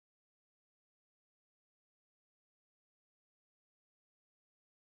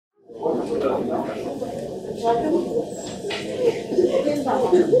Hola,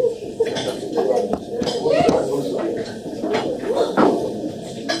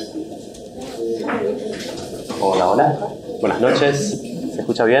 hola. Buenas noches. ¿Se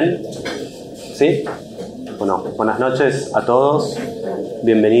escucha bien? ¿Sí? Bueno, buenas noches a todos.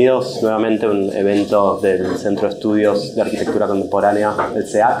 Bienvenidos nuevamente a un evento del Centro de Estudios de Arquitectura Contemporánea, el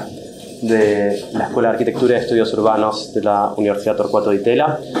CEAC, de la Escuela de Arquitectura y Estudios Urbanos de la Universidad Torcuato di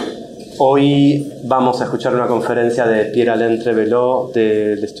Tella. Hoy vamos a escuchar una conferencia de Pierre Alain Trevelo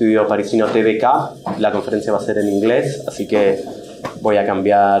del estudio parisino TVK. La conferencia va a ser en inglés, así que voy a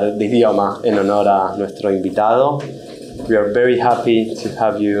cambiar de idioma en honor a nuestro invitado. We are very happy to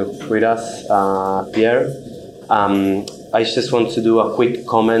have you with us, Pierre. I just want to do a quick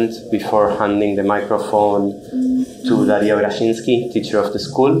comment before handing the microphone to Darío Graschinsky, teacher of the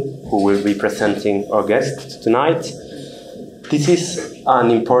school, who will be presenting our guest tonight. This is an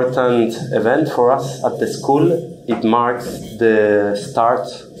important event for us at the school. It marks the start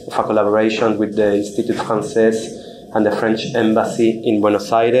of a collaboration with the Institut Français and the French Embassy in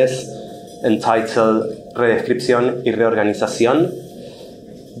Buenos Aires, entitled Redescripción y Reorganización.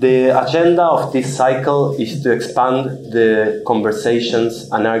 The agenda of this cycle is to expand the conversations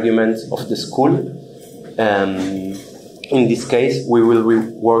and arguments of the school. In this case, we will be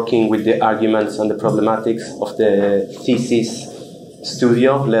working with the arguments and the problematics of the thesis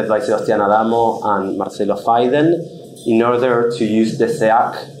studio led by Sebastián Adamo and Marcelo Faiden in order to use the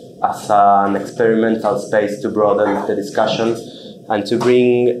CEAC as an experimental space to broaden the discussion and to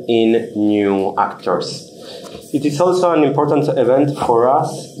bring in new actors. It is also an important event for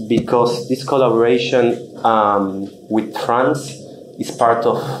us because this collaboration with France is part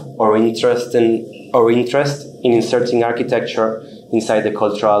of our interest in inserting architecture inside the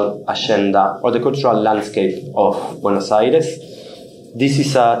cultural agenda or the cultural landscape of Buenos Aires. This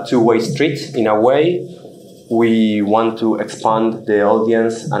is a two-way street in a way. We want to expand the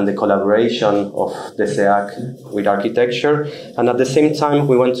audience and the collaboration of the CEAC with architecture, and at the same time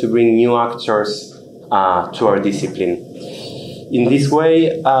we want to bring new actors to our discipline. In this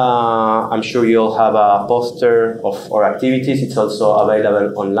way, I'm sure you'll have a poster of our activities. It's also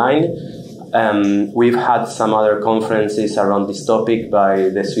available online. We've had some other conferences around this topic by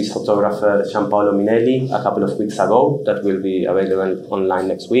the Swiss photographer Gianpaolo Minelli a couple of weeks ago that will be available online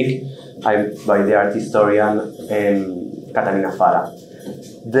next week, by the art historian Catalina Fara.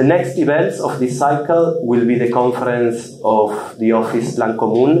 The next events of this cycle will be the conference of the Office Plan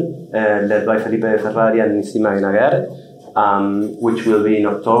Común, led by Felipe de Ferrari and Nisima Guinaguer, which will be in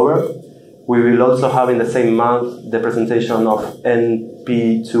October. We will also have in the same month the presentation of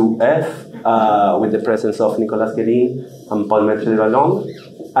NP2F, with the presence of Nicolas Guérin and Paul Maître de Vallon.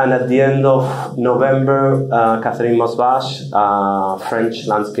 And at the end of November, Catherine Mosbach, a French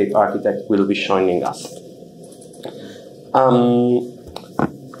landscape architect, will be joining us.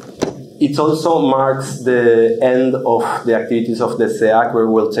 It also marks the end of the activities of the CEAC, where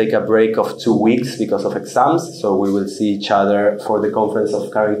we'll take a break of 2 weeks because of exams. So we will see each other for the conference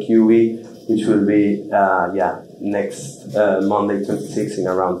of Karen Cuey, which will be next Monday 26 in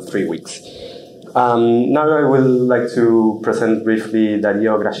around 3 weeks. Now I would like to present briefly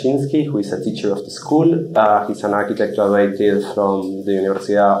Darío Graschinsky, who is a teacher of the school. He's an architect graduated from the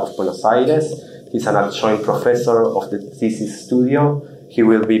Universidad of Buenos Aires. He's an adjunct professor of the thesis studio. He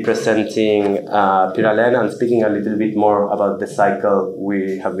will be presenting Pierre Alain and speaking a little bit more about the cycle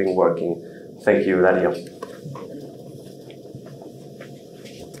we have been working. Thank you, Darío.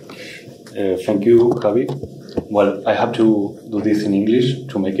 Thank you, Javi. Well, I have to do this in English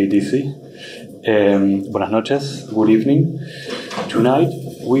to make it easy. Buenas noches, good evening. Tonight,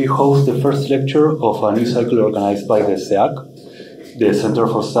 we host the first lecture of a new cycle organized by the CEAC, the Center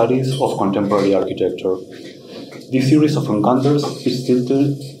for Studies of Contemporary Architecture. This series of encounters is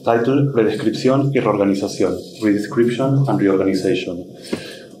titled Redescripción y Reorganización, Redescription and Reorganization,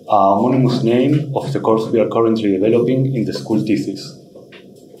 a homonymous name of the course we are currently developing in the school thesis,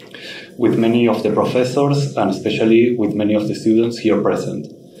 with many of the professors and especially with many of the students here present.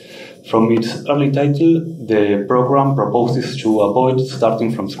 From its early title, the program proposes to avoid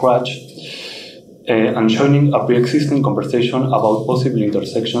starting from scratch and joining a pre-existing conversation about possible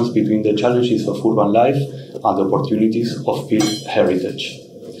intersections between the challenges of urban life and the opportunities of built heritage.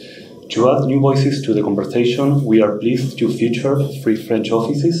 To add new voices to the conversation, we are pleased to feature 3 French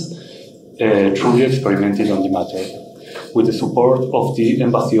offices truly experimenting on the matter. With the support of the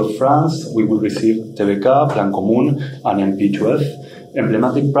Embassy of France, we will receive TVK, Plan Común, and NP2F,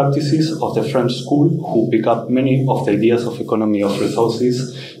 emblematic practices of the French school, who pick up many of the ideas of economy of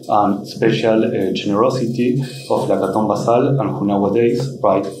resources and special generosity of Lacaton Basal, and who nowadays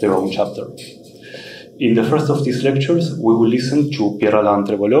write their own chapter. In the first of these lectures, we will listen to Pierre-Alain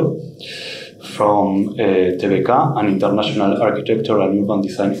Trevelo from TVK, an international architecture and urban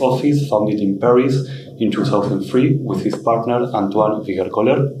design office founded in Paris in 2003 with his partner Antoine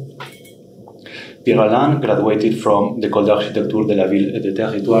Viger-Kohler. Pierre-Alain graduated from the École d'Architecture de la Ville et des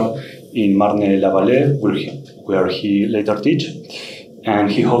Territoires in Marne-la-Vallé, where he later taught,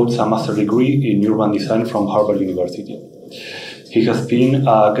 and he holds a master's degree in urban design from Harvard University. He has been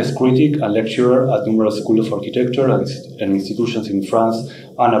a guest critic and lecturer at numerous schools of architecture and institutions in France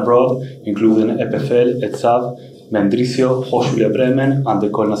and abroad, including EPFL, ETSAB, Mendrisio, Hochschule Bremen, and the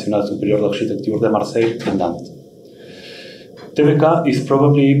École Nationale Supérieure d'Architecture de Marseille and Nantes. TVK is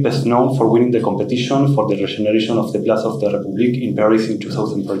probably best known for winning the competition for the regeneration of the Place of the République in Paris in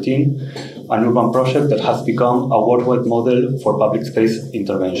 2013, an urban project that has become a worldwide model for public space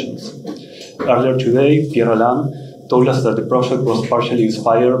interventions. Earlier today, Pierre Alain told us that the project was partially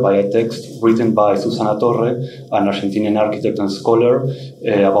inspired by a text written by Susana Torre, an Argentinian architect and scholar,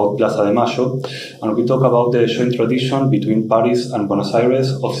 about Plaza de Mayo, and we talk about the joint tradition between Paris and Buenos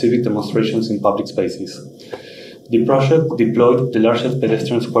Aires of civic demonstrations in public spaces. The project deployed the largest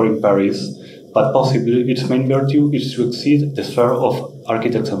pedestrian square in Paris, but possibly its main virtue is to exceed the sphere of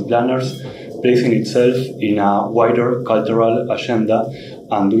architects and planners, placing itself in a wider cultural agenda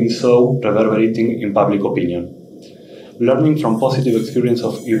and doing so reverberating in public opinion. Learning from positive experience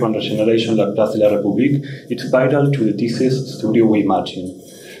of urban regeneration like Place de la République, it's vital to the thesis Studio We Imagine,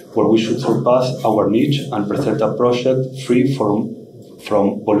 where we should surpass our niche and present a project free from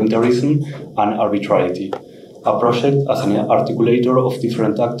voluntarism and arbitrarity. A project as an articulator of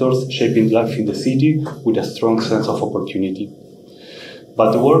different actors shaping life in the city with a strong sense of opportunity.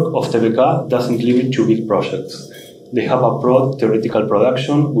 But the work of TVK doesn't limit to big projects. They have a broad theoretical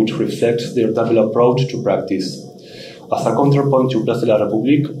production which reflects their double approach to practice. As a counterpoint to Place de la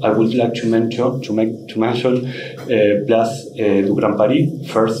République, I would like to mention Place du Grand Paris,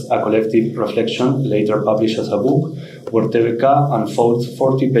 first a collective reflection, later published as a book, where TVK unfolds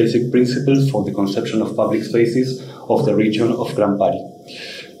 40 basic principles for the conception of public spaces of the region of Grand Paris.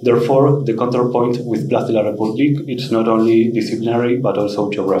 Therefore, the counterpoint with Place de la République is not only disciplinary but also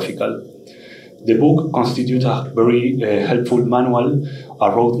geographical. The book constitutes a very helpful manual, a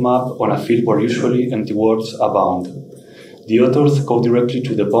roadmap on a field where usually empty words abound. The authors go directly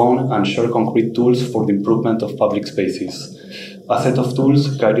to the bone and share concrete tools for the improvement of public spaces, a set of tools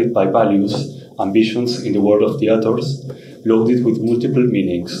guided by values, ambitions in the word of the authors, loaded with multiple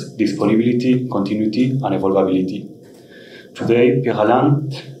meanings, disponibility, continuity, and evolvability. Today, Pierre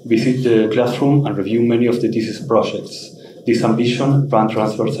Alain visits the classroom and reviews many of the thesis projects. This ambition ran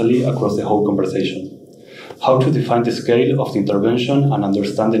transversally across the whole conversation. How to define the scale of the intervention and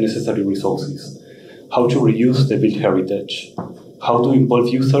understand the necessary resources. How to reuse the built heritage. How to involve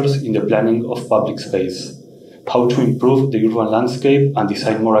users in the planning of public space. How to improve the urban landscape and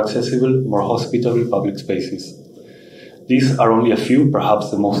design more accessible, more hospitable public spaces. These are only a few, perhaps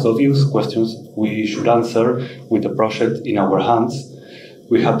the most obvious, questions we should answer with the project in our hands.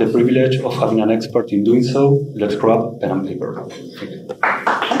 We have the privilege of having an expert in doing so. Let's grab pen and paper.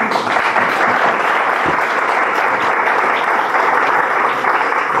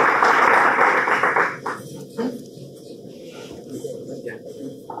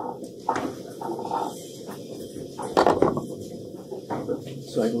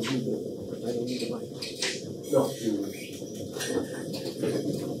 So I don't need the mic. No.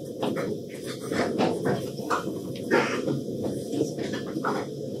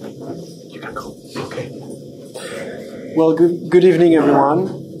 You can go. Okay. Well, good evening,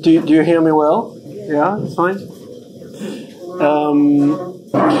 everyone. Do you hear me well? Yeah, it's fine.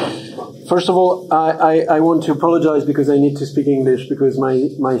 First of all, I want to apologize because I need to speak English because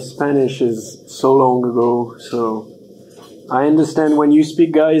my Spanish is so long ago. So I understand when you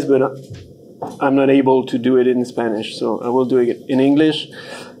speak, guys, but I'm not able to do it in Spanish. So I will do it in English.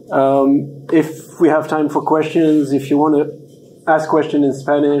 If we have time for questions, if you want to ask questions in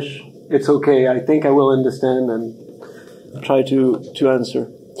Spanish, it's okay. I think I will understand and try to answer.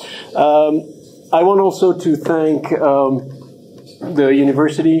 I want also to thank the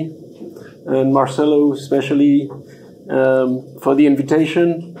university and Marcelo especially for the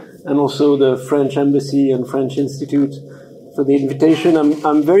invitation, and also the French Embassy and French Institute for the invitation.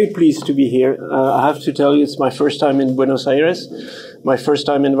 I'm very pleased to be here. I have to tell you, it's my first time in Buenos Aires, my first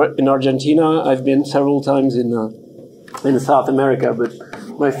time in Argentina. I've been several times in South America, but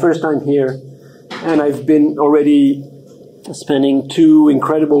my first time here, and I've been already spending 2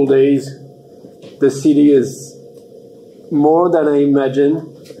 incredible days. The city is more than I imagined.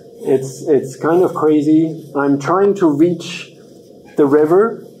 It's kind of crazy. I'm trying to reach the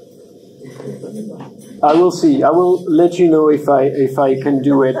river. I will see. I will let you know if I can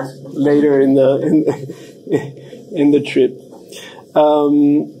do it later in the trip.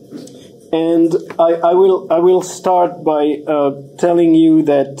 And I will start by telling you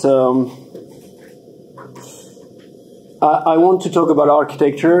that I want to talk about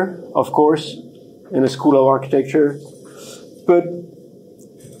architecture, of course, in a school of architecture, but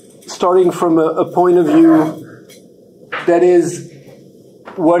starting from a point of view that is,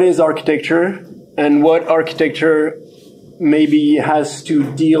 what is architecture and what architecture maybe has to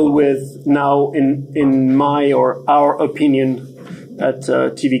deal with now in my or our opinion at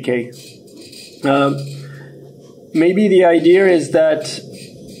TVK. Maybe the idea is that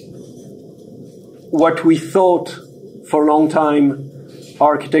what we thought for a long time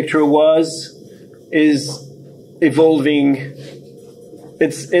architecture is evolving.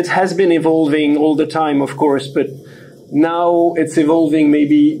 It has been evolving all the time, of course, but now it's evolving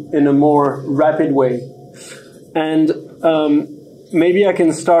maybe in a more rapid way. And maybe I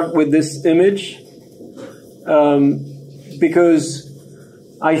can start with this image because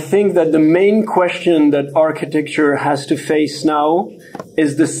I think that the main question that architecture has to face now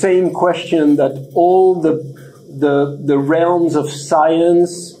is the same question that all the realms of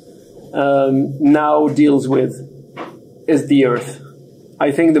science now deals with, is the earth.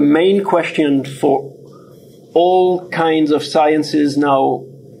 I think the main question for all kinds of sciences now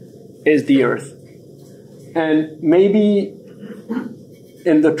is the earth. And maybe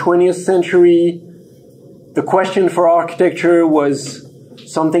in the 20th century, the question for architecture was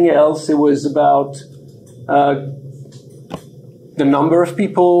something else. It was about the number of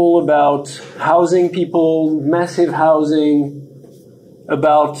people, about housing people, massive housing,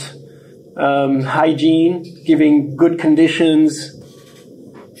 about hygiene, giving good conditions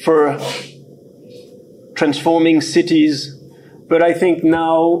for transforming cities. But I think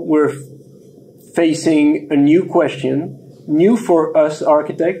now we're facing a new question, new for us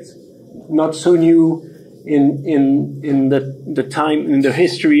architects, not so new in the time, in the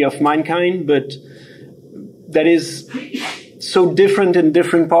history of mankind, but that is so different in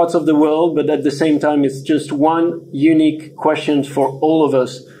different parts of the world, but at the same time it's just one unique question for all of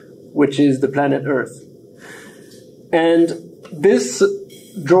us, which is the planet Earth. And this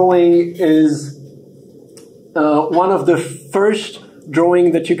drawing is one of the first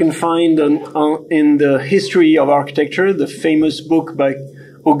drawing that you can find in the history of architecture, the famous book by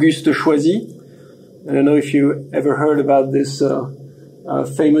Auguste Choisy. I don't know if you ever heard about this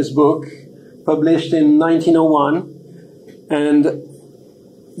famous book, published in 1901. And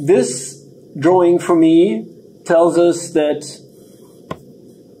this drawing for me tells us that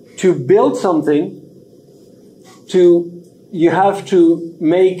to build something, you have to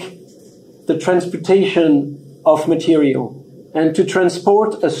make the transportation of material. And to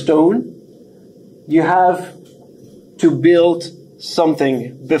transport a stone, you have to build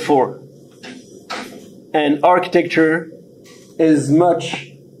something before. And architecture is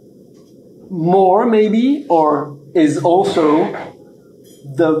much more, maybe, or is also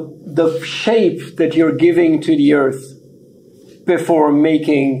the shape that you're giving to the earth before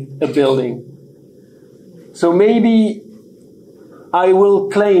making a building. So maybe I will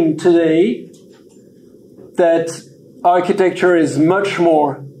claim today that architecture is much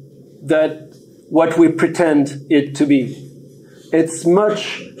more than what we pretend it to be. It's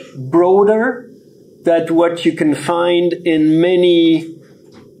much broader than what you can find in many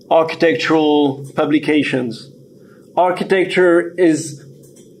architectural publications. Architecture is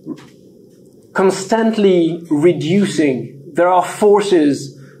constantly reducing. There are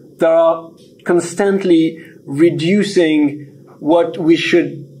forces that are constantly reducing what we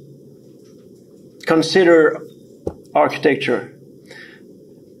should consider architecture.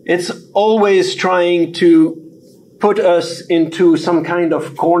 It's always trying to put us into some kind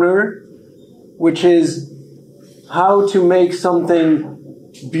of corner, which is how to make something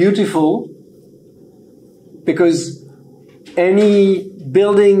beautiful, because any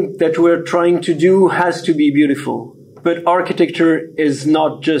building that we're trying to do has to be beautiful. But architecture is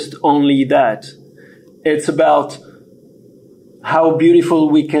not just only that. It's about how beautiful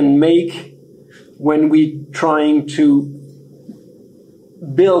we can make when we're trying to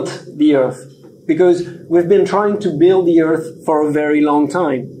build the earth. Because we've been trying to build the earth for a very long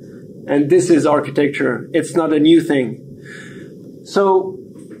time. And this is architecture. It's not a new thing. So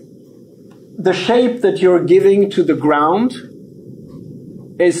the shape that you're giving to the ground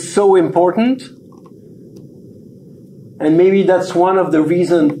is so important. And maybe that's one of the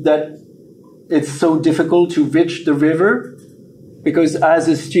reasons that it's so difficult to reach the river, because as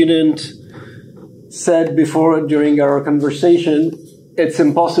a student said before during our conversation, it's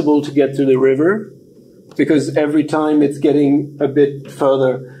impossible to get to the river because every time it's getting a bit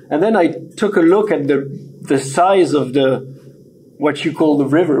further. And then I took a look at the size of what you call the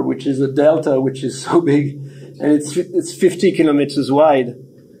river, which is a delta, which is so big, and it's 50 kilometers wide.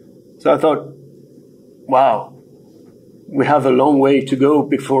 So I thought, wow, we have a long way to go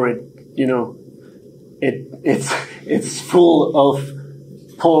before it's full of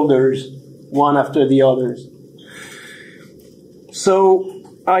polders, one after the others. So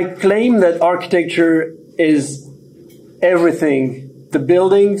I claim that architecture is everything, the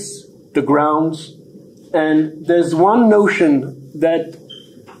buildings, the grounds, and there's one notion that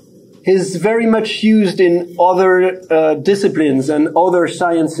is very much used in other disciplines and other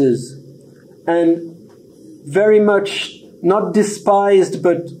sciences, and very much not despised,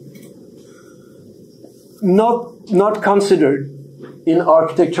 but not considered in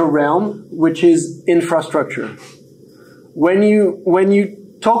architecture realm, which is infrastructure. When you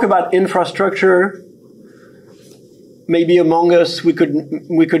talk about infrastructure, maybe among us we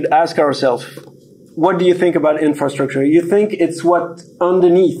could ask ourselves, what do you think about infrastructure? You think it's what's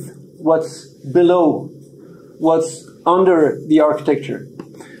underneath, what's below, what's under the architecture.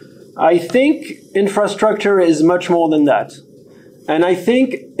 I think infrastructure is much more than that. And I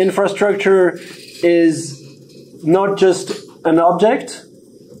think infrastructure is not just an object.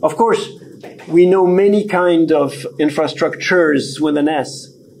 Of course, we know many kind of infrastructures with an S,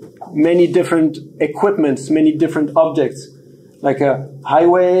 many different equipments, many different objects, like a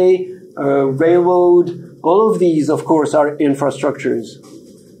highway, a railroad. All of these, of course, are infrastructures.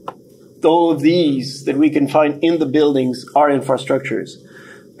 All of these that we can find in the buildings are infrastructures.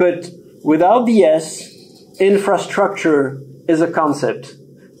 But without the S, infrastructure is a concept.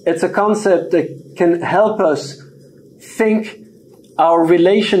 It's a concept that can help us think our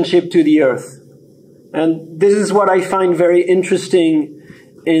relationship to the earth. And this is what I find very interesting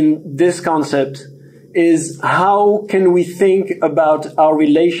in this concept, is how can we think about our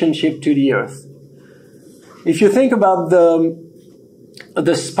relationship to the earth? If you think about the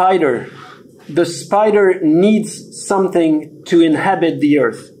spider needs something to inhabit the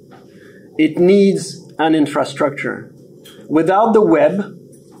earth. It needs an infrastructure. Without the web,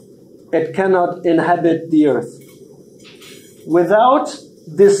 it cannot inhabit the earth. Without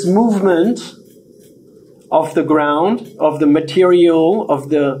this movement of the ground, of the material, of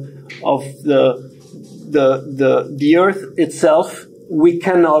the earth itself, we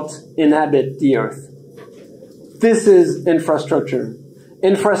cannot inhabit the earth. This is infrastructure.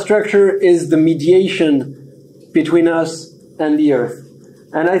 Infrastructure is the mediation between us and the earth.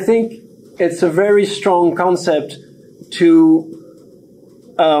 And I think it's a very strong concept to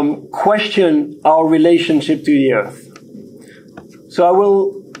question our relationship to the earth. So I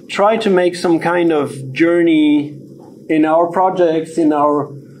will try to make some kind of journey in our projects, in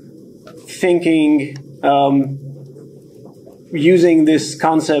our thinking, using this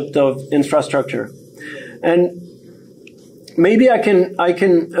concept of infrastructure. And maybe I can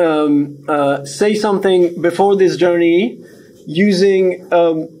say something before this journey using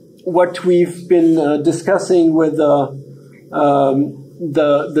what we've been discussing with the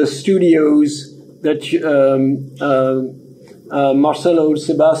studios that Marcelo,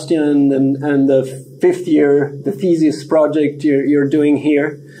 Sebastian, and the fifth year, the thesis project you're doing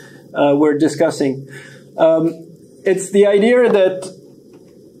here, we're discussing. It's the idea that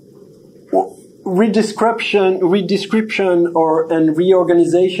redescription and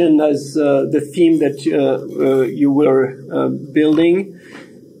reorganization as the theme that you were building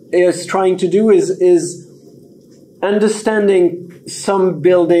is trying to do is understanding some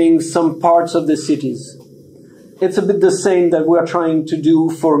buildings, some parts of the cities. It's a bit the same that we're trying to do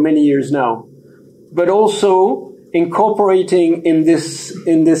for many years now, but also incorporating in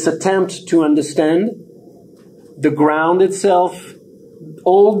this attempt to understand the ground itself,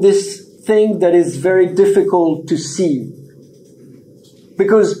 all this thing that is very difficult to see.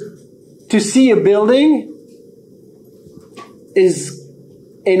 Because to see a building is,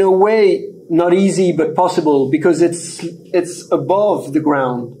 in a way, not easy but possible, because it's above the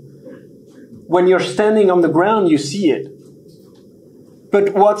ground. When you're standing on the ground, you see it.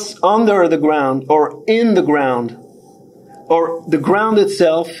 But what's under the ground, or in the ground, or the ground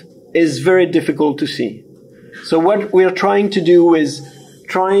itself, is very difficult to see. So what we're trying to do is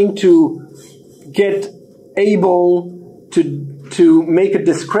trying to get able to make a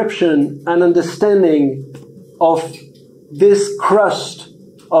description, an understanding of this crust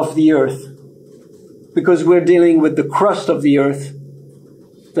of the earth. because we're dealing with the crust of the Earth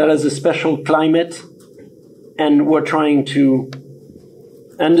that has a special climate, and we're trying to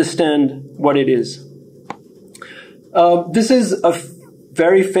understand what it is. This is a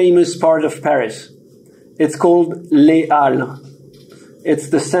very famous part of Paris. It's called Les Halles. It's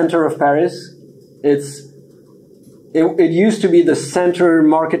the center of Paris. It used to be the center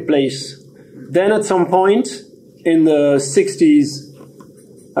marketplace. Then at some point in the 60s,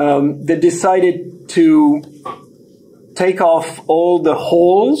 they decided to take off all the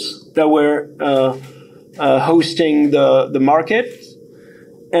halls that were hosting the market,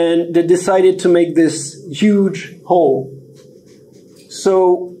 and they decided to make this huge hall.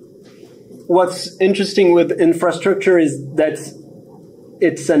 So what's interesting with infrastructure is that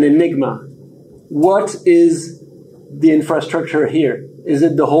it's an enigma. What is the infrastructure here? Is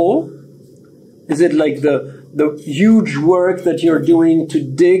it the hall? Is it like the huge work that you're doing to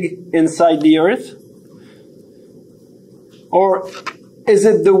dig inside the earth? Or is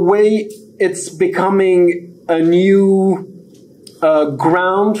it the way it's becoming a new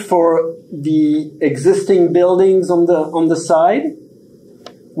ground for the existing buildings on the side,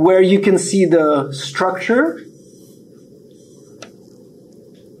 where you can see the structure?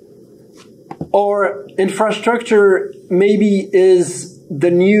 Or infrastructure maybe is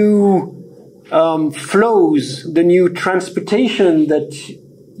the new flows, the new transportation that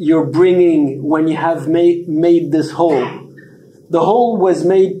you're bringing when you have made this hole. The hole was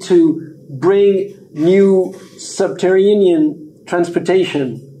made to bring new subterranean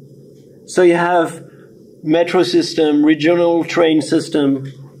transportation. So you have metro system, regional train system.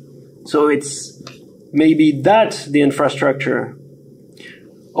 So it's maybe that's the infrastructure.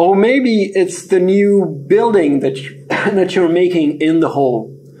 Or maybe it's the new building that you're making in the hole.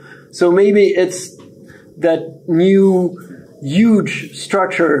 So maybe it's that new huge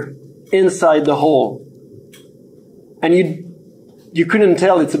structure inside the hole. And you couldn't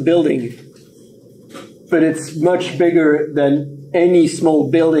tell it's a building, but it's much bigger than any small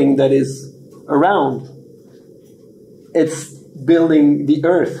building that is around. It's building the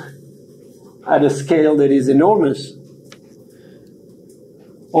earth at a scale that is enormous.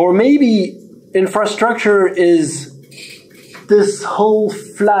 Or maybe infrastructure is this whole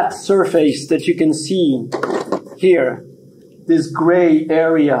flat surface that you can see here, this gray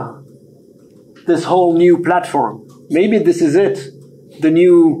area, this whole new platform. Maybe this is it, the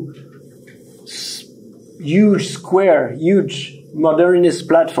new huge square, huge modernist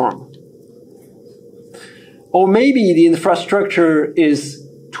platform. Or maybe the infrastructure is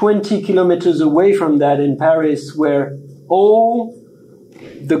 20 kilometers away from that in Paris, where all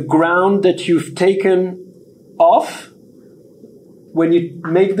the ground that you've taken off, when you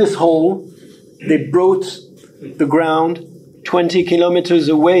make this hole, they brought the ground 20 kilometers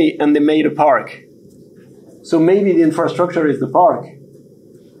away and they made a park. So maybe the infrastructure is the park.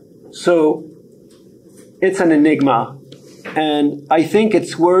 So it's an enigma. And I think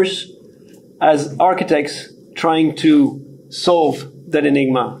it's worse as architects trying to solve that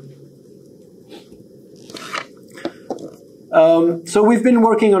enigma. So we've been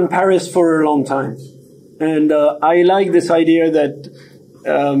working on Paris for a long time. And I like this idea that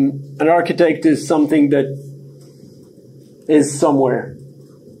an architect is something that is somewhere.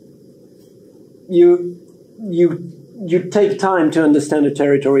 You take time to understand a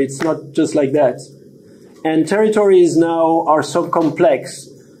territory. It's not just like that. And territories now are so complex.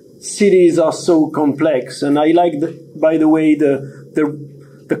 Cities are so complex. And I like, by the way,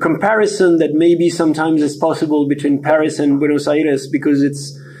 the comparison that maybe sometimes is possible between Paris and Buenos Aires, because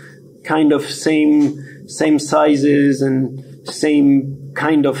it's kind of same sizes and same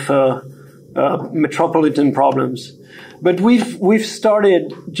kind of metropolitan problems. But we've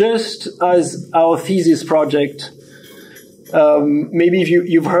started just as our thesis project. Maybe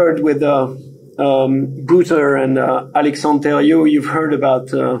you've heard with Bruter and Alexandre Thériault, you've heard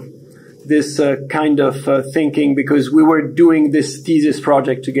about this kind of thinking, because we were doing this thesis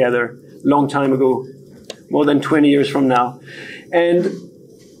project together a long time ago, more than 20 years from now. And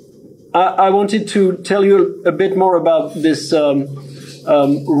I wanted to tell you a bit more about this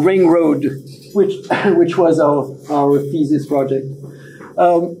ring road, which was our thesis project.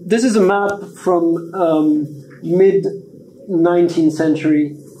 This is a map from mid-19th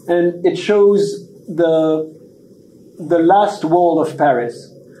century, and it shows the last wall of Paris.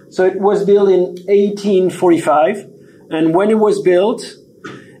 So it was built in 1845, and when it was built,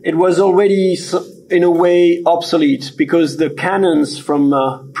 it was already in a way obsolete, because the cannons from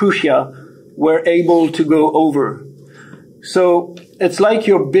Prussia were able to go over. So it's like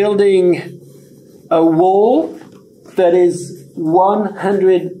you're building a wall that is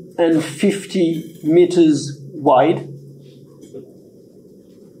 100 250 meters wide,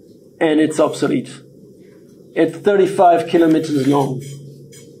 and it's obsolete. It's 35 kilometers long.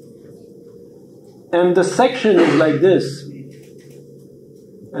 And the section is like this.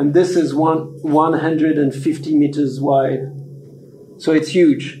 And this is 150 meters wide. So it's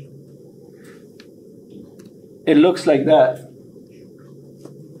huge. It looks like that.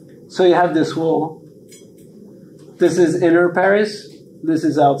 So you have this wall. This is inner Paris. This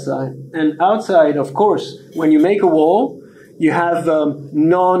is outside. And outside, of course, when you make a wall, you have a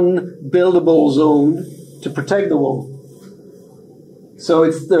non-buildable zone to protect the wall. So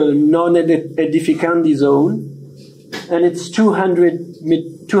it's the non-edificandi zone, and it's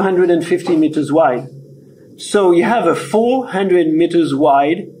 250 meters wide. So you have a 400 meters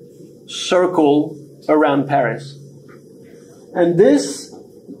wide circle around Paris. And this,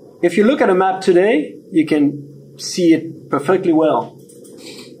 if you look at a map today, you can see it perfectly well.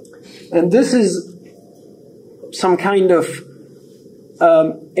 And this is some kind of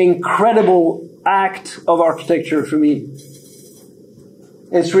incredible act of architecture for me.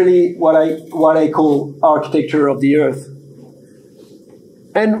 It's really what I call architecture of the earth.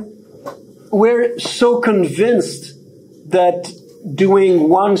 And we're so convinced that doing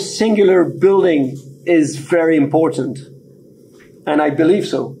one singular building is very important. And I believe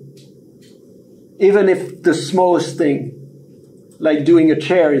so. Even if the smallest thing, like doing a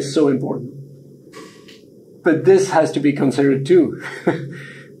chair, is so important. But this has to be considered too,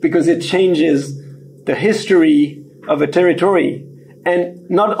 because it changes the history of a territory. And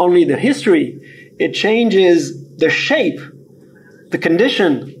not only the history, it changes the shape, the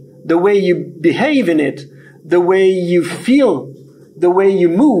condition, the way you behave in it, the way you feel, the way you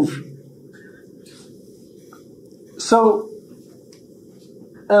move. So,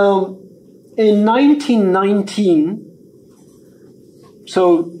 in 1919,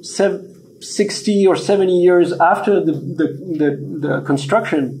 so 60 or 70 years after the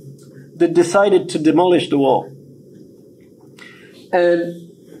construction, they decided to demolish the wall. And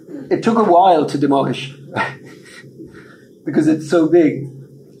it took a while to demolish because it's so big.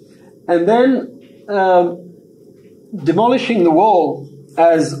 And then demolishing the wall,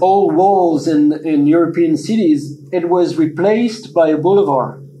 as all walls in European cities, it was replaced by a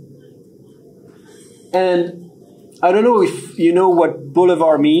boulevard. And I don't know if you know what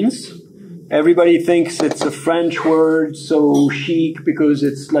boulevard means. Everybody thinks it's a French word, so chic, because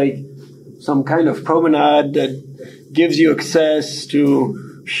it's like some kind of promenade that gives you access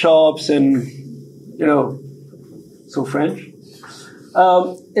to shops and, you know, so French.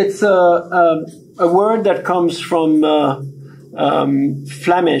 It's a word that comes from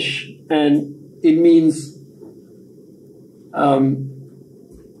Flemish, and it means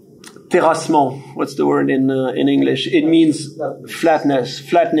terrassement. What's the word in English? It means flatness,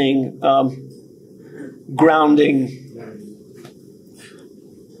 flattening, grounding.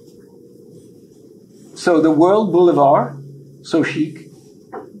 So the word boulevard, so chic,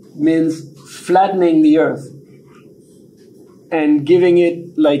 means flattening the earth and giving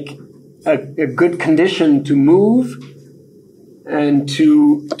it like a good condition to move and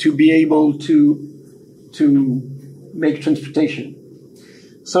to be able to make transportation.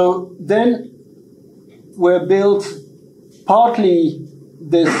 So then we're built partly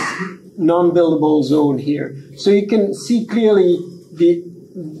this non-buildable zone here. So you can see clearly the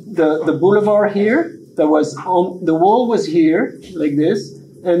boulevard here. That was on the wall was here like this,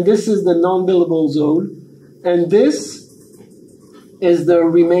 and this is the non-buildable zone, and this is the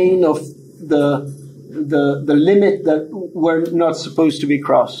remain of the limit that were not supposed to be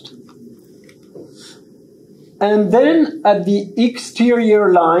crossed. And then at the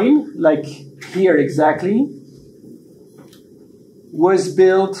exterior line, like here exactly, was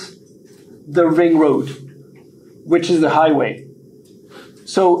built the ring road, which is the highway.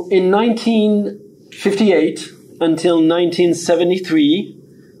 So in 1958 until 1973,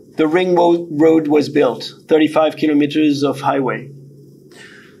 the ring road was built, 35 kilometers of highway.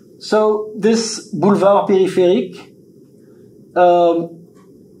 So this boulevard périphérique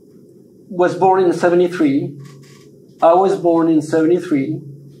was born in 73. I was born in 73.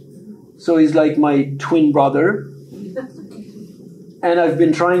 So he's like my twin brother. And I've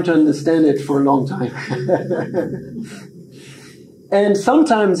been trying to understand it for a long time. And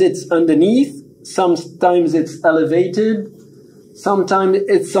sometimes it's underneath, sometimes it's elevated, sometimes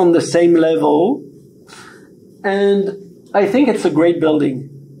it's on the same level. And I think it's a great building.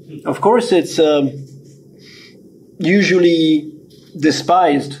 Of course, it's usually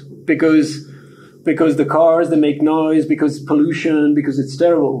despised because because the cars, they make noise, because pollution, because it's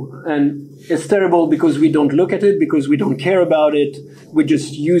terrible. And it's terrible because we don't look at it, because we don't care about it, we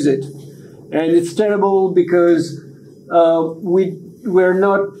just use it. And it's terrible because we're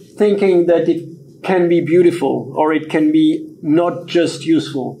not thinking that it can be beautiful or it can be not just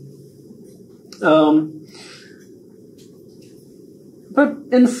useful. But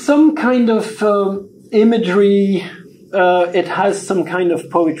in some kind of imagery, it has some kind of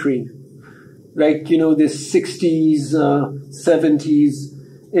poetry. Like, you know, this 60s, 70s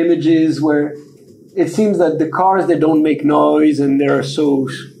images where it seems that the cars, they don't make noise and they're so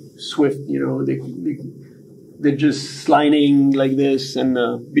swift, you know, they're just sliding like this and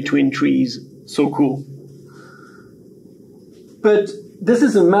between trees. So cool. But this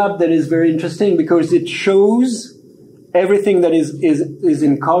is a map that is very interesting because it shows everything that is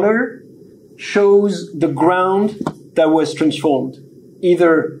in color, shows the ground that was transformed,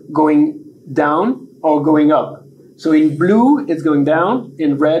 either going down or going up. So in blue, it's going down.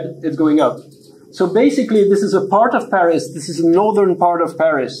 In red, it's going up. So basically, this is a part of Paris. This is the northern part of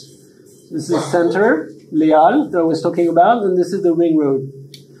Paris. This is Centro, Les Halles, that I was talking about, and this is the ring road.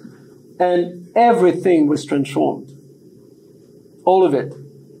 And everything was transformed. All of it.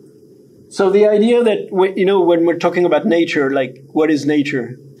 So the idea that, you know, when we're talking about nature, like, what is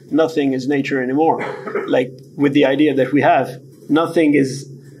nature? Nothing is nature anymore. Like, with the idea that we have, nothing is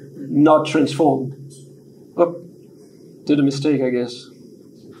not transformed. Oh, did a mistake, I guess.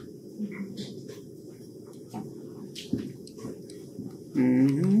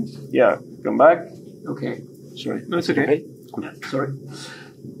 Yeah, come back. Okay, sorry. No, it's okay. Sorry.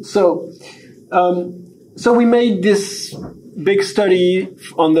 So we made this big study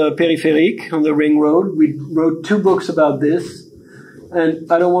on the périphérique, on the ring road. We wrote 2 books about this,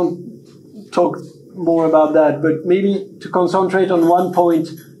 and I don't want to talk more about that, but maybe to concentrate on one point,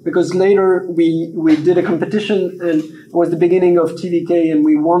 because later we did a competition, and it was the beginning of TVK, and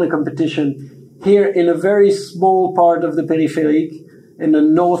we won a competition here in a very small part of the périphérique, in the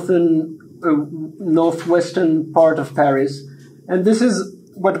northwestern part of Paris. And this is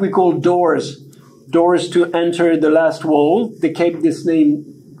what we call doors to enter the last wall. They kept this name,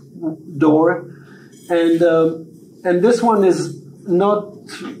 door. And this one is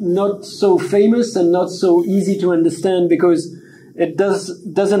not so famous and not so easy to understand because it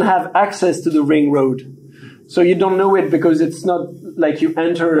doesn't have access to the ring road. So you don't know it because it's not like you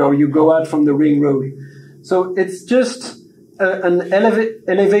enter or you go out from the ring road. So it's just an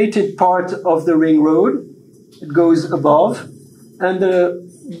elevated part of the ring road. It goes above, and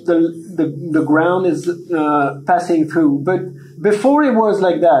the ground is passing through. But before it was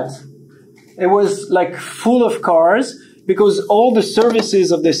like that. It was like full of cars because all the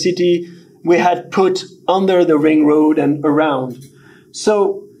services of the city we had put under the ring road and around.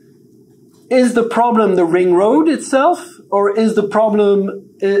 So is the problem the ring road itself, or is the problem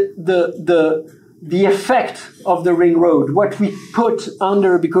the effect of the ring road, what we put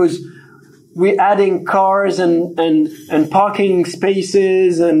under, because we're adding cars and parking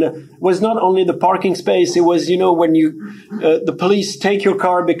spaces, and it was not only the parking space, it was, you know, when the police take your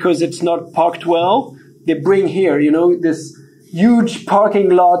car because it's not parked well, they bring here, you know, this huge parking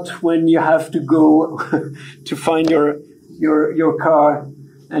lot when you have to go to find your car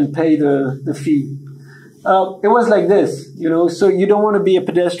and pay the fee. It was like this, you know, so you don't want to be a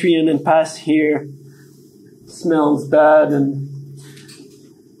pedestrian and pass here. It smells bad, and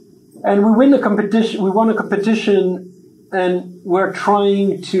we win the competition. We won a competition, and we're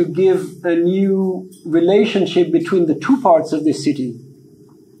trying to give a new relationship between the two parts of the city.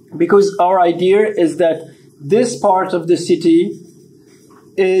 Because our idea is that this part of the city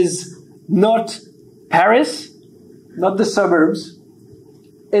is not Paris, not the suburbs.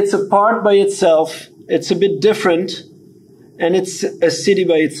 It's a part by itself. It's a bit different, and it's a city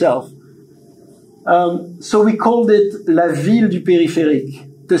by itself. So we called it La Ville du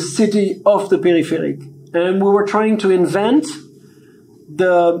Périphérique, the city of the périphérique. And we were trying to invent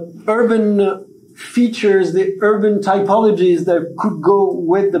the urban features, the urban typologies that could go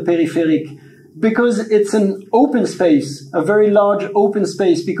with the périphérique, because it's an open space, a very large open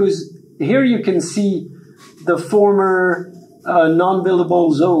space, because here you can see the former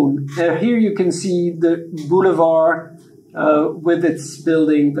non-buildable zone. Here you can see the boulevard with its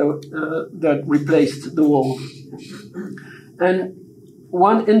building that replaced the wall. And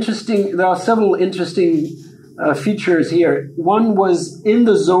there are several interesting features here. One was in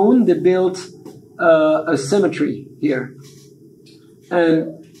the zone, they built a cemetery here.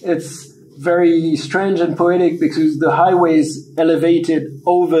 And it's very strange and poetic because the highway is elevated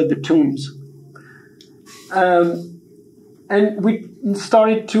over the tombs. And we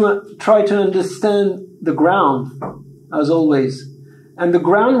started to try to understand the ground, as always. And the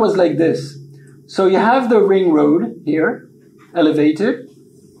ground was like this. So you have the ring road here, elevated.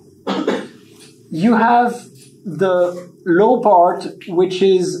 You have the low part, which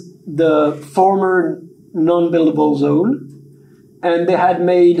is the former non-buildable zone. And they had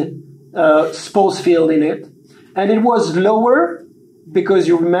made sports field in it. And it was lower because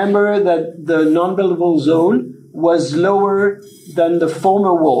you remember that the non-buildable zone was lower than the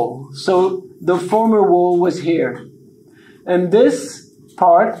former wall. So the former wall was here. And this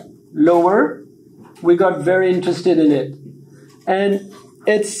part, lower, we got very interested in it. And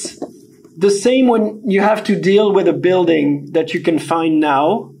it's the same when you have to deal with a building that you can find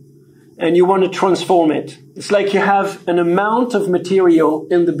now and you want to transform it. It's like you have an amount of material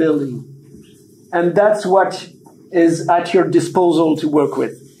in the building. And that's what is at your disposal to work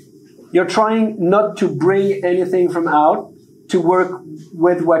with. You're trying not to bring anything from out to work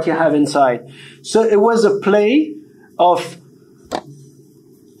with what you have inside. So it was a play of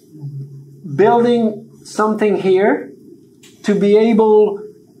building something here to be able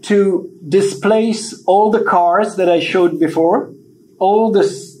to displace all the cars that I showed before, all the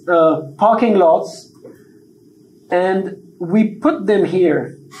parking lots, and we put them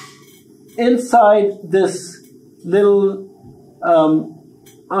here inside this little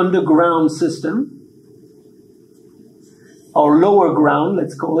underground system, or lower ground,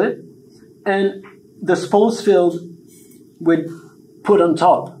 let's call it, and the sports field would put on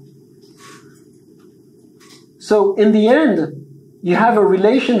top. So in the end, you have a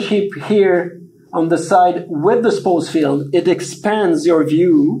relationship here on the side with the sports field. It expands your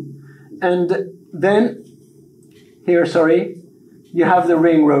view, and then here, you have the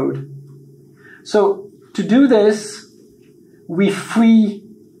ring road. So to do this, we freed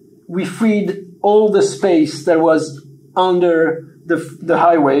all the space that was under the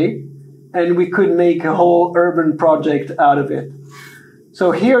highway, and we could make a whole urban project out of it.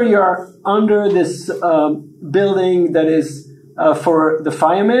 So here you are under this building that is for the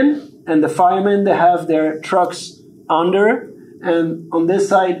firemen, and the firemen, they have their trucks under, and on this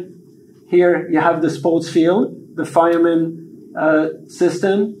side here you have the sports field, the fireman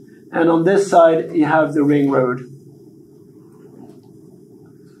system, and on this side you have the ring road.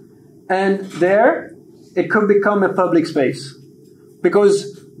 And there, it could become a public space.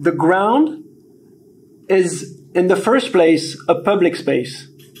 Because the ground is, in the first place, a public space.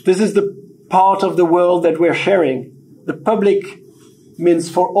 This is the part of the world that we're sharing. The public means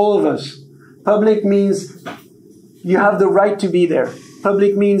for all of us. Public means you have the right to be there.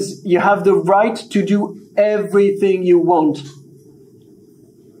 Public means you have the right to do everything you want,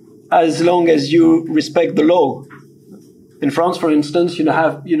 as long as you respect the law. In France, for instance, you don't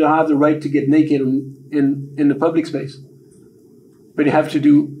have the right to get naked in the public space, but you have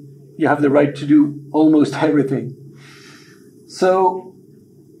the right to do almost everything. So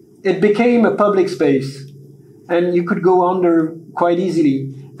it became a public space, and you could go under quite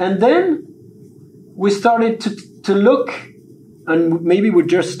easily. And then we started to look, and maybe we're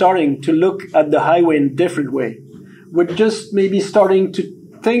just starting to look at the highway in a different way. We're just maybe starting to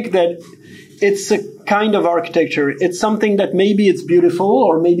think that it's a kind of architecture. It's something that maybe it's beautiful,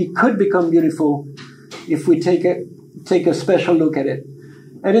 or maybe could become beautiful if we take a special look at it.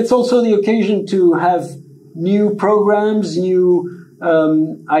 And it's also the occasion to have new programs, new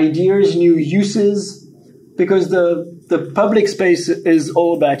ideas, new uses, because the public space is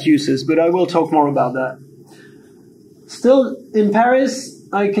all about uses, but I will talk more about that. Still, in Paris,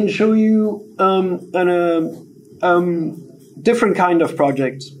 I can show you different kind of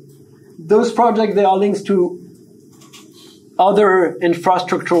projects. Those projects, they are linked to other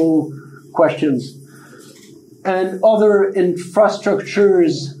infrastructural questions and other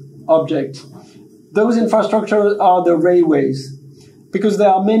infrastructures objects. Those infrastructures are the railways, because there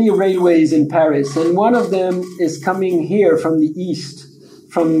are many railways in Paris, and one of them is coming here from the east,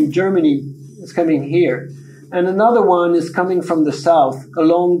 from Germany. It's coming here. And another one is coming from the south,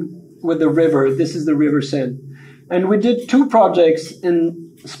 along with the river. This is the River Seine. And we did two projects in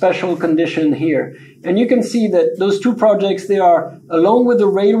special condition here. And you can see that those two projects, they are along with the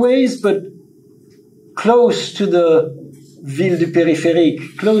railways, but close to the Ville du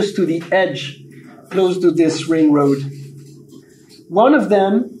Périphérique, close to the edge, close to this ring road. One of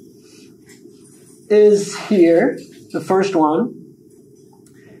them is here, the first one.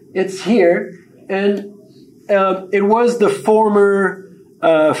 It's here, and it was the former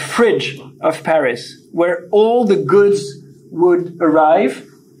fridge of Paris, where all the goods would arrive,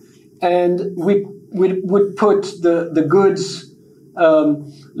 and we would put the goods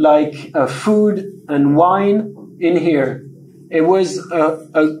like food and wine in here. It was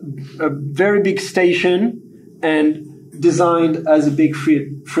a very big station and designed as a big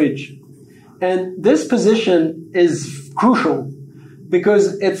fridge. And this position is crucial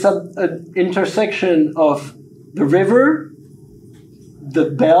because it's an intersection of the river,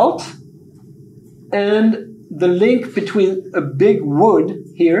 the belt, and the link between a big wood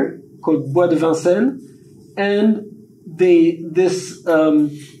here called Bois de Vincennes and this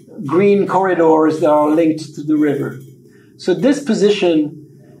green corridors that are linked to the river. So this position,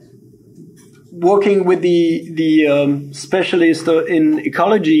 working with the specialist in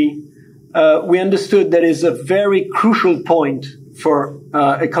ecology, we understood that is a very crucial point for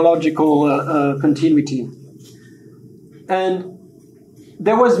ecological continuity. And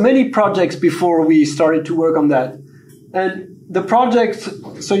there was many projects before we started to work on that. And the project,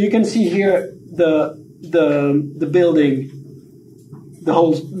 so you can see here the building,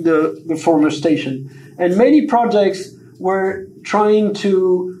 the former station. And many projects were trying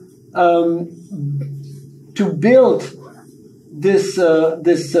to build this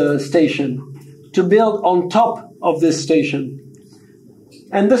station, to build on top of this station.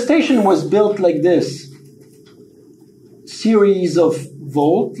 And the station was built like this, series of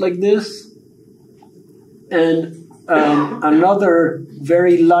vaults like this, and another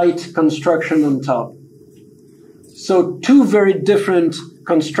very light construction on top. So two very different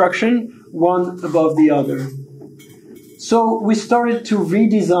construction, one above the other. So we started to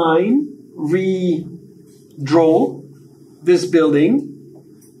redesign, redraw this building,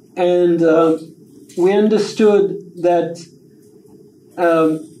 and we understood that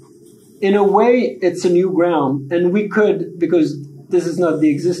in a way it's a new ground, and we could, because this is not the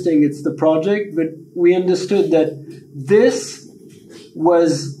existing, it's the project, but we understood that this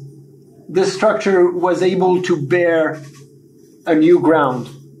structure was able to bear a new ground.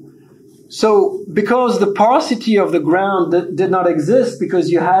 So because the porosity of the ground did not exist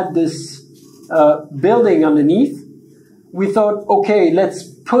because you had this building underneath, we thought, okay, let's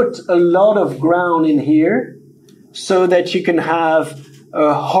put a lot of ground in here so that you can have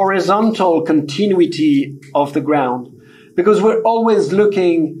a horizontal continuity of the ground. Because we're always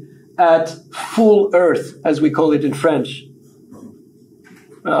looking at full earth, as we call it in French.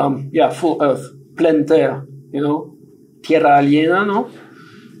 Full earth, pleine terre, tierra aliena, no?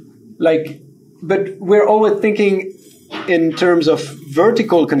 But we're always thinking in terms of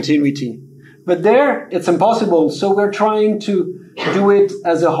vertical continuity. But there, it's impossible, so we're trying to do it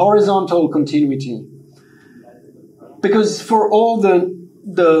as a horizontal continuity. Because for all the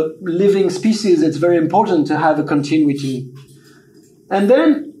living species, it's very important to have a continuity. And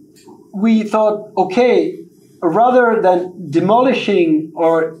then we thought, okay, rather than demolishing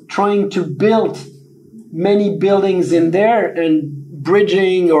or trying to build many buildings in there and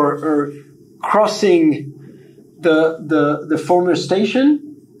bridging or crossing the former station,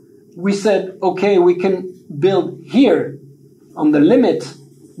 we said, okay, we can build here on the limit,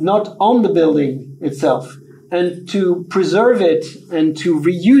 not on the building itself, and to preserve it and to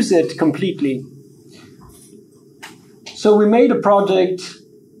reuse it completely. So we made a project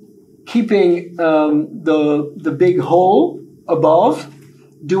keeping the big hole above,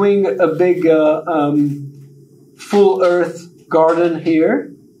 doing a big full earth garden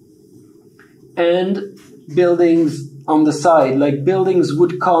here, and buildings on the side, like buildings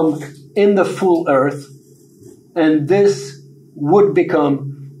would come in the full earth, and this would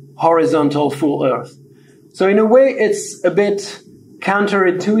become horizontal full earth. So in a way, it's a bit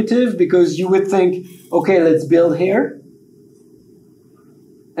counterintuitive because you would think, okay, let's build here,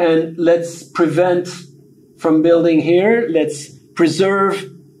 and let's prevent from building here, let's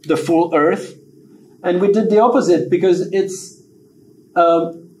preserve the full earth. And we did the opposite because it's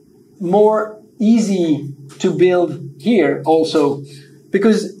more easy to build here also.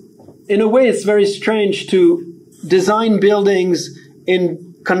 Because in a way, it's very strange to design buildings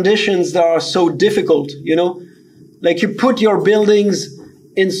in conditions that are so difficult, Like you put your buildings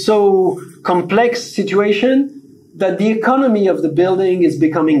in so complex situation that the economy of the building is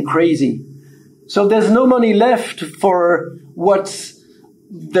becoming crazy. So there's no money left for what's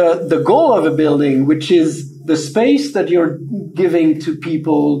the goal of a building, which is the space that you're giving to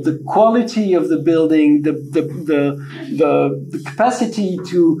people, the quality of the building, the capacity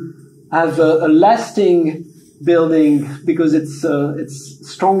to have a lasting building because it's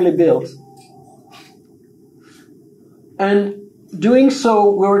strongly built. And doing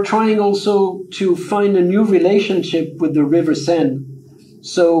so, we were trying also to find a new relationship with the River Seine.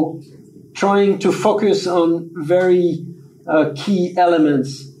 So trying to focus on very key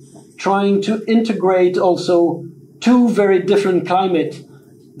elements, trying to integrate also two very different climates.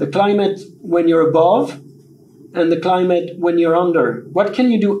 The climate when you're above and the climate when you're under. What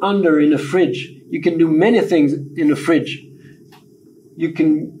can you do under in a fridge? You can do many things in a fridge. You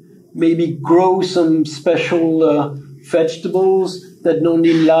can maybe grow some special vegetables that don't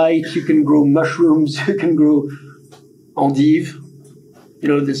need light. You can grow mushrooms. You can grow endive. You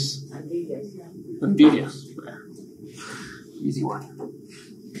know this? Endivias. Easy one.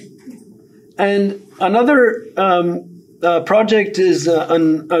 And another project is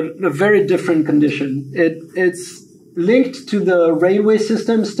a very different condition. It's linked to the railway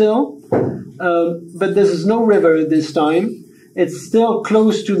system still, but there's no river this time. It's still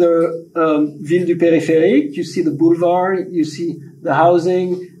close to the Ville du Périphérique. You see the boulevard, you see the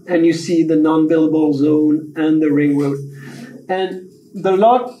housing, and you see the non-buildable zone and the ring road. And the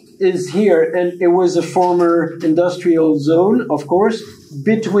lot is here, and it was a former industrial zone, of course,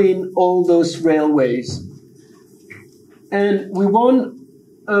 between all those railways. And we won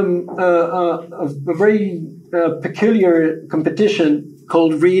a very peculiar competition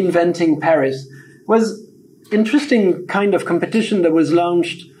called Reinventing Paris. It was interesting kind of competition that was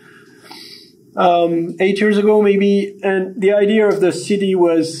launched 8 years ago, maybe. And the idea of the city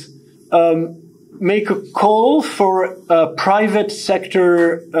was make a call for private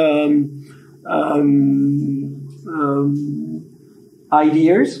sector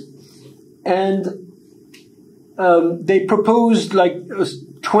ideas. And they proposed like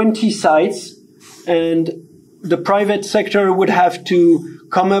 20 sites, and the private sector would have to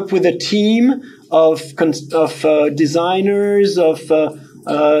come up with a team of designers, of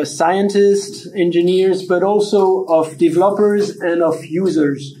scientists, engineers, but also of developers and of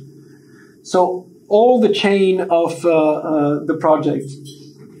users. So all the chain of the project.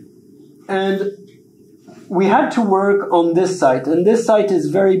 And we had to work on this site, and this site is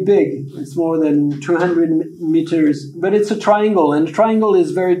very big. It's more than 200 meters, but it's a triangle, and a triangle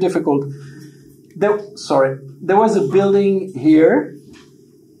is very difficult. There was a building here,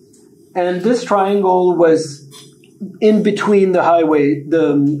 and this triangle was in between the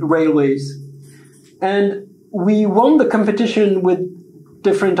railways. And we won the competition with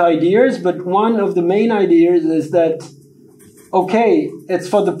different ideas, but one of the main ideas is that, okay, it's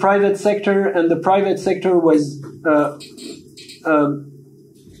for the private sector, and the private sector was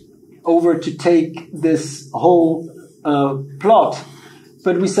over to take this whole plot.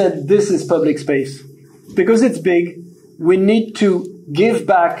 But we said, this is public space. Because it's big, we need to give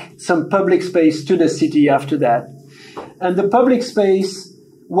back some public space to the city after that. And the public space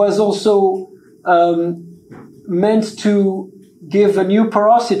was also meant to give a new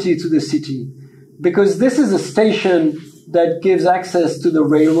porosity to the city. Because this is a station that gives access to the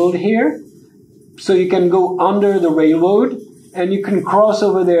railroad here. So you can go under the railroad and you can cross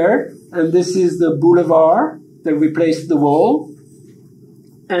over there. And this is the boulevard that replaced the wall.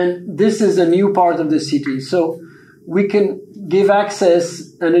 And this is a new part of the city. So we can give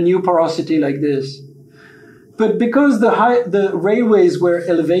access and a new porosity like this. But because the railways were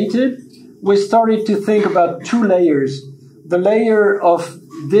elevated, we started to think about two layers. The layer of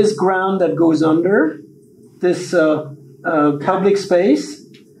this ground that goes under, this public space,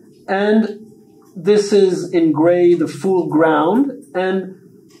 and this is in gray, the full ground, and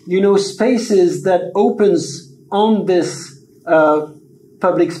spaces that opens on this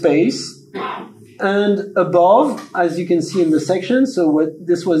public space, and above, as you can see in the section,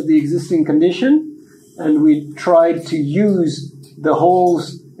 this was the existing condition, and we tried to use the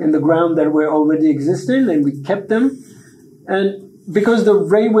holes in the ground that were already existing, and we kept them. And because the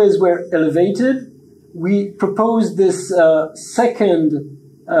railways were elevated, we proposed this second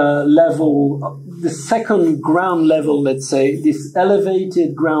level, the second ground level, let's say, this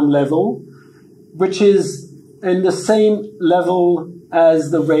elevated ground level, which is in the same level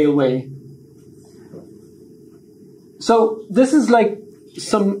as the railway. So this is like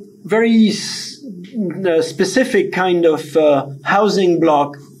some very specific kind of housing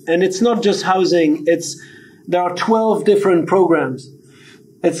block. And it's not just housing, there are 12 different programs.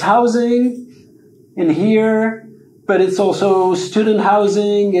 It's housing in here, but it's also student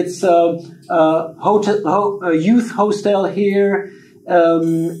housing, it's a youth hostel here,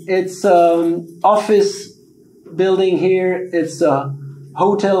 it's office building here, it's a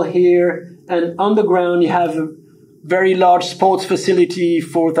hotel here, and on the ground you have a very large sports facility,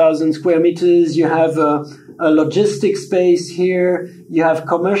 4,000 square meters, you have a logistics space here, you have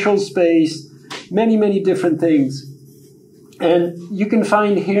commercial space, many, many different things. And you can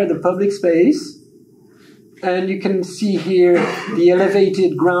find here the public space, and you can see here the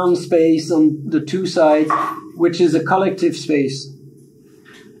elevated ground space on the two sides, which is a collective space.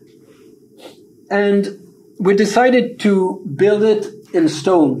 And we decided to build it in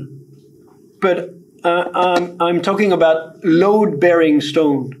stone. But I'm talking about load-bearing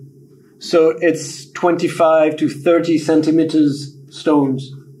stone. So it's 25 to 30 centimeters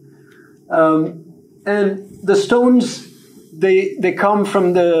stones. And the stones, they come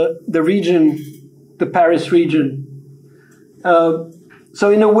from the region, the Paris region. So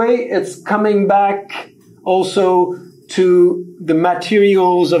in a way, it's coming back also to the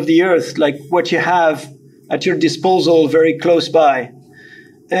materials of the earth, like what you have at your disposal very close by,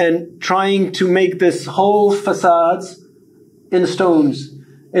 and trying to make this whole facades in stones.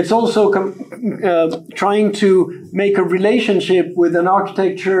 It's also trying to make a relationship with an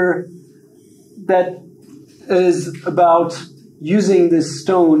architecture that is about using this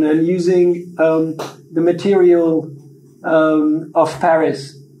stone and using the material of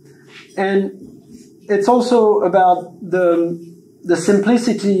Paris. And it's also about the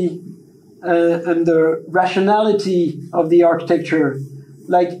simplicity and the rationality of the architecture.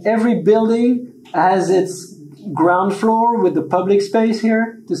 Like every building has its ground floor with the public space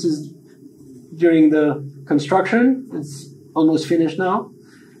here. This is during the construction. It's almost finished now.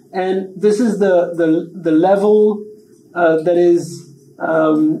 And this is the level that is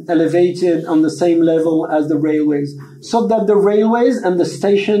elevated on the same level as the railways. So that the railways and the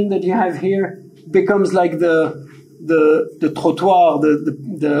station that you have here becomes like the trottoir,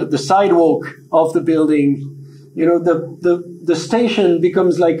 the sidewalk of the building. You know, the station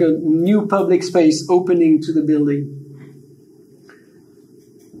becomes like a new public space opening to the building.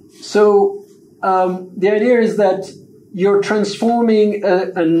 So the idea is that you're transforming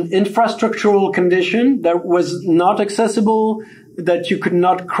an infrastructural condition that was not accessible, that you could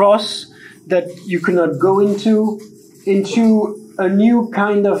not cross, that you could not go into a new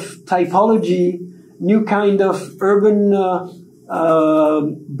kind of typology, new kind of urban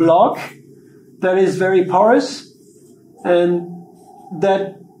block that is very porous and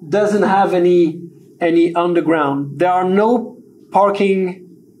that doesn't have any underground. There are no parking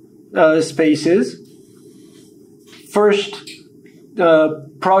spaces. First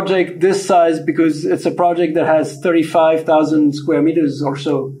project this size, because it's a project that has 35,000 square meters or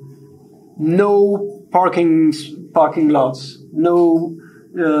so. No parking lots, no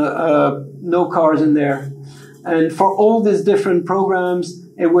cars in there. And for all these different programs,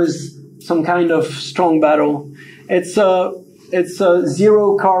 it was some kind of strong battle. It's a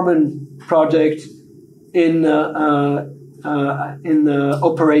zero carbon project in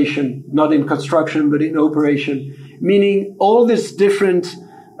operation, not in construction, but in operation. Meaning all these different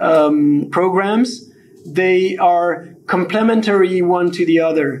programs, they are complementary one to the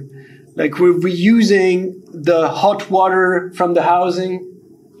other. Like we're reusing the hot water from the housing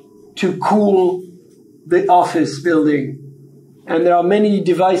to cool the office building. And there are many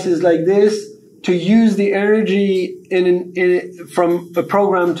devices like this to use the energy from a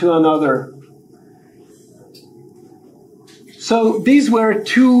program to another. So these were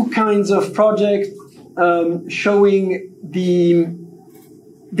two kinds of projects showing the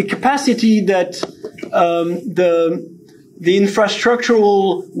capacity that the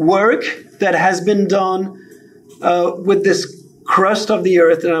infrastructural work that has been done with this crust of the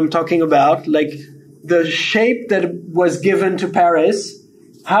earth that I'm talking about, like the shape that was given to Paris,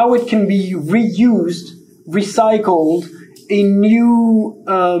 how it can be reused, recycled in new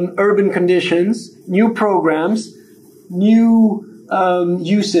urban conditions, new programs, new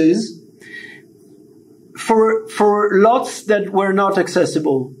uses for lots that were not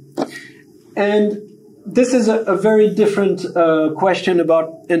accessible. And this is a very different question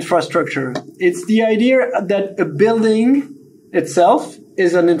about infrastructure. It's the idea that a building itself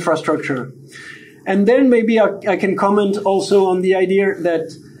is an infrastructure. And then maybe I can comment also on the idea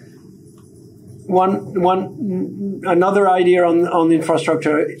that another idea on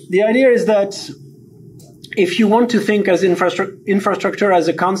infrastructure. The idea is that if you want to think as infrastructure as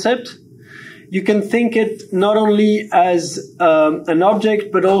a concept, you can think it not only as an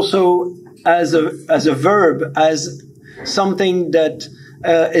object, but also as a verb, as something that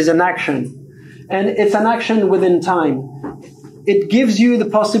is an action. And it's an action within time. It gives you the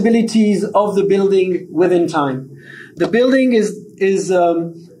possibilities of the building within time. The building this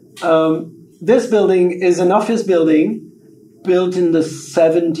building is an office building built in the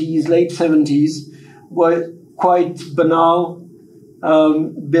 70s, late 70s, quite banal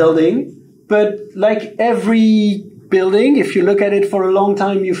building. But like every building, if you look at it for a long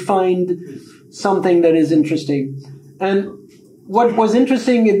time, you find something that is interesting. And what was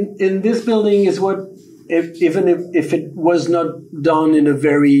interesting in this building is even if it was not done in a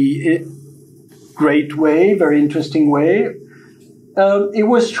very great way, very interesting way, it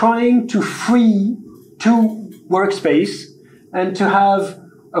was trying to free to workspace and to have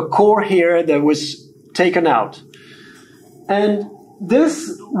a core here that was taken out. And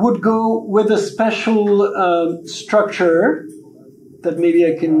this would go with a special structure that maybe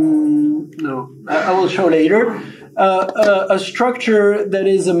I will show later. A structure that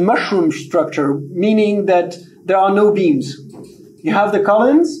is a mushroom structure, meaning that there are no beams. You have the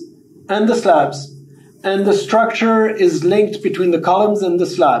columns and the slabs, and the structure is linked between the columns and the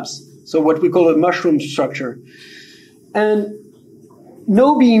slabs. So what we call a mushroom structure. And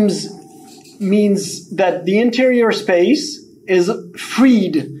no beams means that the interior space is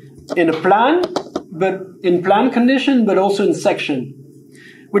freed in a plan, but in plan condition, but also in section,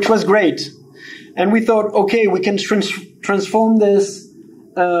 which was great. And we thought, okay, we can transform this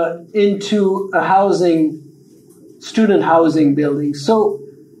into a student housing building. So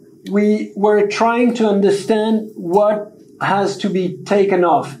we were trying to understand what has to be taken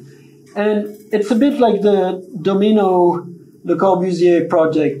off. And it's a bit like the Domino, Le Corbusier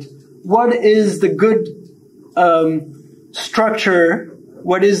project. What is the good structure?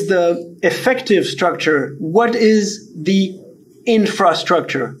 What is the effective structure? What is the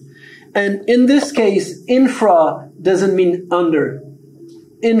infrastructure? And in this case, infra doesn't mean under.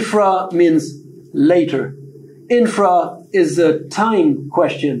 Infra means later. Infra is a time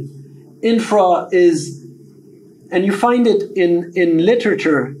question. Infra is, and you find it in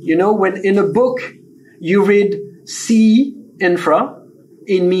literature, when in a book you read see infra,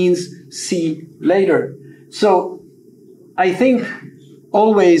 it means see later. So I think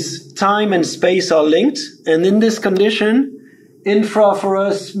always time and space are linked. And in this condition, infra for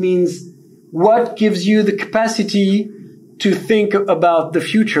us means what gives you the capacity to think about the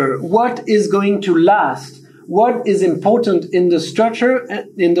future. What is going to last? What is important in the structure,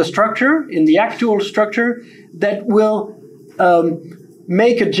 in the actual structure that will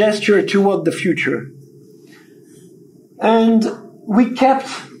make a gesture toward the future? And we kept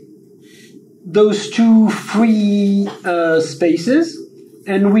those two free spaces,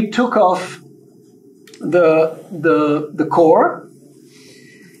 and we took off the core.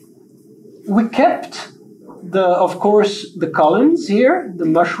 We kept of course the columns here, the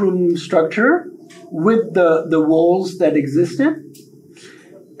mushroom structure with the walls that existed,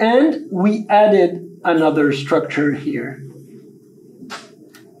 and we added another structure here.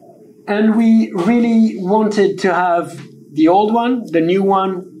 And we really wanted to have the old one, the new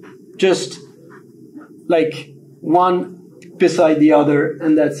one, just like one beside the other,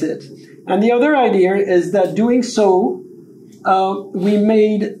 and that's it. And the other idea is that doing so, we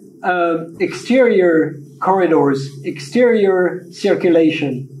made exterior corridors, exterior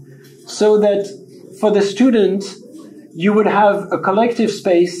circulation, so that for the student, you would have a collective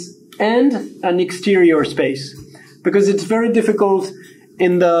space and an exterior space. Because it's very difficult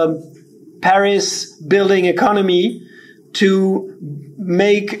in the Paris building economy to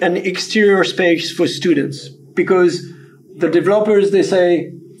make an exterior space for students. Because the developers, they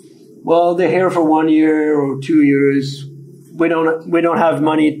say, well, they're here for 1 year or 2 years. We don't have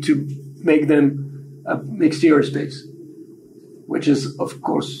money to make them an exterior space, which is, of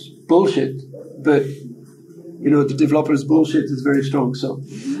course, bullshit. But, the developer's bullshit is very strong. So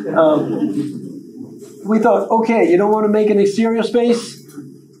we thought, okay, you don't want to make an exterior space?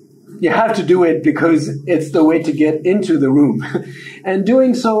 You have to do it because it's the way to get into the room. And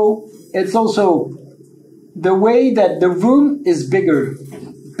doing so, it's also the way that the room is bigger,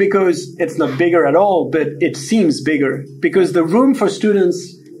 because it's not bigger at all, but it seems bigger, because the room for students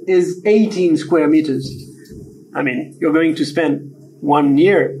is 18 square meters. I mean, you're going to spend 1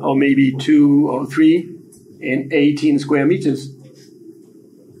 year or maybe 2 or 3 in 18 square meters.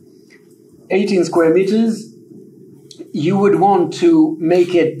 18 square meters, you would want to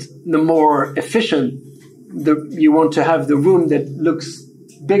make it the more efficient. You want to have the room that looks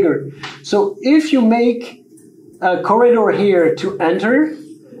bigger. So if you make a corridor here to enter,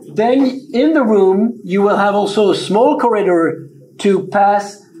 then in the room, you will have also a small corridor to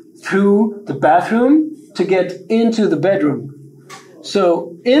pass through the bathroom to get into the bedroom.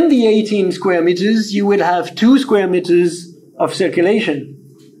 So in the 18 square meters, you would have 2 square meters of circulation.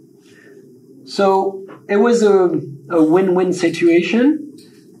 So it was a win-win situation,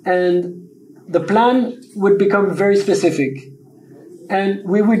 and the plan would become very specific. And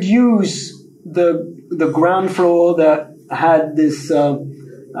we would use the ground floor that had this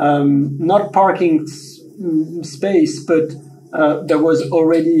not parking space, but there was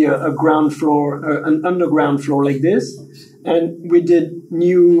already a ground floor, an underground floor like this, and we did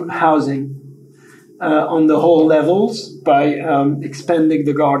new housing on the whole levels by expanding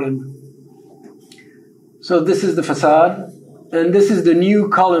the garden. So this is the facade, and this is the new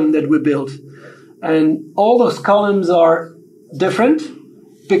column that we built. And all those columns are different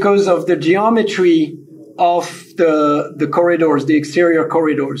because of the geometry of the corridors, the exterior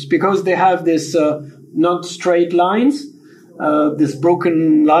corridors, because they have this not straight lines, this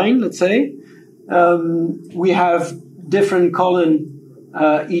broken line, let's say. We have different column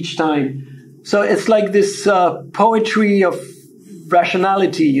each time. So it's like this poetry of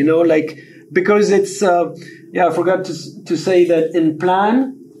rationality, you know, like, because it's, I forgot to say that in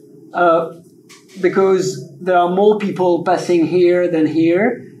plan, because there are more people passing here than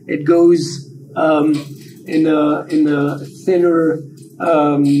here, it goes in a thinner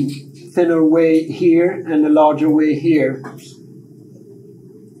way here and a larger way here.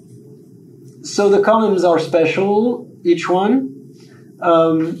 So the columns are special, each one,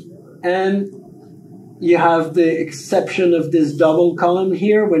 and you have the exception of this double column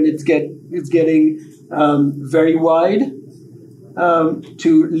here when it's getting very wide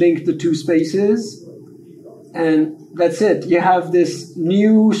to link the two spaces, and that's it. You have this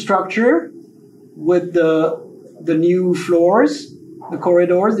new structure with the new floors, the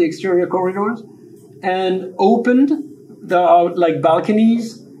corridors, the exterior corridors, and opened. There are like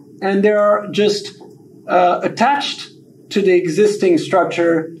balconies, and they are just attached to the existing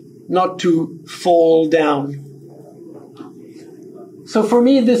structure, not to fall down. So for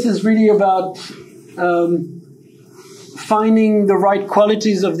me, this is really about finding the right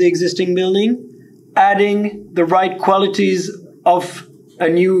qualities of the existing building, adding the right qualities of a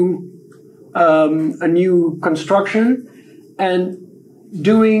new construction, and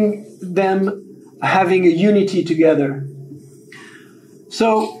doing them having a unity together.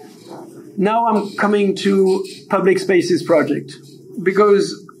 So now I'm coming to public spaces project,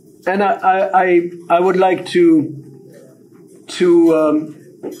 because, and I would like to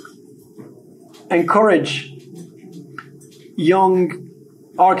encourage young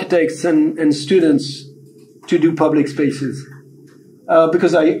architects and students to do public spaces,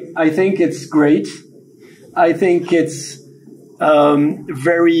 because I think it's great. I think it's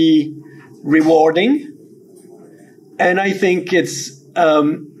very rewarding, and I think it's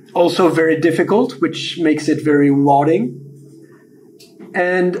also very difficult, which makes it very rewarding.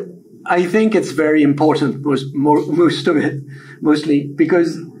 And I think it's very important, most of it, mostly,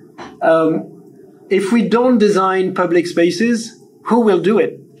 because if we don't design public spaces, who will do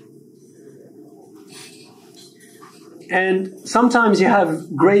it? And sometimes you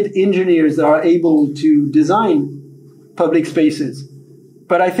have great engineers that are able to design public spaces.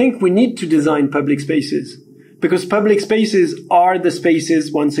 But I think we need to design public spaces, because public spaces are the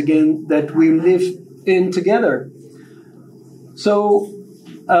spaces, once again, that we live in together. So,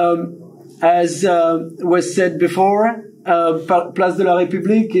 as was said before, Place de la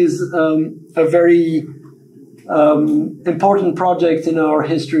République is a very important project in our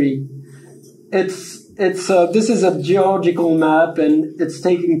history. This is a geological map, and it's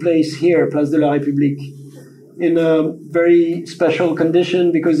taking place here, Place de la République, in a very special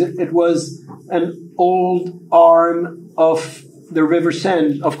condition, because it was an old arm of the River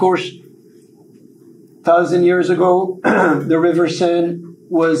Seine. Of course, 1,000 years ago, the River Seine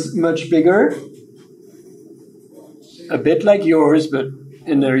was much bigger, a bit like yours, but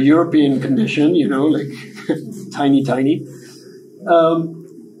in a European condition, you know, like tiny.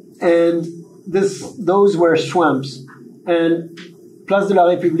 And those were swamps. And Place de la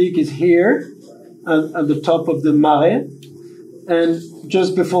République is here, at the top of the Marais, and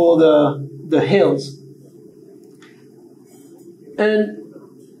just before the hills. And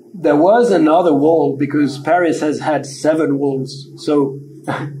there was another wall, because Paris has had 7 walls. So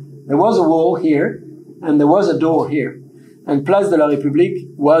there was a wall here, and there was a door here. And Place de la République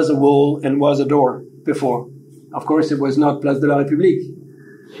was a wall and was a door before. Of course, it was not Place de la République.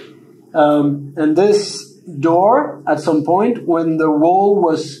 And this door, at some point, when the wall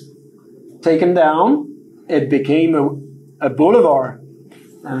was taken down, it became a boulevard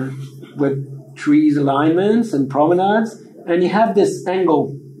with trees alignments and promenades. And you have this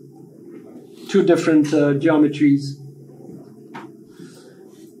angle, 2 different geometries.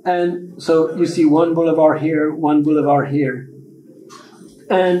 And so you see one boulevard here, one boulevard here.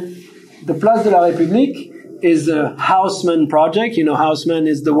 And the Place de la République is a Haussmann project. You know, Haussmann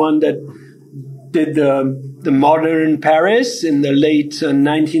is the one that did the modern Paris in the late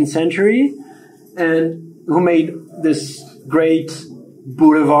 19th century, and who made this great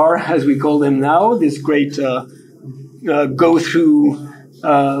boulevard, as we call them now, this great go-through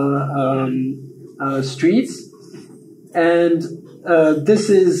streets. And this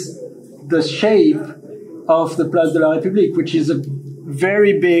is the shape of the Place de la République, which is a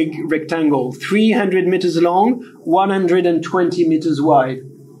very big rectangle, 300 meters long, 120 meters wide.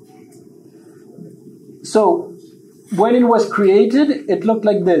 So when it was created, it looked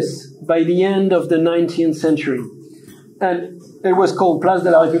like this by the end of the 19th century. And it was called Place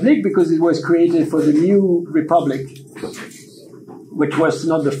de la République because it was created for the new republic, which was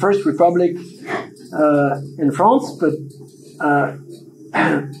not the first republic in France, but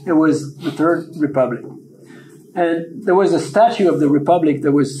it was the third republic. And there was a statue of the republic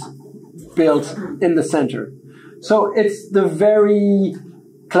that was built in the center. So it's the very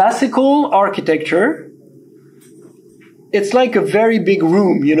classical architecture. It's like a very big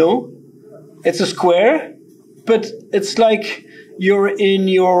room, you know? It's a square, but it's like you're in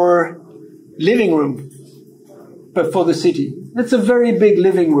your living room, but for the city. It's a very big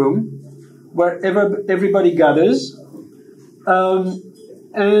living room where everybody gathers,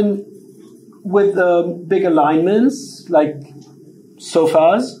 and with big alignments, like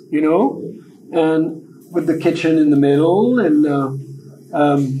sofas, you know, and with the kitchen in the middle, and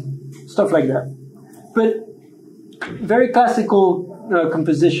stuff like that. But very classical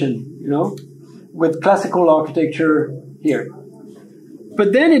composition, you know, with classical architecture here.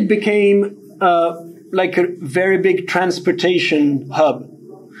 But then it became like a very big transportation hub.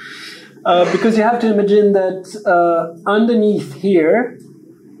 Because you have to imagine that underneath here,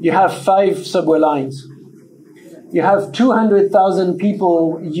 you have 5 subway lines. You have 200,000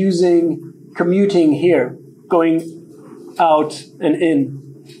 people commuting here, going out and in.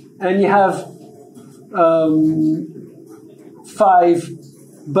 And you have 5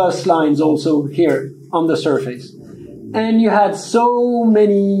 bus lines also here on the surface. And you had so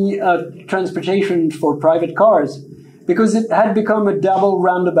many transportation for private cars because it had become a double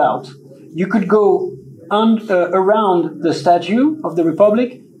roundabout. You could go around the Statue of the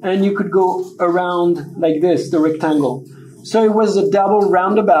Republic, and you could go around like this, the rectangle. So it was a double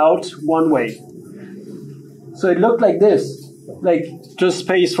roundabout one way. So it looked like this, like just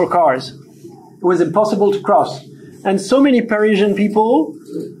space for cars. It was impossible to cross. And so many Parisian people,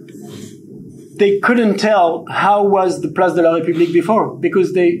 they couldn't tell how was the Place de la République before,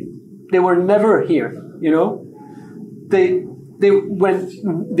 because they were never here, you know. They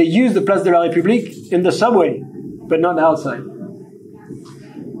used the Place de la République in the subway, but not outside.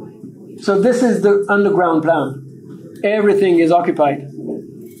 So this is the underground plan. Everything is occupied.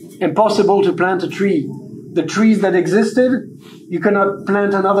 Impossible to plant a tree. The trees that existed, you cannot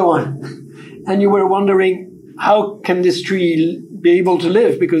plant another one. And you were wondering, how can this tree be able to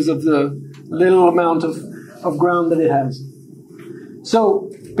live because of the little amount of ground that it has?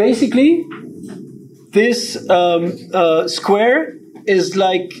 So basically, this square is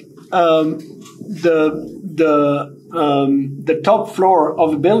like the top floor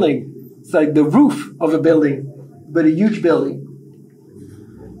of a building. It's like the roof of a building, but a huge building.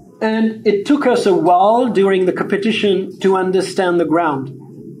 And it took us a while during the competition to understand the ground.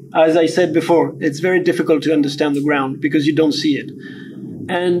 As I said before, it's very difficult to understand the ground because you don't see it.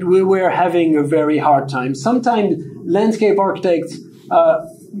 And we were having a very hard time. Sometimes landscape architects are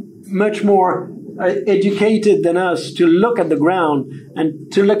much more educated than us to look at the ground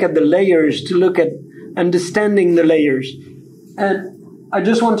and to look at the layers, to look at understanding the layers. And I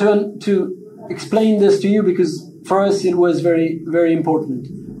just want to explain this to you because for us it was very, very important.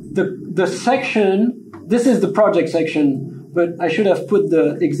 The section, this is the project section, but I should have put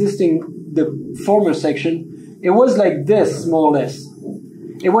the former section. It was like this, more or less.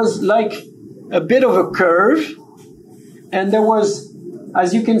 It was like a bit of a curve, and there was,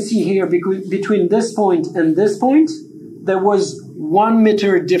 as you can see here, between this point and this point, there was 1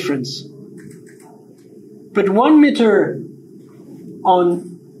 meter difference. But 1 meter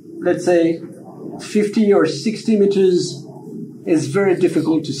on, let's say, 50 or 60 meters is very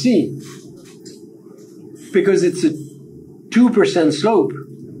difficult to see because it's a 2% slope,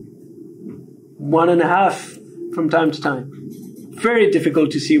 1.5 from time to time. Very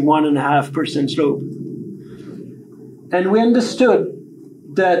difficult to see 1.5% slope. And we understood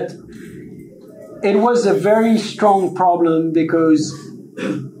that it was a very strong problem because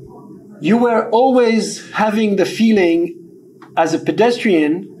you were always having the feeling as a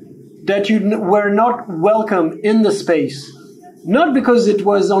pedestrian that you were not welcome in the space. Not because it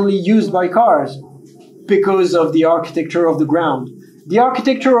was only used by cars, because of the architecture of the ground. The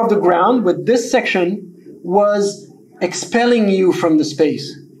architecture of the ground with this section was expelling you from the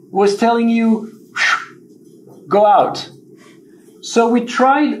space, was telling you, go out. So we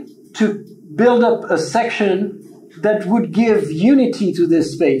tried to build up a section that would give unity to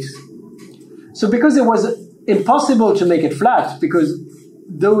this space. So because it was impossible to make it flat, because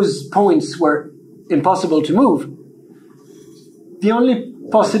those points were impossible to move, the only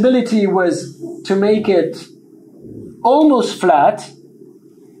possibility was to make it almost flat.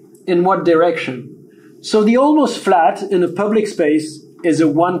 In what direction? So the almost flat in a public space is a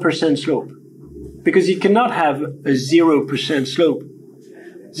 1% slope, because you cannot have a 0% slope.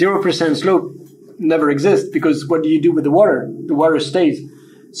 0% slope never exists, because what do you do with the water? The water stays.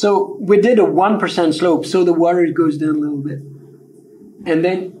 So we did a 1% slope, so the water goes down a little bit. And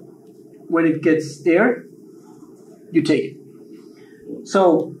then when it gets there, you take it.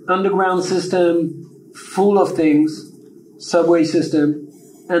 So underground system, full of things, subway system,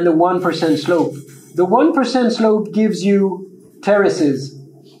 and the 1% slope. The 1% slope gives you terraces.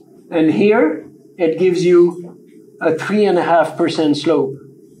 And here, it gives you a 3.5% slope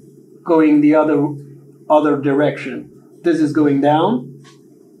going the other direction. This is going down.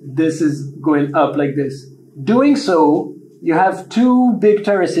 This is going up like this. Doing so, you have two big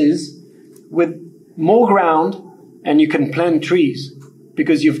terraces with more ground, and you can plant trees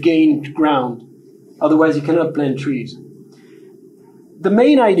because you've gained ground. Otherwise, you cannot plant trees. The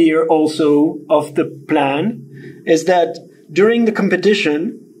main idea also of the plan is that during the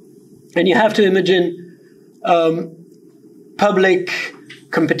competition, and you have to imagine public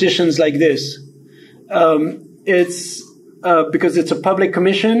competitions like this. It's because it's a public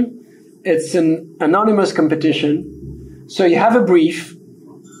commission, it's an anonymous competition. So you have a brief,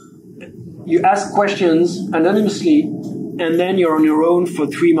 you ask questions anonymously, and then you're on your own for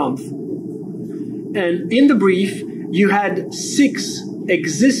 3 months. And in the brief, you had six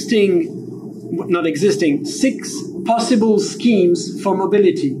possible schemes for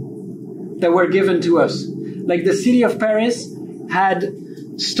mobility that were given to us. Like the city of Paris had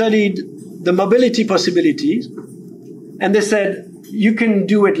studied the mobility possibilities, and they said, you can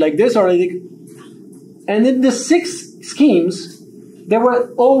do it like this, or like. And in the 6 schemes, they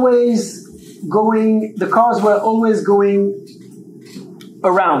were always going, the cars were always going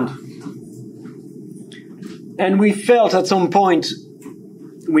around. And we felt at some point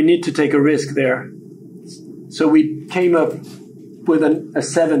we need to take a risk there. So we came up with a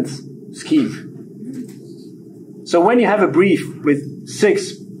 7th scheme. So when you have a brief with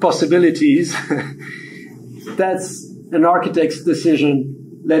 6 possibilities, that's an architect's decision.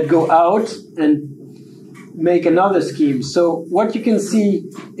 Let go out and make another scheme. So what you can see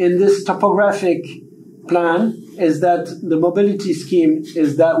in this topographic plan is that the mobility scheme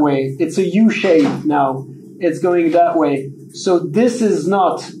is that way. It's a U shape now. It's going that way. So this is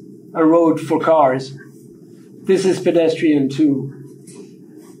not a road for cars. This is pedestrian too.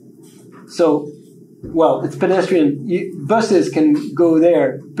 So, well, it's pedestrian. Buses can go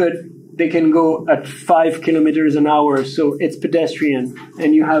there, but they can go at 5 kilometers an hour. So it's pedestrian,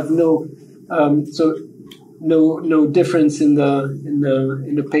 and you have no difference in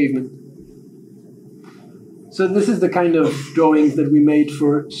the pavement. So this is the kind of drawings that we made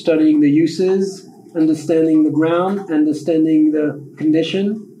for studying the uses, understanding the ground, understanding the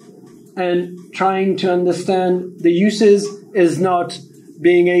condition, and trying to understand the uses is not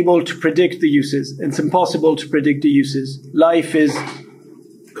being able to predict the uses. It's impossible to predict the uses. Life is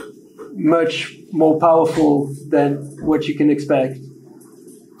much more powerful than what you can expect.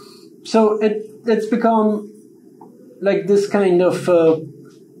 So it's become like this kind of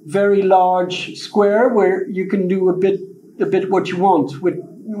very large square where you can do a bit what you want, which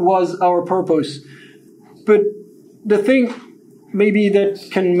was our purpose. But the thing maybe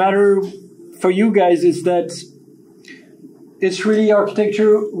that can matter for you guys is that it's really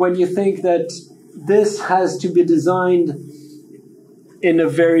architecture when you think that this has to be designed in a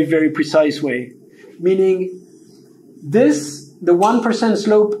very, very precise way. Meaning the 1%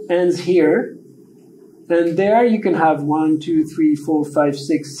 slope ends here, and there you can have 1, 2, 3, 4, 5,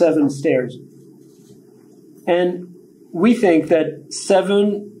 6, 7 stairs. And we think that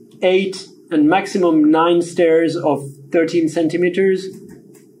 7, 8, and maximum 9 stairs of 13 centimeters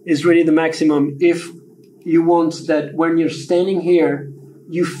is really the maximum if you want that when you're standing here,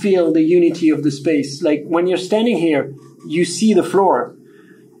 you feel the unity of the space. Like when you're standing here, you see the floor.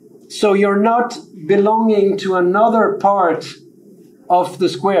 So you're not belonging to another part of the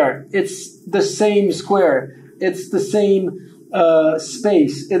square. It's the same square. It's the same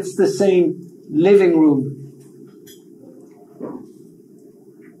space. It's the same living room.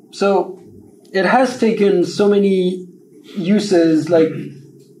 So it has taken so many uses like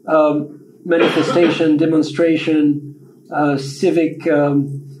manifestation, demonstration, civic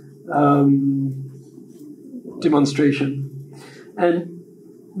demonstration. And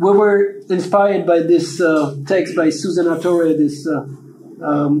we were inspired by this text by Susana Torre, this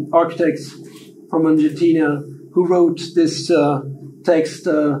architect from Argentina, who wrote this text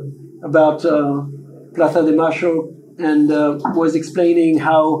about Plaza de Mayo, and was explaining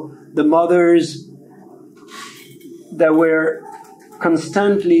how the mothers that were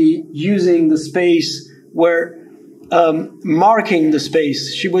constantly using the space were marking the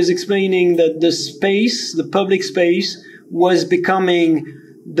space. She was explaining that the space, the public space, was becoming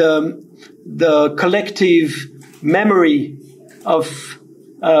the collective memory of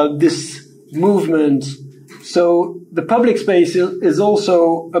this movement. So the public space is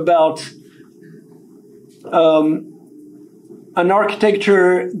also about an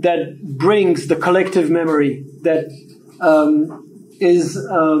architecture that brings the collective memory, that is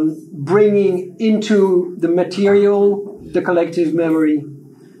bringing into the material the collective memory.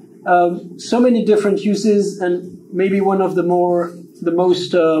 So many different uses, and maybe one of the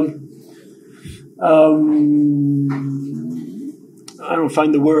most I don't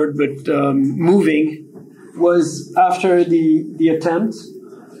find the word, but moving was after the attempt,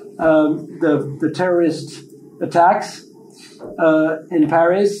 the terrorist attacks in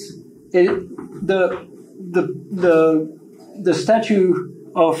Paris. The statue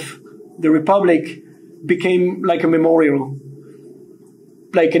of the Republic became like a memorial,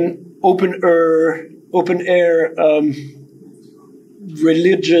 like an open air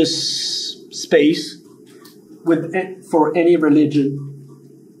religious space for any religion,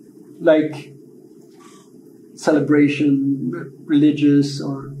 like celebration, religious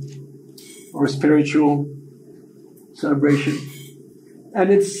or spiritual celebration.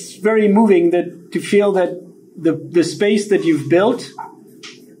 And it's very moving to feel that the space that you've built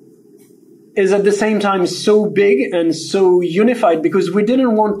is at the same time so big and so unified, because we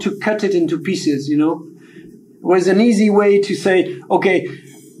didn't want to cut it into pieces, It was an easy way to say, okay,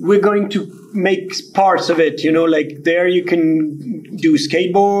 we're going to make parts of it, like there you can do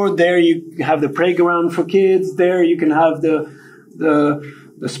skateboard, there you have the playground for kids, there you can have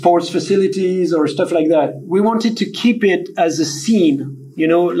the sports facilities or stuff like that. We wanted to keep it as a scene,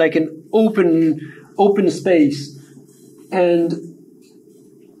 like an open space. And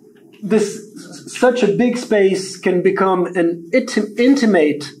such a big space can become an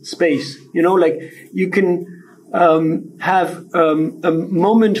intimate space, like you can have a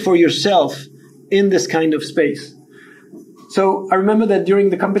moment for yourself in this kind of space. So I remember that during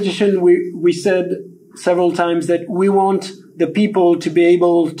the competition, we said several times that we want the people to be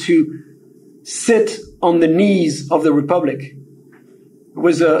able to sit on the knees of the Republic. It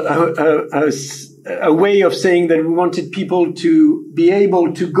was a way of saying that we wanted people to be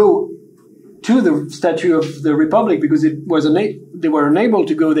able to go to the statue of the Republic, because they were unable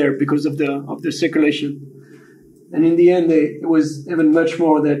to go there because of the circulation. And in the end, it was even much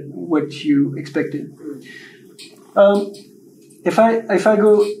more than what you expected. If I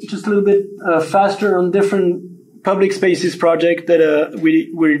go just a little bit faster on different public spaces project that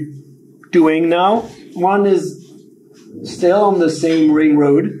we're doing now, one is still on the same ring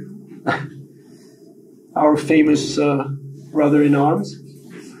road, our famous brother in arms.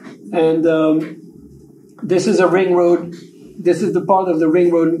 And this is a ring road. This is the part of the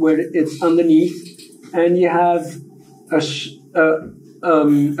ring road where it's underneath, and you have a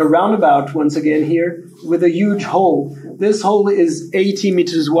roundabout once again here with a huge hole. This hole is 80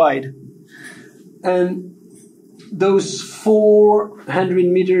 meters wide, and those 400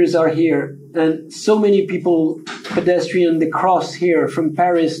 meters are here. And so many people, pedestrian, they cross here from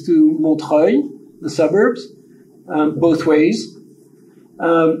Paris to Montreuil, the suburbs, both ways.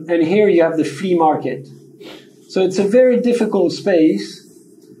 And here you have the flea market. So it's a very difficult space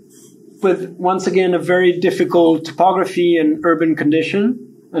with, once again, a very difficult topography and urban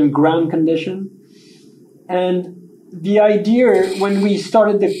condition and ground condition. And the idea, when we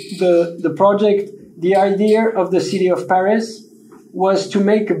started the project, the idea of the city of Paris was to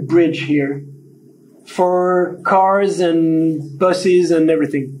make a bridge here for cars and buses and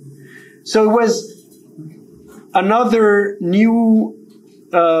everything. So it was another new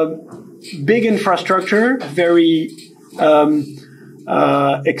big infrastructure, very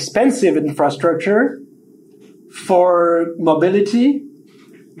expensive infrastructure for mobility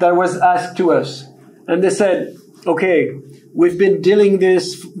that was asked to us. And they said, okay, we've been dealing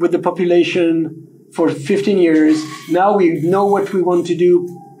this with the population for 15 years. Now we know what we want to do,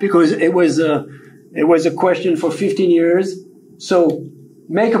 because it was a question for 15 years. So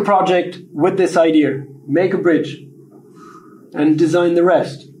make a project with this idea, make a bridge, and design the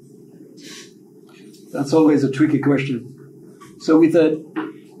rest. That's always a tricky question. So we thought,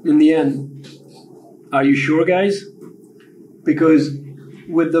 in the end, are you sure, guys? Because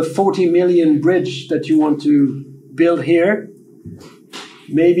with the 40 million bridge that you want to build here,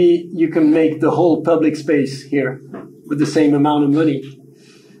 maybe you can make the whole public space here with the same amount of money.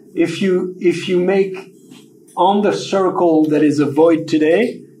 If you make on the circle that is a void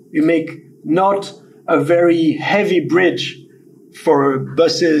today, you make not a very heavy bridge, for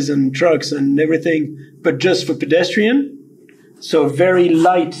buses and trucks and everything, but just for pedestrian. So very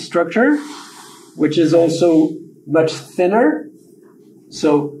light structure, which is also much thinner,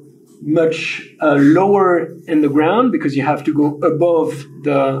 so much lower in the ground because you have to go above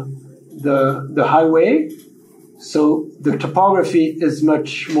the highway. So the topography is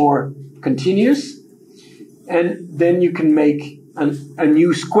much more continuous, and then you can make a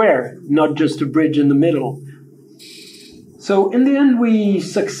new square, not just a bridge in the middle. So in the end, we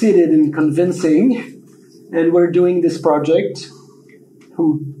succeeded in convincing, and we're doing this project,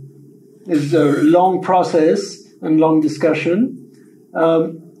 who is a long process and long discussion,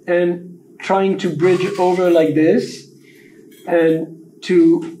 and trying to bridge over like this, and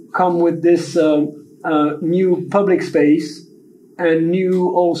to come with this new public space and new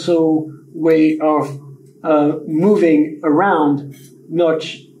also way of moving around, not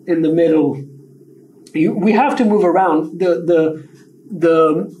in the middle. We have to move around. The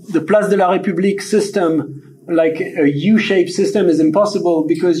Place de la République system, like a U-shaped system, is impossible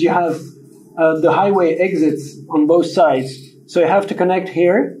because you have the highway exits on both sides. So you have to connect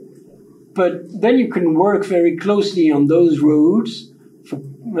here, but then you can work very closely on those roads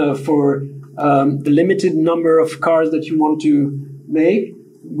for the limited number of cars that you want to make,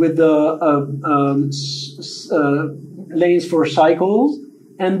 with the lanes for cycles.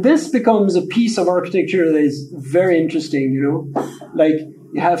 And this becomes a piece of architecture that is very interesting, you know. Like,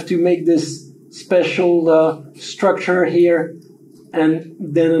 you have to make this special structure here, and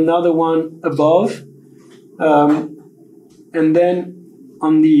then another one above. And then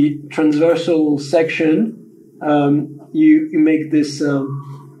on the transversal section, you make this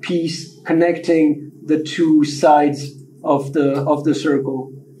piece connecting the two sides of the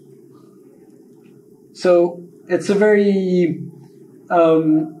circle. So it's a very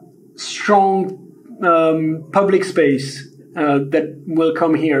strong public space that will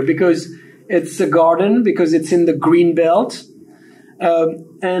come here, because it's a garden, because it's in the green belt,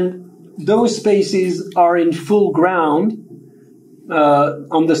 and those spaces are in full ground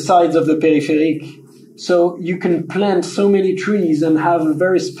on the sides of the périphérique. So you can plant so many trees and have a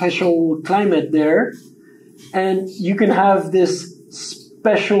very special climate there, and you can have this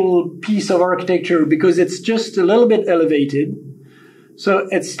special piece of architecture because it's just a little bit elevated. So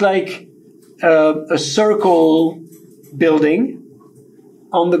it's like a circle building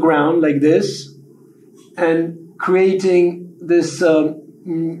on the ground like this, and creating this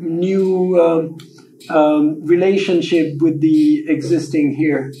new relationship with the existing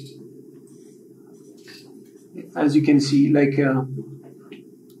here. As you can see, like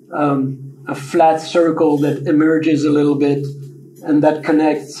a flat circle that emerges a little bit and that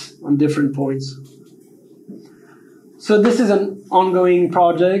connects on different points. So this is an ongoing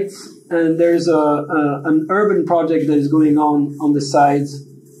project, and there's an urban project that is going on the sides.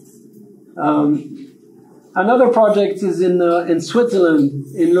 Another project is in Switzerland,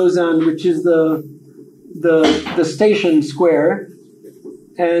 in Lausanne, which is the station square,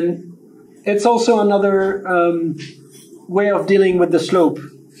 and it's also another way of dealing with the slope.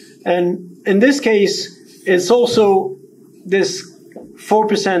 And in this case, it's also this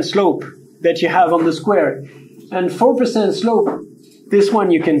 4% slope that you have on the square. And 4% slope, this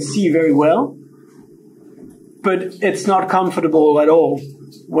one you can see very well, but it's not comfortable at all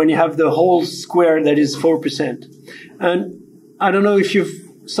when you have the whole square that is 4%. And I don't know if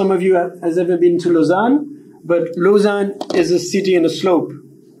some of you has ever been to Lausanne, but Lausanne is a city in a slope,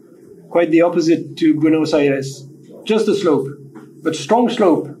 quite the opposite to Buenos Aires. Just a slope, but strong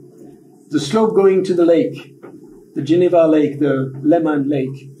slope. The slope going to the lake, the Geneva Lake, the Lehmann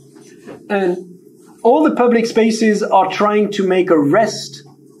Lake. And all the public spaces are trying to make a rest,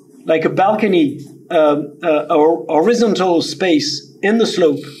 like a balcony, or horizontal space in the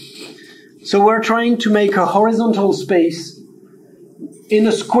slope. So we're trying to make a horizontal space in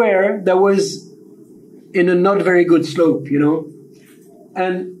a square that was in a not very good slope, you know.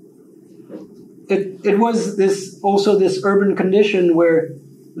 And it was this urban condition where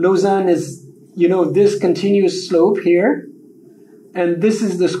Lausanne is, you know, this continuous slope here, and this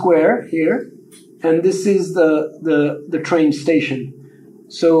is the square here, and this is the train station.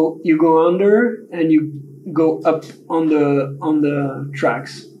 So you go under and you go up on the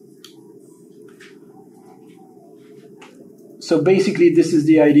tracks. So basically, this is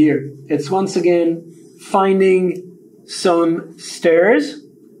the idea. It's once again finding some stairs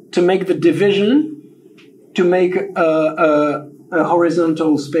to make the division, to make a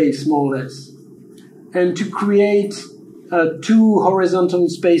horizontal space, more or less, and to create two horizontal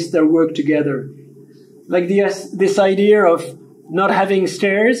spaces that work together. Like this idea of not having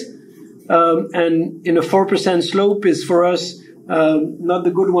stairs and in a 4% slope is for us not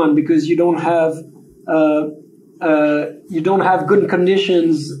the good one, because you don't have good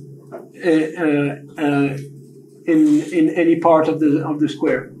conditions in any part of the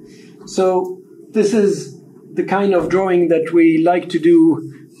square. So this is the kind of drawing that we like to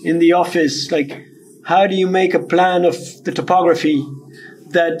do in the office. Like, how do you make a plan of the topography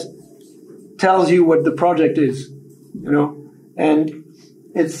that tells you what the project is, you know? And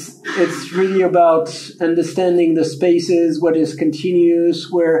it's really about understanding the spaces, what is continuous,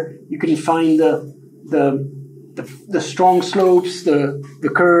 where you can find the strong slopes,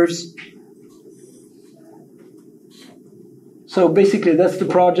 the curves. So basically, that's the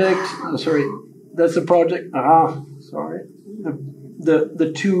project. Oh, sorry, that's the project. Sorry.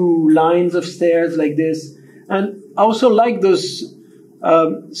 The two lines of stairs like this, and I also like those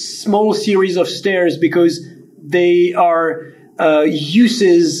small series of stairs because they are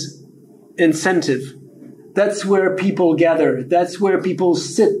uses incentive. That's where people gather. That's where people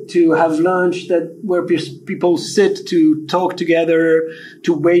sit to have lunch. Where people sit to talk together,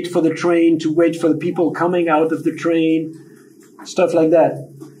 to wait for the train, to wait for the people coming out of the train, stuff like that.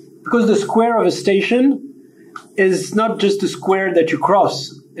 Because the square of a station is not just a square that you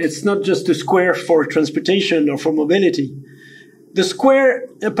cross. It's not just a square for transportation or for mobility. The square,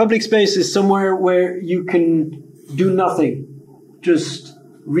 a public space, is somewhere where you can do nothing. Just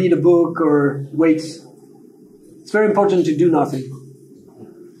read a book or wait. It's very important to do nothing.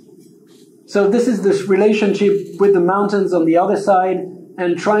 So this is this relationship with the mountains on the other side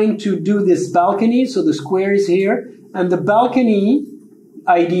and trying to do this balcony. So the square is here. And the balcony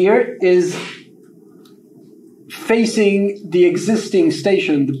idea is facing the existing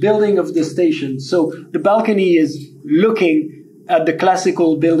station, the building of the station. So the balcony is looking at the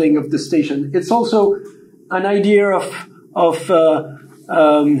classical building of the station. It's also an idea of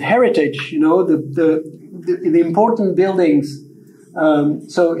heritage, you know, the important buildings.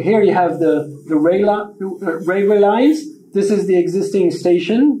 So here you have the railway lines. This is the existing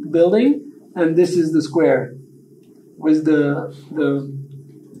station building, and this is the square with the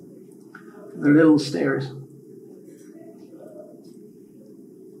little stairs.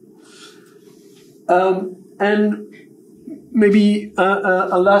 And maybe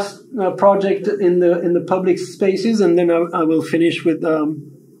a last project in the public spaces, and then I will finish with a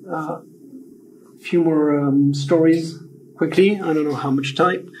few more stories quickly. I don't know how much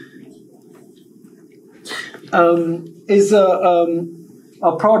time. Is a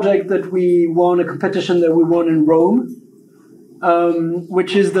project that we won, a competition that we won in Rome,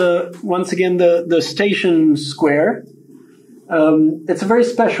 which is once again the station square. It's a very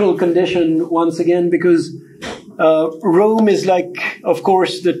special condition once again because Rome is like, of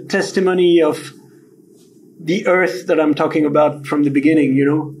course, the testimony of the earth that I'm talking about from the beginning, you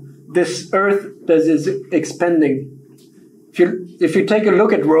know. This earth that is expanding. If you take a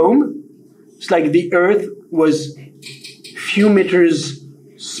look at Rome, it's like the earth was few meters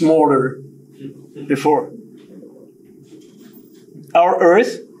smaller before. Our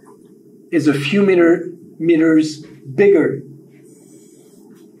earth is a few meters bigger.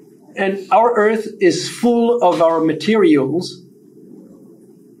 And our earth is full of our materials,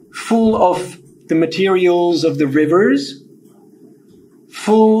 full of the materials of the rivers,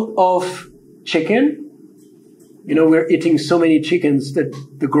 full of chicken. You know, we're eating so many chickens that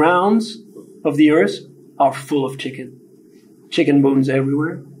the grounds of the earth are full of chicken. Chicken bones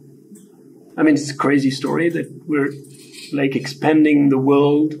everywhere. I mean, it's a crazy story that we're like expanding the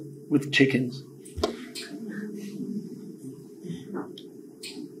world with chickens.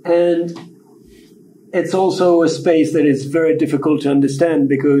 And it's also a space that is very difficult to understand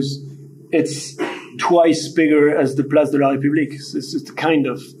because it's twice bigger as the Place de la République. So it's just the kind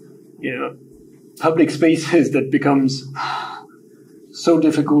of, you know, public spaces that becomes so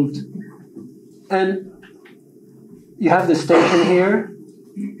difficult. And you have the station here.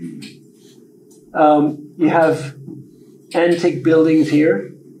 You have antique buildings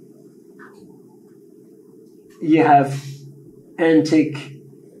here. You have antique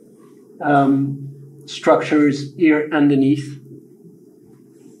structures here underneath.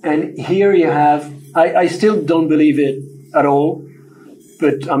 And here you have, I still don't believe it at all,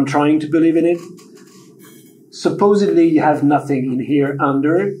 but I'm trying to believe in it. Supposedly you have nothing in here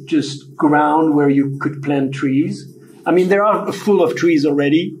under, just ground where you could plant trees. I mean, there are full of trees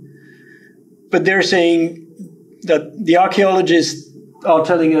already, but they're saying that the archaeologists are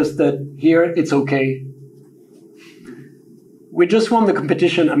telling us that here it's okay. We just won the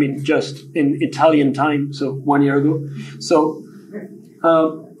competition, I mean, just in Italian time, so 1 year ago. So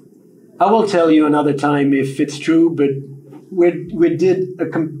I will tell you another time if it's true, but we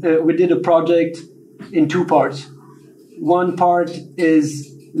did a project in two parts. one part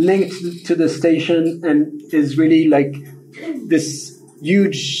is linked to the station and is really like this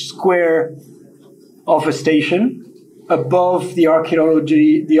huge square of a station above the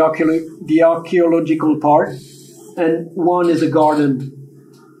archaeological part, and one is a garden.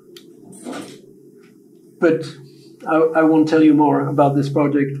 But I won't tell you more about this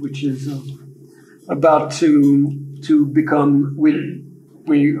project, which is about to become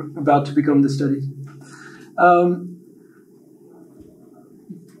we're about to become the studies.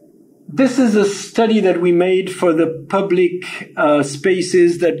 This is a study that we made for the public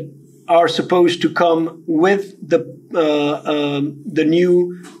spaces that are supposed to come with the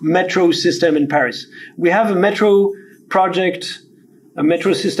new metro system in Paris. We have a metro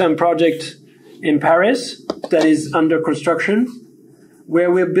system project in Paris that is under construction,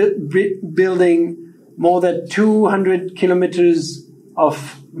 where we're building more than 200 kilometers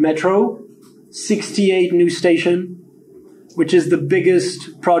of metro, 68 new stations, which is the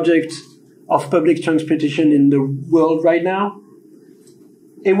biggest project of public transportation in the world right now.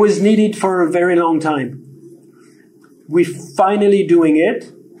 It was needed for a very long time. We're finally doing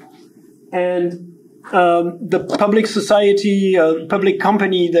it. And the public society, public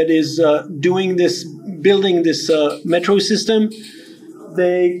company that is building this metro system,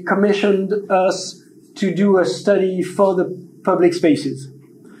 they commissioned us to do a study for the public spaces.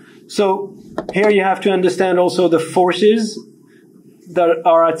 So here you have to understand also the forces that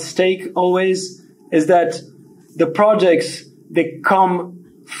are at stake always, is that the projects, they come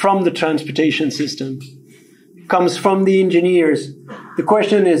from the transportation system, comes from the engineers. The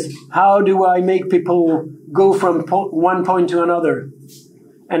question is, how do I make people go from one point to another?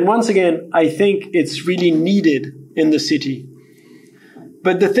 And once again, I think it's really needed in the city.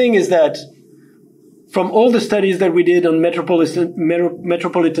 But the thing is that from all the studies that we did on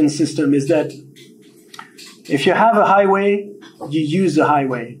metropolitan system is that if you have a highway, you use the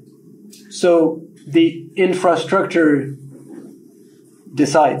highway. So the infrastructure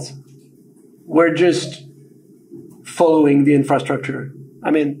decides. We're just following the infrastructure.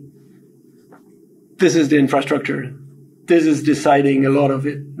 I mean, this is the infrastructure. This is deciding a lot of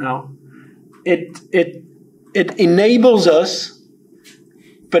it now. It enables us,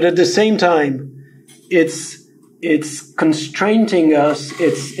 but at the same time, it's constraining us.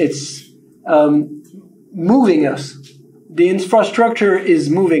 It's moving us. The infrastructure is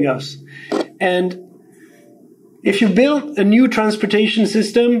moving us. And if you build a new transportation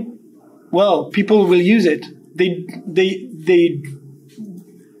system, well, people will use it.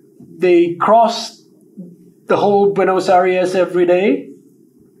 They cross the whole Buenos Aires every day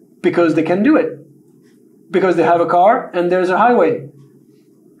because they can do it. Because they have a car and there's a highway.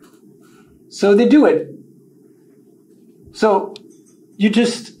 So they do it. So you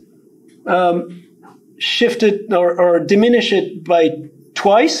just shift it or diminish it by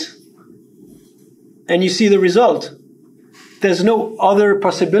twice, and you see the result. There's no other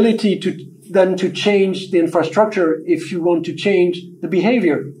possibility than to change the infrastructure if you want to change the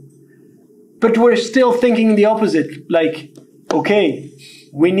behavior. But we're still thinking the opposite. Like, okay,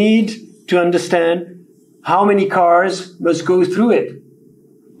 we need to understand how many cars must go through it.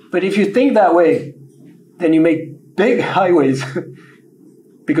 But if you think that way, then you make big highways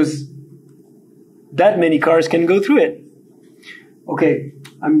because that many cars can go through it. Okay,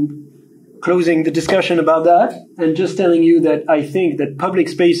 I'm closing the discussion about that and just telling you that I think that public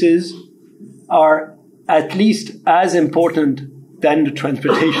spaces are at least as important than the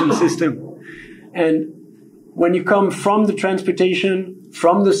transportation system. And when you come from the transportation,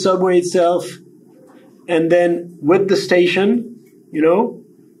 from the subway itself, and then with the station, you know,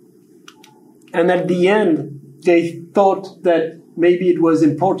 and at the end, they thought that maybe it was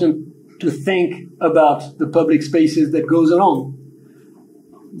important to think about the public spaces that goes along.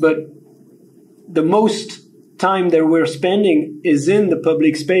 But the most time that we're spending is in the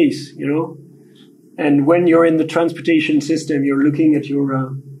public space, you know. And when you're in the transportation system, you're looking at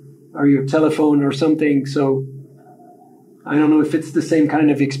your telephone or something. So I don't know if it's the same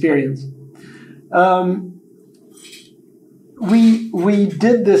kind of experience. We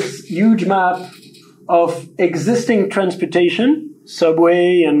did this huge map of existing transportation,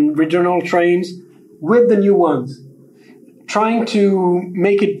 subway and regional trains, with the new ones, trying to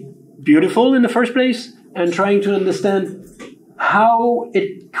make it beautiful in the first place and trying to understand how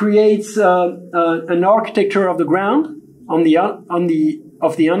it creates an architecture of the ground, of the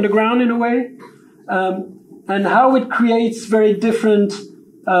underground in a way, and how it creates very different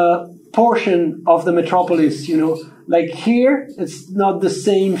portion of the metropolis, you know. Like here, it's not the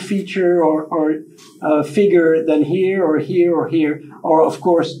same feature or figure than here or here or here. Or, of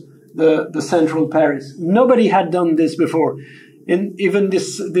course, the central Paris. Nobody had done this before. And even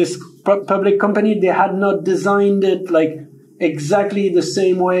this public company, they had not designed it like exactly the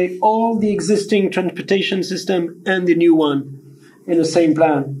same way, all the existing transportation system and the new one in the same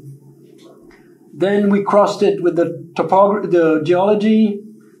plan. Then we crossed it with the geology,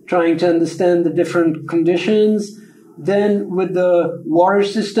 trying to understand the different conditions. Then with the water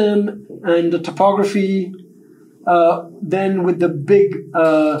system and the topography. Then with the big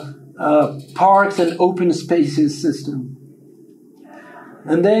parks and open spaces system.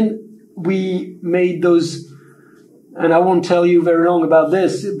 And then we made those, and I won't tell you very long about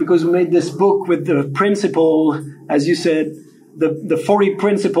this, because we made this book with the principle, as you said, the 40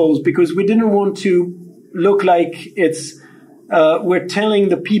 principles, because we didn't want to look like we're telling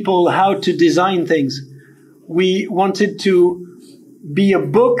the people how to design things. We wanted to be a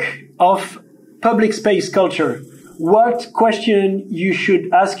book of public space culture. What question you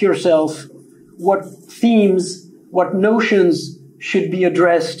should ask yourself, what themes, what notions should be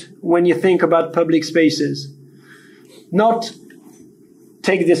addressed when you think about public spaces. Not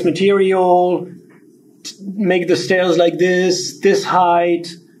take this material, make the stairs like this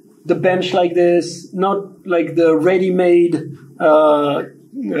height, the bench like this, not like the ready-made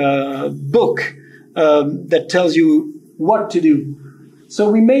book that tells you what to do. So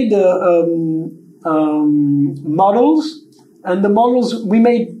we made models, and the models, we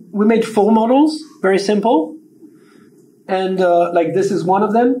made 4 models, very simple. And like this is one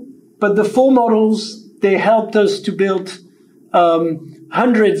of them. But the 4 models, they helped us to build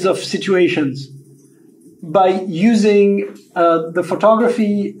hundreds of situations by using the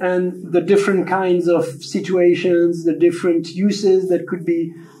photography and the different kinds of situations, the different uses that could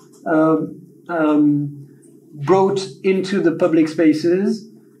be brought into the public spaces,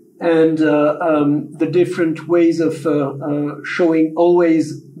 and the different ways of showing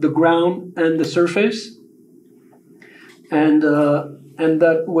always the ground and the surface. And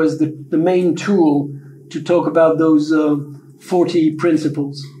that was the main tool to talk about those 40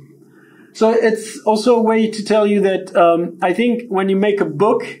 principles. So it's also a way to tell you that I think when you make a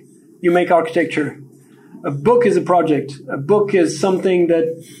book, you make architecture. A book is a project. A book is something that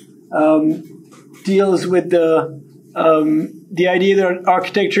deals with the idea that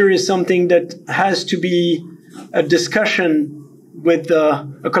architecture is something that has to be a discussion with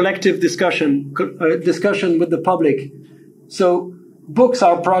a collective discussion, a discussion with the public. So books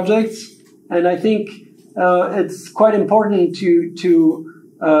are projects, and I think it's quite important to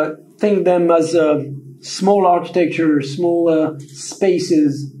think them as small architecture, small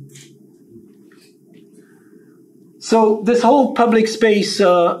spaces. So this whole public space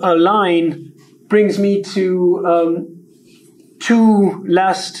line brings me to 2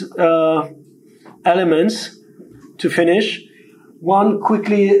 last elements to finish. One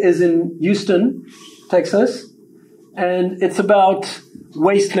quickly is in Houston, Texas. And it's about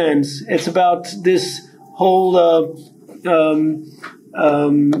wastelands. It's about this whole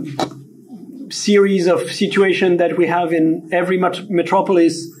series of situations that we have in every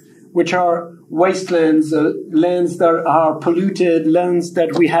metropolis, which are wastelands, lands that are polluted, lands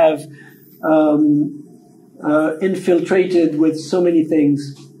that we have infiltrated with so many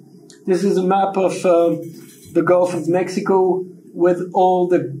things. This is a map of the Gulf of Mexico with all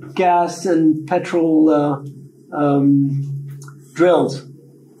the gas and petrol drills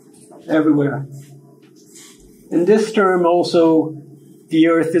everywhere. In this term also, the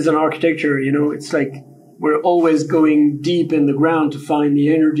earth is an architecture, it's like we're always going deep in the ground to find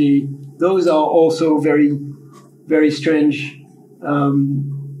the energy. Those are also very, very strange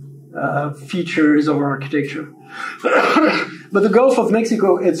features of architecture. But the Gulf of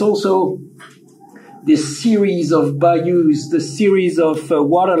Mexico, it's also this series of bayous, the series of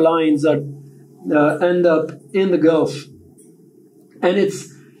water lines that end up in the Gulf. And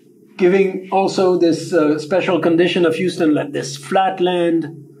it's giving also this special condition of Houston, like this flat land,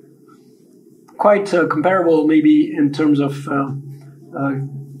 quite comparable maybe in terms of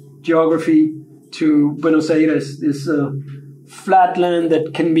geography to Buenos Aires, this flat land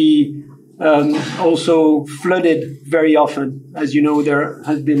that can be also flooded very often. As you know, there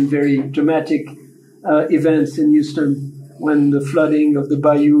has been very dramatic events in Houston when the flooding of the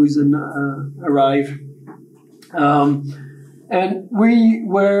bayous arrive. And we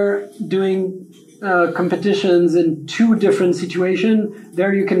were doing competitions in 2 different situations.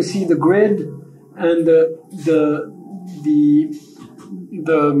 There you can see the grid and the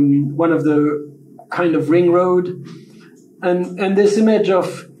one of the kind of ring road, and this image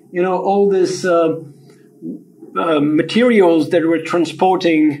of all this materials that we're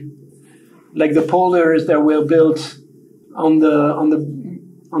transporting, like the polders that were built on the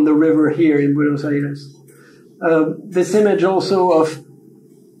on the river here in Buenos Aires. This image also of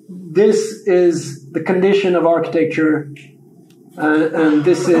this is the condition of architecture, and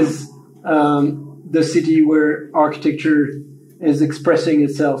this is the city where architecture is expressing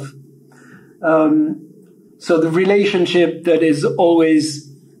itself. So the relationship that is always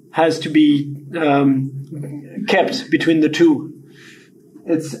has to be kept between the two.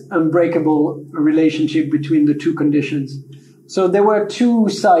 It's unbreakable relationship between the two conditions. So there were two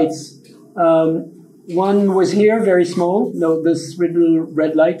sites. One was here, very small, this little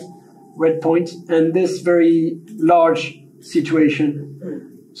red light, red point, and this very large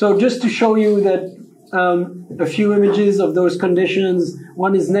situation. So just to show you that a few images of those conditions.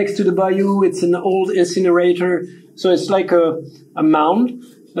 One is next to the bayou. It's an old incinerator. So it's like a mound,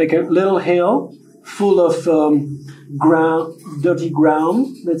 like a little hill full of dirty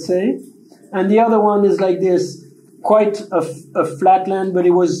ground, let's say. And the other one is like this, quite a flat land, but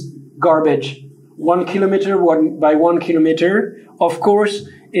it was garbage. 1 kilometer by 1 kilometer, of course,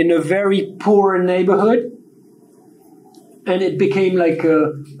 in a very poor neighborhood. And it became like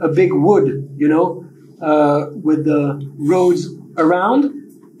a big wood, with the roads around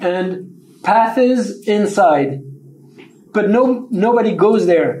and paths inside. But nobody goes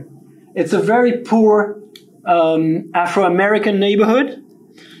there. It's a very poor Afro-American neighborhood.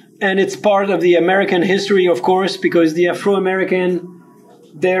 And it's part of the American history, of course, because the Afro-American,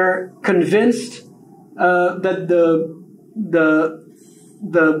 they're convinced that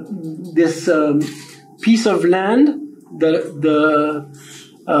this piece of land, the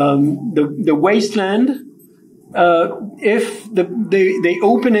wasteland, if they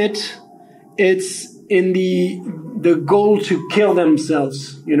open it, it's in the goal to kill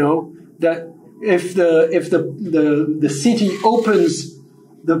themselves. That if the city opens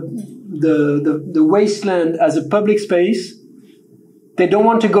the wasteland as a public space, they don't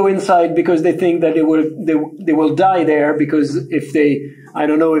want to go inside because they think that they will die there, because if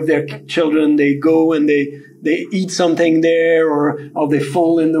their children, they go and they eat something there, or they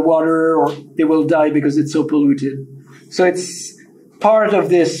fall in the water, or they will die because it's so polluted. So it's part of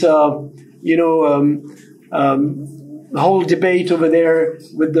this, whole debate over there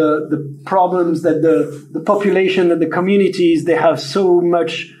with the problems that the population and the communities, they have so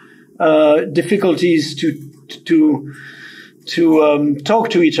much difficulties to talk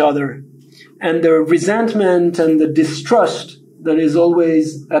to each other, and the resentment and the distrust that is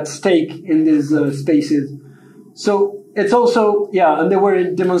always at stake in these spaces. So it's also, and they were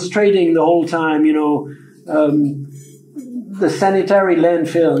demonstrating the whole time, the sanitary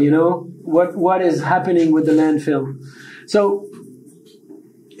landfill, what is happening with the landfill. So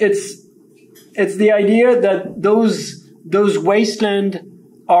it's the idea that those wasteland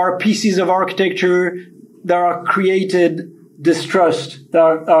are pieces of architecture that are created distrust, that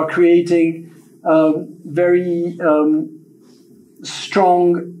are creating very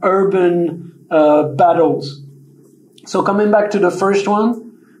strong urban battles. So coming back to the first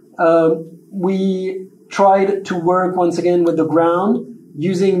one, we tried to work once again with the ground,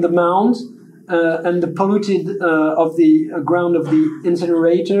 using the mounds and the polluted of the ground of the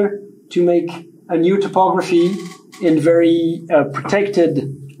incinerator to make a new topography in very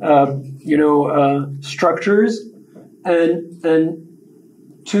protected, structures, and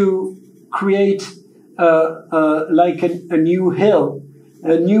to create like a new hill.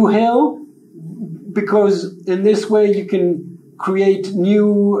 A new hill, because in this way you can create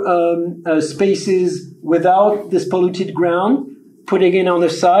new spaces without this polluted ground, putting it on the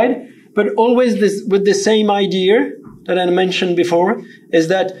side, but always with the same idea that I mentioned before, is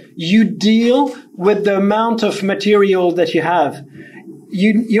that you deal with the amount of material that you have.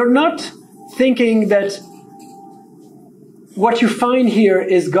 You're not thinking that what you find here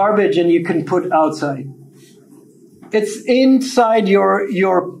is garbage and you can put outside. It's inside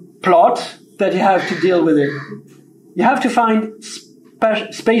your plot that you have to deal with it. You have to find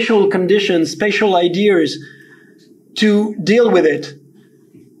spatial conditions, spatial ideas to deal with it.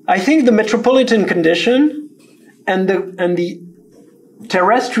 I think the metropolitan condition and the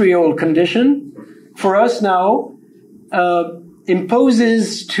terrestrial condition for us now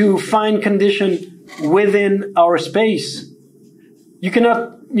imposes to find condition within our space. You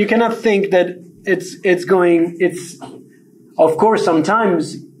cannot think that it's of course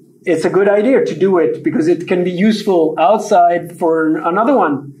sometimes it's a good idea to do it because it can be useful outside for another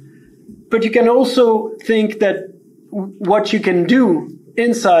one. But you can also think that what you can do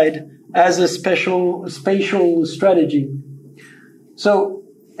inside as a spatial strategy. So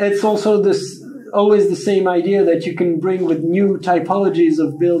it's also always the same idea that you can bring with new typologies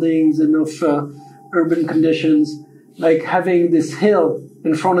of buildings and of urban conditions, like having this hill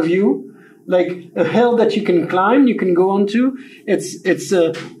in front of you, like a hill that you can climb, you can go onto. It's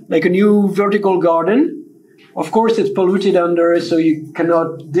like a new vertical garden. Of course, it's polluted under, so you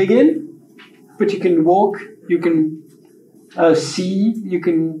cannot dig in, but you can walk, you can see, you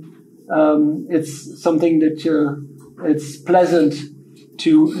can. It's something that it's pleasant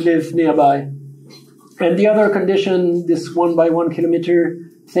to live nearby. And the other condition, this 1 by 1 kilometer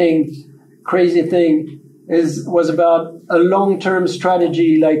thing, crazy thing, was about a long-term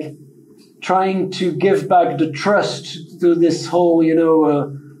strategy, like trying to give back the trust to this whole,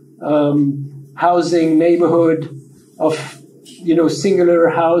 housing neighborhood of, singular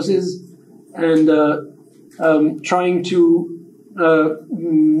houses, and trying to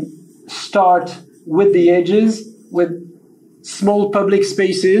start with the edges, with small public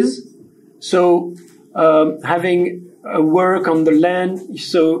spaces. So having work on the land,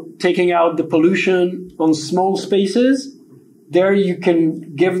 so taking out the pollution on small spaces. There you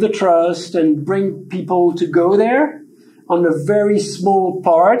can give the trust and bring people to go there on the very small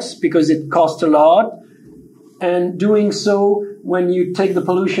parts because it costs a lot. And doing so, when you take the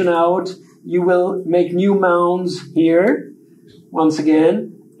pollution out, you will make new mounds here, once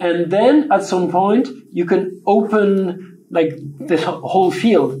again. And then at some point, you can open like the whole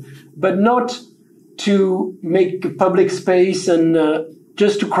field, but not to make a public space and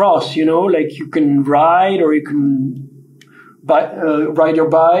just to cross, like you can ride, or you can ride your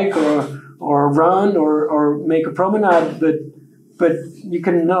bike, or run, or make a promenade, but you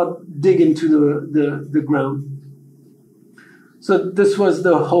cannot dig into the ground. So this was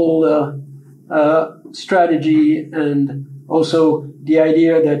the whole strategy, and also the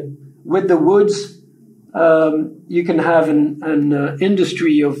idea that with the woods, you can have an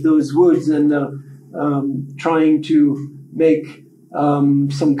industry of those woods, and trying to make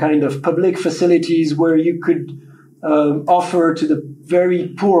some kind of public facilities where you could offer to the very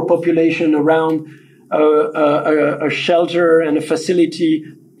poor population around a shelter and a facility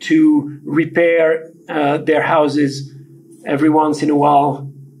to repair their houses every once in a while,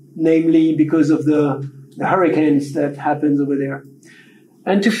 namely because of the hurricanes that happens over there.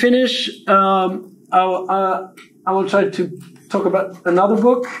 And to finish, I will try to talk about another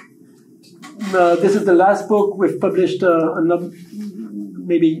book. This is the last book. We've published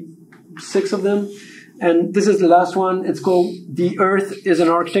maybe 6 of them. And this is the last one. It's called The Earth is an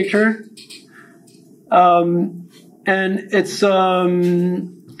Architecture. And it's a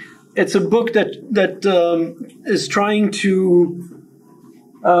book that is trying to,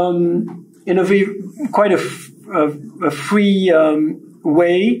 in a quite a free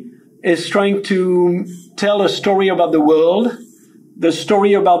way, is trying to tell a story about the world, the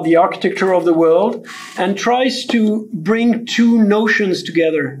story about the architecture of the world, and tries to bring 2 notions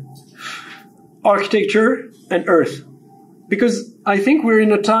together: architecture and earth. Because I think we're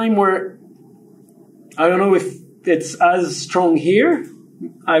in a time where, I don't know if it's as strong here.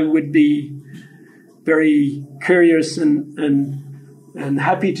 I would be very curious and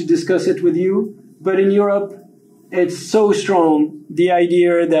happy to discuss it with you. But in Europe, it's so strong, the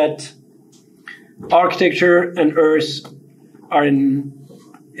idea that architecture and earth are in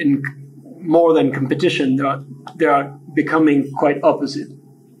more than competition. They are becoming quite opposite.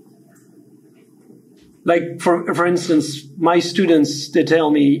 Like, for instance, my students, they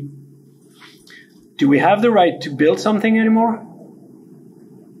tell me, do we have the right to build something anymore?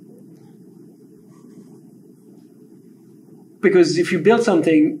 Because if you build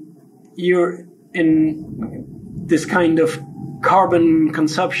something, you're in this kind of carbon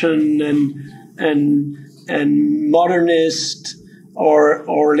consumption and modernist,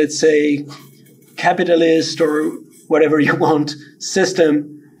 or let's say capitalist, or whatever you want,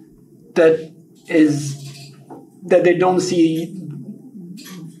 system that they don't see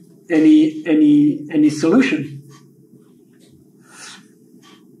any solution.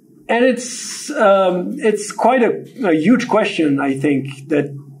 And it's quite a huge question, I think,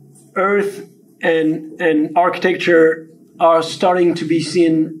 that earth and architecture are starting to be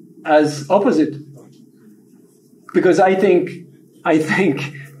seen as opposite. Because I think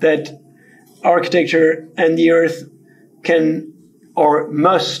that architecture and the earth can or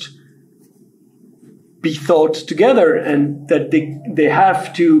must be thought together, and that they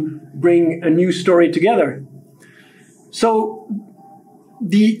have to bring a new story together. So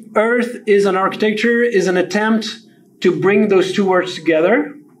the earth is an architecture is an attempt to bring those 2 words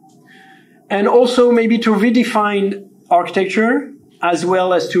together, and also maybe to redefine architecture as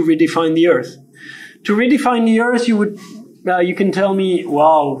well as to redefine the earth. To redefine the earth, you can tell me,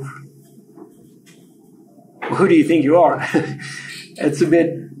 wow, who do you think you are? It's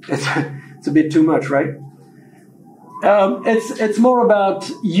a bit too much, right? It's more about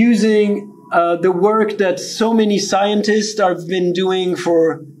using the work that so many scientists have been doing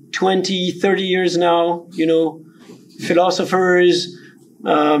for 20, 30 years now, philosophers,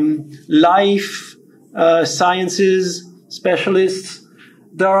 life sciences specialists.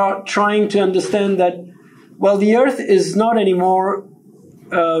 They are trying to understand that, well, the Earth is not anymore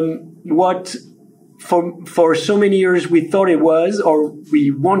what for so many years we thought it was, or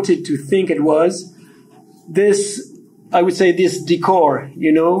we wanted to think it was. This, I would say, this decor,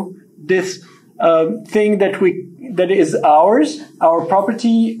 this thing that is ours, our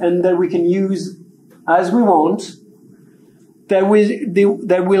property, and that we can use as we want, that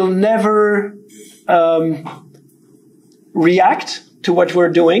will never react to what we're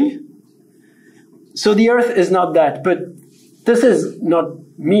doing. So the Earth is not that, but this is not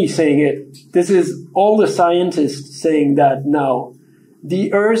me saying it. This is all the scientists saying that now.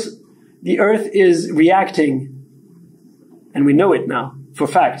 The Earth is reacting, and we know it now for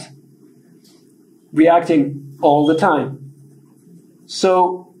fact, reacting all the time.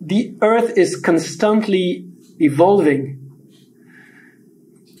 So the Earth is constantly evolving.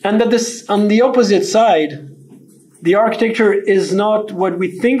 And that this, on the opposite side, the architecture is not what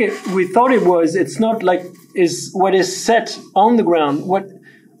we thought it was. It's not like is what is set on the ground. What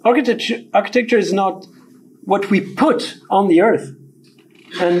architecture is not what we put on the Earth,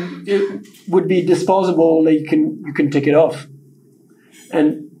 and it would be disposable. You can take it off,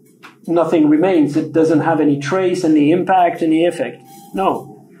 and nothing remains. It doesn't have any trace, any impact, any effect.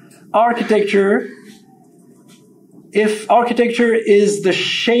 No, architecture. If architecture is the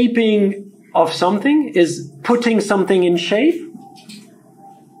shaping of something, is putting something in shape,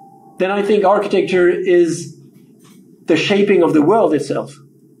 then I think architecture is the shaping of the world itself.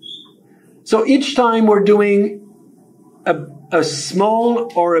 So each time we're doing a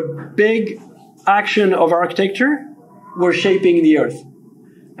small or a big action of architecture, we're shaping the Earth.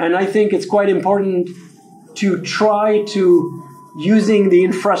 And I think it's quite important to try to, using the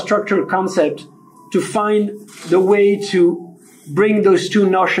infrastructure concept, to find the way to bring those two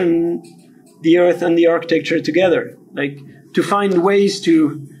notions, the Earth and the architecture, together. Like, to find ways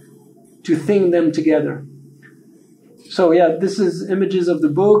to think them together. So yeah, this is images of the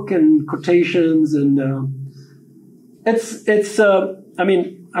book and quotations, and it's I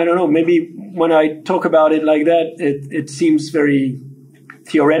mean, I don't know, maybe when I talk about it like that, it seems very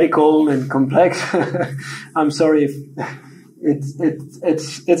theoretical and complex. I'm sorry if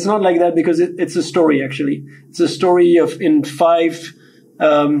it's not like that, because it's a story, actually. It's a story in five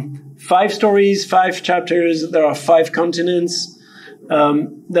stories, 5 chapters. There are 5 continents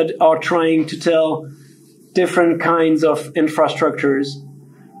that are trying to tell different kinds of infrastructures,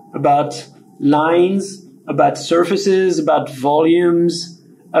 about lines, about surfaces, about volumes,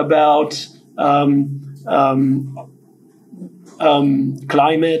 about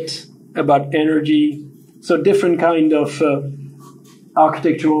climate, about energy. So different kind of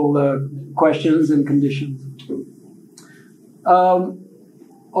architectural questions and conditions.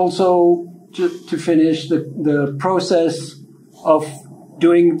 Also, to finish the process of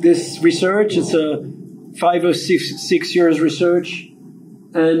doing this research, it's a 5 or 6 years research,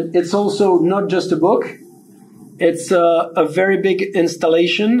 and it's also not just a book. It's a very big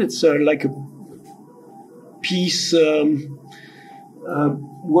installation. It's like a piece,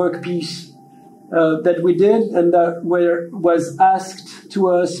 work piece that we did, and that was asked to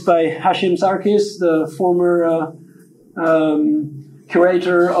us by Hashim Sarkis, the former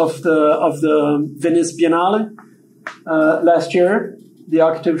curator of the Venice Biennale last year, the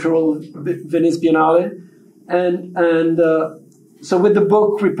architectural Venice Biennale, and so with the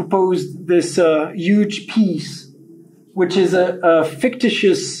book we proposed this huge piece, which is a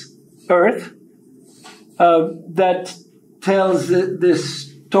fictitious Earth that tells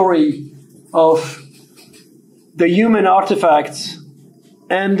this story of the human artifacts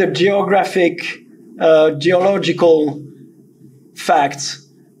and the geological facts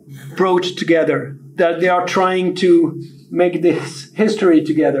brought together, that they are trying to make this history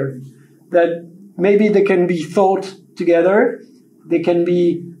together, that maybe they can be thought together, they can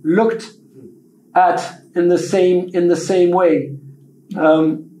be looked at in the same way,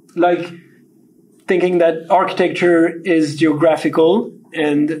 like thinking that architecture is geographical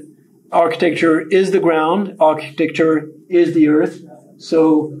and architecture is the ground, architecture is the Earth.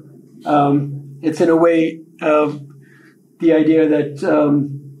 So it's in a way the idea that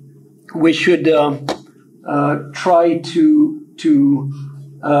we should try to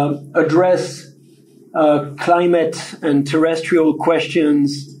address climate and terrestrial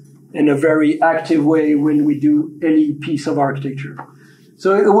questions in a very active way when we do any piece of architecture.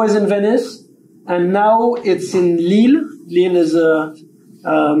 So it was in Venice. And now it's in Lille. Lille is a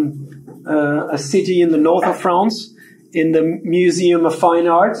city in the north of France, in the Museum of Fine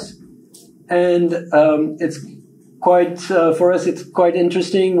Arts. And it's quite, for us, it's quite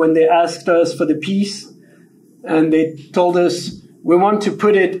interesting when they asked us for the piece. And they told us, we want to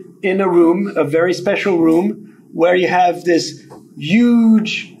put it in a room, a very special room, where you have this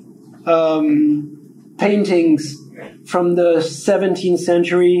huge paintings from the 17th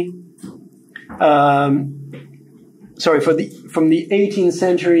century. From the 18th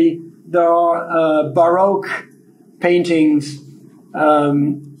century, there are Baroque paintings,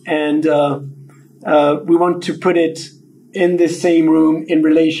 and we want to put it in the same room in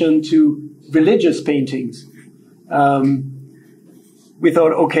relation to religious paintings. We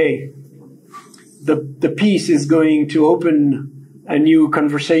thought, okay, the piece is going to open a new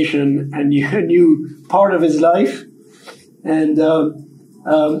conversation, a new part of his life, and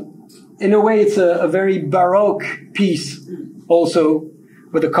in a way, it's a very Baroque piece, also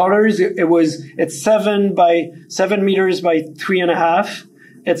with the colors. It's 7 meters by 3.5.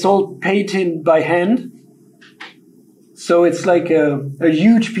 It's all painted by hand, so it's like a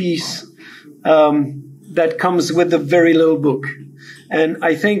huge piece that comes with a very little book. And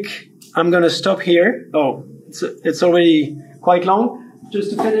I think I'm going to stop here. Oh, it's already quite long. Just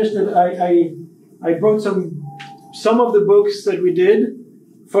to finish, I brought some of the books that we did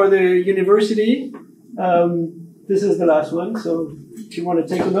for the university. This is the last one, so if you want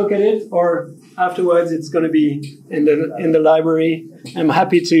to take a look at it, or afterwards, it's going to be in the library. I'm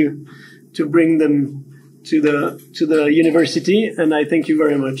happy to bring them to the university, and I thank you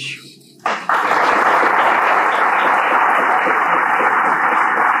very much.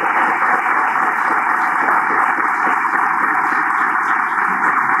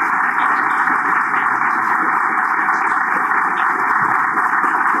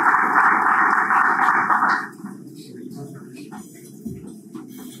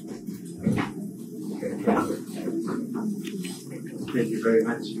 Thank you very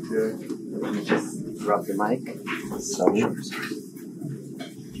much. Let me just drop the mic. Sorry.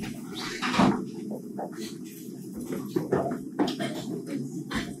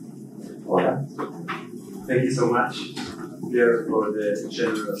 Hola. Thank you so much, Pierre, for the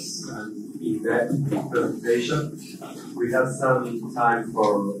generous and in-depth presentation. We have some time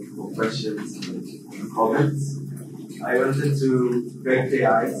for questions and comments. I wanted to break the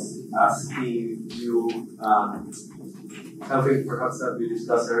ice, asking you something perhaps that we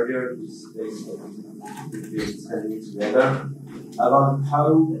discussed earlier, these days that we've been spending together, about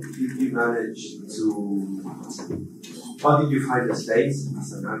how did you manage how did you find the space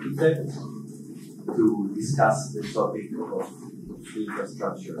as an architect to discuss the topic of the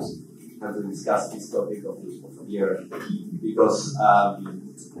infrastructures and to discuss this topic of the earth? Because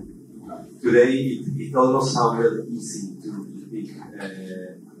today it almost sounded easy to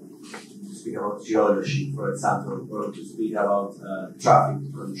speak about geology, for example, or to speak about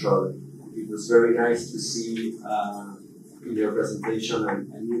traffic control. It was very nice to see in your presentation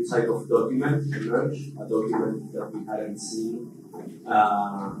a new type of document emerge, a document that we hadn't seen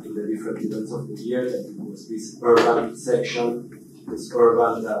in the different events of the year. That it was this urban section, this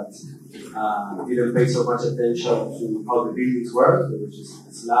urban that didn't pay so much attention to how the buildings were, which is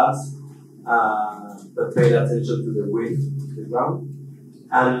slabs, but paid attention to the width of the ground.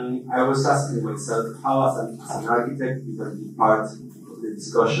 And I was asking myself, how as an architect you can be part of the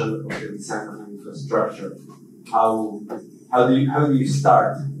discussion of the design of an infrastructure? How do you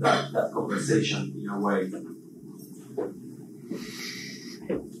start that conversation in a way?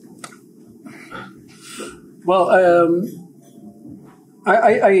 Well,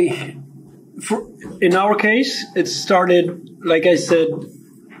 in our case, it started, like I said,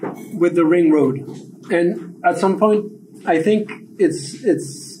 with the ring road, and at some point, I think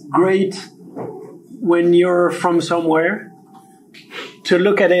it's great when you're from somewhere to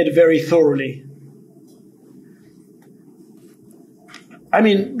look at it very thoroughly. I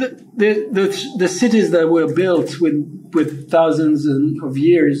mean, the cities that were built with thousands of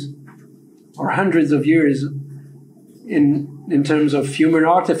years or hundreds of years in terms of human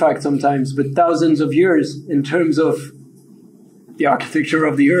artifacts sometimes, but thousands of years in terms of the architecture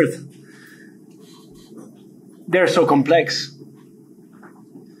of the earth. They're so complex.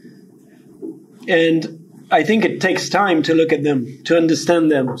 And I think it takes time to look at them, to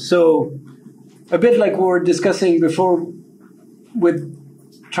understand them. So a bit like we were discussing before with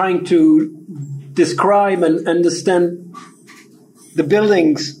trying to describe and understand the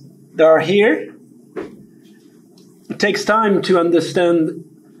buildings that are here, it takes time to understand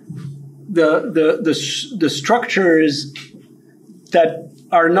the structures that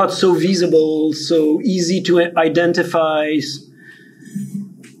are not so visible, so easy to identify.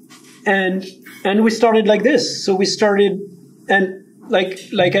 And we started like this. So we started, and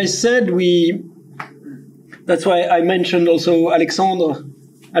like I said, that's why I mentioned also Alexandre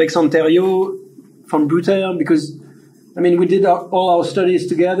Thériault from Bruter, because I mean we did all our studies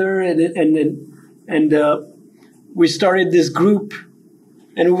together, and we started this group,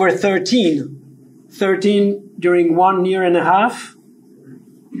 and we were 13 during 1 year and a half,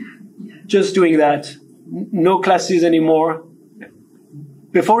 just doing that. No classes anymore.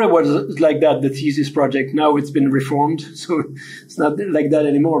 Before it was like that, the thesis project. Now it's been reformed, so it's not like that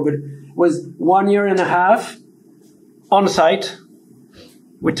anymore. But it was 1 year and a half on site.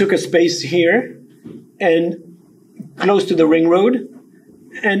 We took a space here and close to the ring road.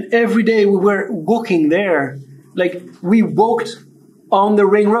 And every day we were walking there. Like we walked on the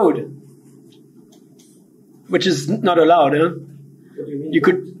ring road, which is not allowed, huh?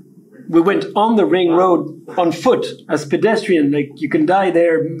 We went on the ring road on foot as pedestrian, like you can die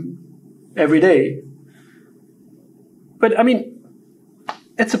there every day. But I mean,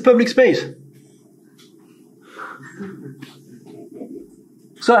 it's a public space.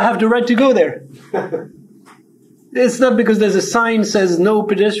 So I have the right to go there. It's not because there's a sign says no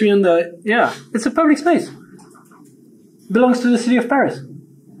pedestrian. Yeah, it's a public space. Belongs to the city of Paris.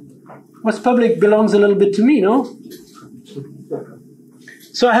 What's public belongs a little bit to me, no?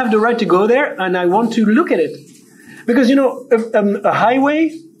 So I have the right to go there, and I want to look at it. Because, you know, a highway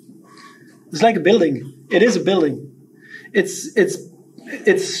is like a building. It is a building. It's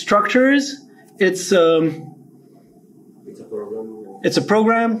structures. It's a program. It's a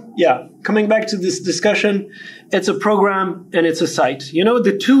program. Yeah. Coming back to this discussion, it's a program and it's a site. You know,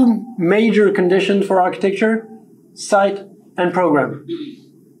 the two major conditions for architecture, site and program.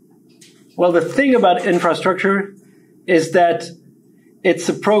 Well, the thing about infrastructure is that it's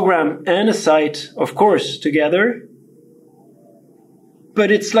a program and a site, of course, together. But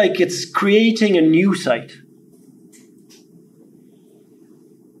it's like it's creating a new site.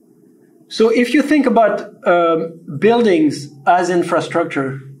 So if you think about buildings as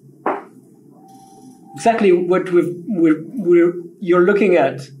infrastructure, exactly what you're looking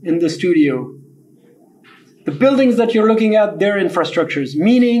at in the studio. The buildings that you're looking at, they're infrastructures,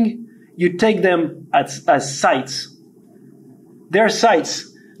 meaning you take them as sites. They're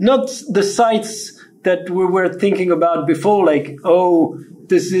sites, not the sites that we were thinking about before, like, oh,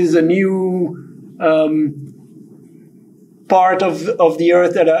 this is a new part of the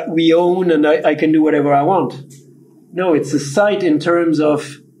earth that we own and I can do whatever I want. No, it's a site in terms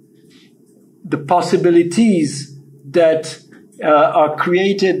of the possibilities that are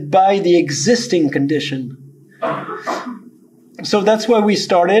created by the existing condition. So that's where we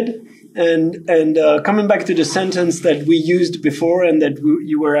started. And coming back to the sentence that we used before and that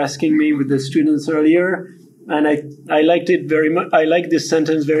you were asking me with the students earlier, and I liked it very much. I like this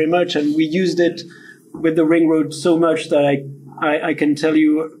sentence very much, and we used it with the ring road so much that I can tell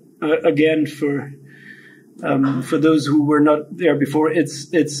you again for those who were not there before.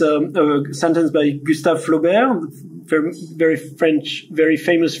 It's a sentence by Gustave Flaubert, very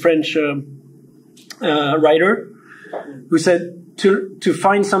famous French writer, who said, to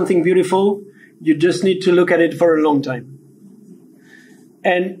find something beautiful, you just need to look at it for a long time.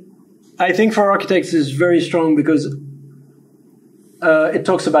 And I think for architects it's very strong because it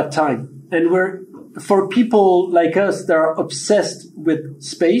talks about time. And for people like us that are obsessed with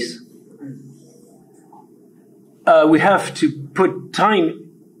space, we have to put time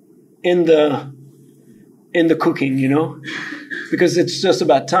in the cooking, you know, because it's just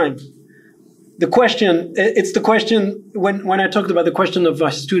about time. The question, it's the question, when I talked about the question of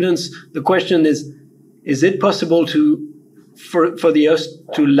our students, the question is it possible for the earth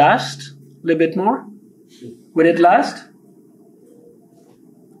to last a little bit more? Would it last?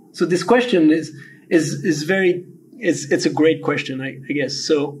 So this question is it's a great question, I guess.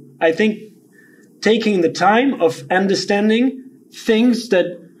 So I think taking the time of understanding things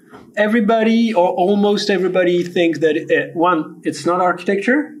that everybody or almost everybody thinks that, one, it's not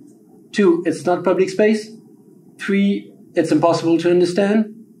architecture. 2, it's not public space. 3, it's impossible to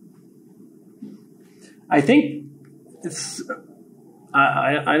understand. I think it's,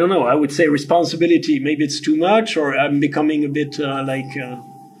 I don't know, I would say responsibility. Maybe it's too much, or I'm becoming a bit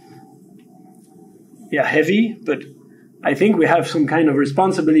heavy, but I think we have some kind of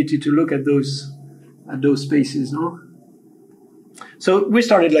responsibility to look at those spaces, no? So we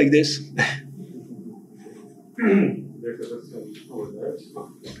started like this.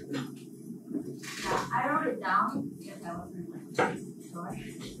 I wrote it down because I wasn't sure.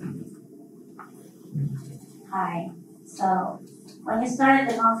 Hi. So when you started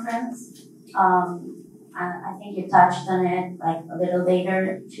the conference, I think you touched on it like a little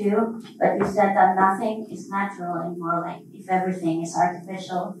later too, but you said that nothing is natural anymore. Like if everything is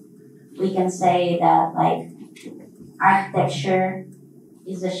artificial, we can say that like architecture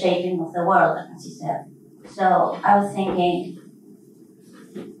is the shaping of the world, as you said. So I was thinking,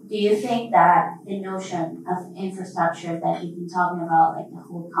 do you think that the notion of infrastructure that you've been talking about, like the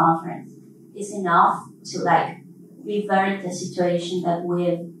whole conference, is enough to like revert the situation that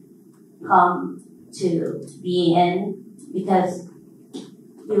we've come to be in? Because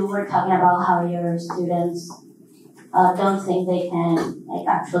you were talking about how your students don't think they can like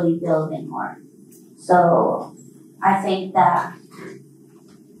actually build anymore. So I think that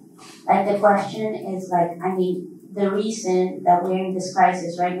like the question is like, I mean, the reason that we're in this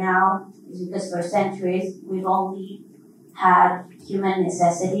crisis right now is because for centuries we've only had human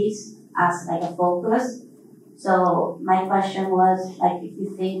necessities as like a focus. So my question was like, if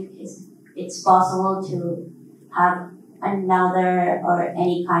you think it's possible to have another or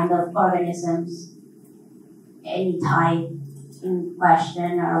any kind of organisms, any type in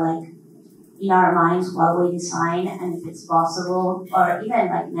question or like in our minds while we design, and if it's possible or even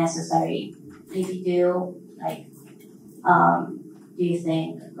like necessary. If you do, like, do you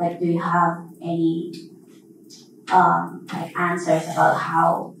think, like, do you have any like answers about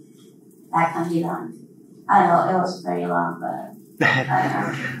how that can be done? I don't know, it was very long, but I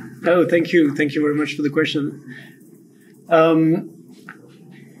don't know. Oh, thank you. Thank you very much for the question.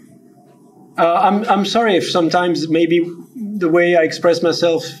 I'm sorry if sometimes maybe the way I express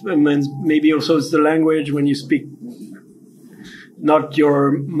myself, and maybe also it's the language when you speak not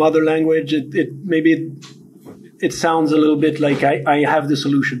your mother language, it sounds a little bit like I have the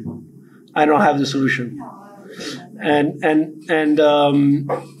solution. I don't have the solution.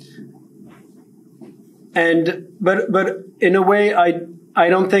 But in a way I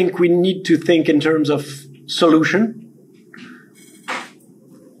don't think we need to think in terms of solution.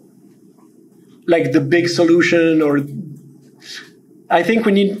 Like the big solution, or I think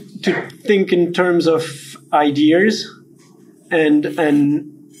we need to think in terms of ideas and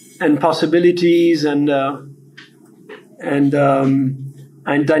possibilities and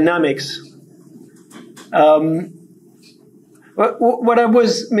dynamics. What I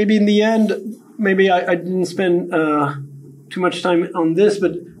was maybe in the end, maybe I didn't spend too much time on this,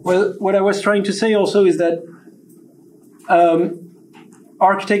 but what I was trying to say also is that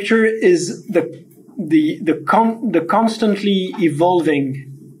architecture is the constantly evolving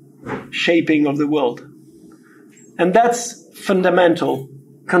shaping of the world. And that's fundamental,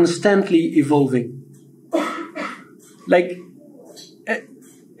 constantly evolving. Like,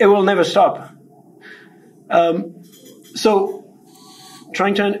 it will never stop. So,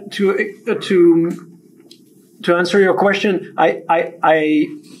 trying to answer your question,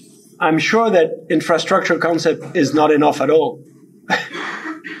 I'm sure that infrastructure concept is not enough at all.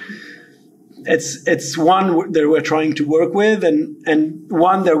 It's one that we're trying to work with, and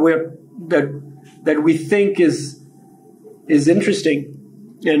one that we think is interesting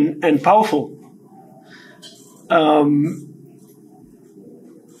and powerful.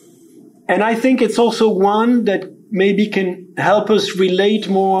 And I think it's also one that maybe can help us relate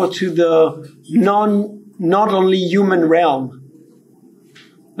more to the not only human realm.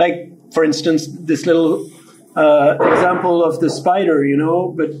 Like, for instance, this little example of the spider,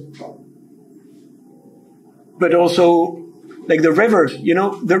 but also like the river,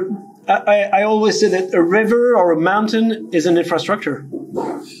 I always say that a river or a mountain is an infrastructure.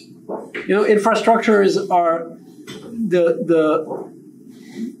 Infrastructures are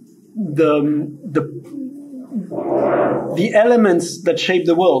the elements that shape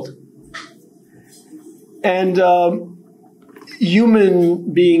the world. And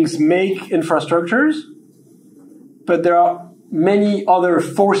human beings make infrastructures, but there are many other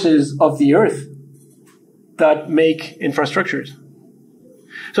forces of the earth that make infrastructures.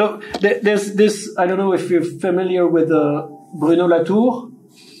 So there's this, I don't know if you're familiar with Bruno Latour,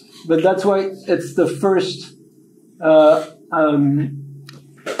 but that's why it's the first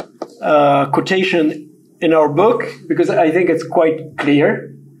quotation in our book, because I think it's quite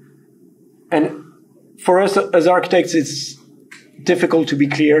clear. And for us as architects, it's difficult to be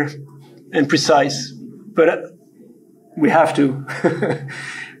clear and precise, but we have to.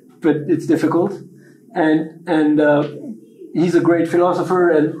 But it's difficult. And he's a great philosopher,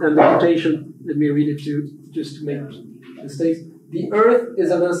 and the quotation, let me read it just to make mistakes. The earth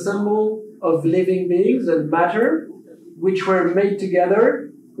is an ensemble of living beings and matter which were made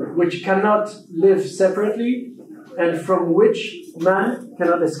together, which cannot live separately, and from which man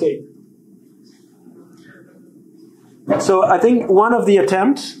cannot escape. So I think one of the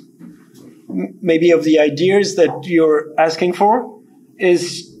attempts, maybe of the ideas that you're asking for,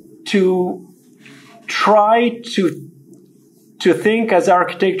 is to try to think as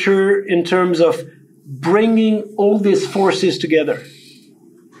architecture in terms of bringing all these forces together.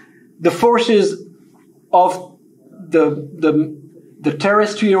 The forces of the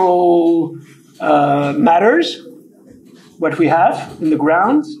terrestrial matters, what we have in the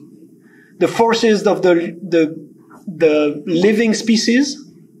ground, the forces of the living species,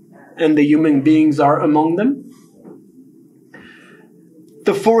 and the human beings are among them,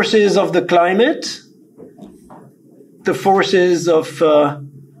 the forces of the climate, the forces of the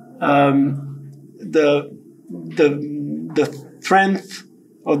strength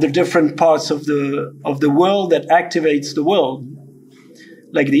of the different parts of the world that activates the world,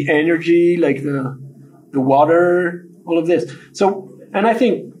 like the energy, like the water, all of this. So, and I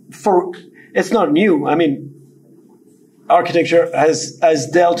think it's not new. I mean, architecture has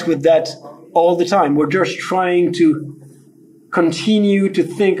dealt with that all the time. We're just trying to continue to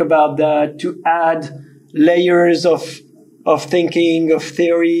think about that, to add layers of thinking, of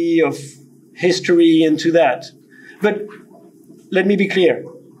theory, of history into that. But let me be clear.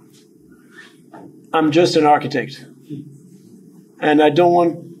 I'm just an architect. And I don't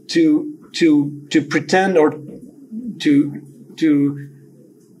want to pretend or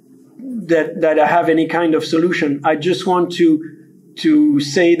that I have any kind of solution. I just want to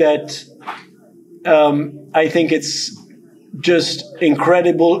say that I think it's just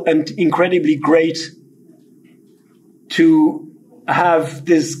incredible and incredibly great to have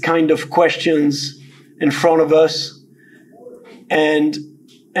this kind of questions in front of us and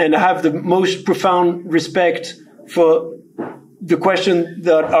have the most profound respect for the questions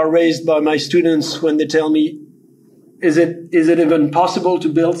that are raised by my students when they tell me, is it even possible to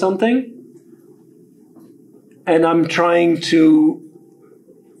build something? And I'm trying to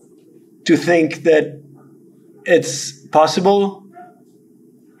think that it's possible,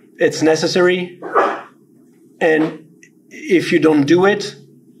 it's necessary, and if you don't do it,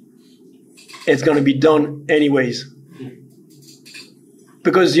 it's going to be done anyways.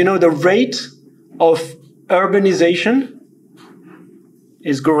 Because, the rate of urbanization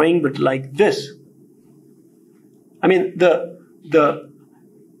is growing, but like this. I mean, the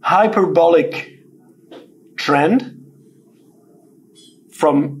hyperbolic trend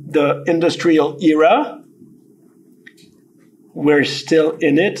from the industrial era, we're still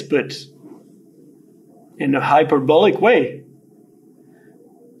in it, but in a hyperbolic way.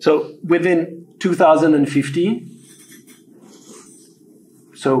 So within 2015,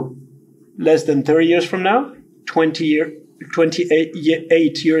 so less than 30 years from now,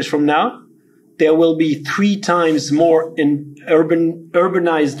 28 years from now, there will be 3 times more in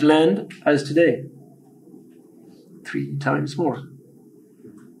urbanized land as today. 3 times more.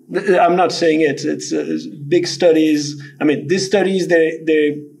 I'm not saying it. It's big studies. I mean, these studies,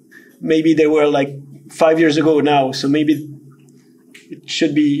 maybe they were like 5 years ago now, so maybe it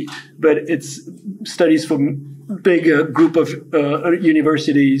should be, but it's studies from big group of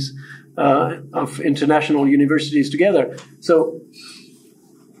universities, of international universities together. So,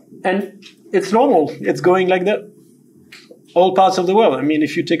 and it's normal. It's going like that. All parts of the world. I mean,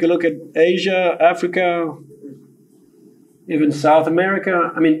 if you take a look at Asia, Africa, even South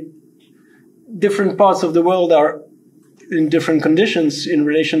America, I mean, different parts of the world are in different conditions in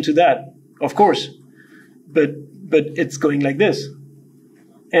relation to that, of course. But it's going like this.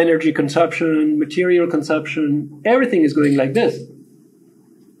 Energy consumption, material consumption, everything is going like this.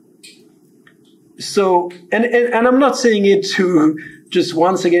 So, and I'm not saying it to just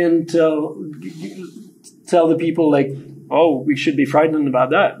once again tell the people like, oh, we should be frightened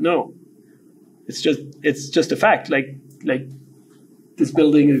about that. No, it's just a fact. Like this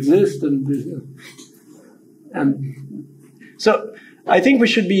building exists, and so I think we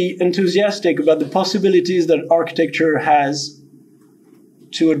should be enthusiastic about the possibilities that architecture has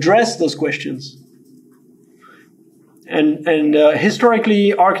to address those questions. And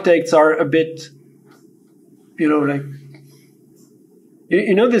historically, architects are a bit, like,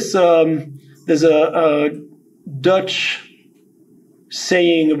 this, there's a Dutch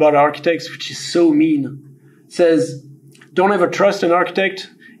saying about architects, which is so mean. It says, don't ever trust an architect.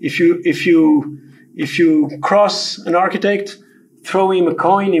 If you cross an architect, throw him a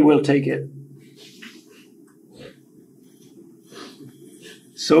coin, he will take it.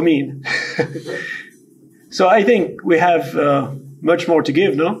 So mean. So I think we have much more to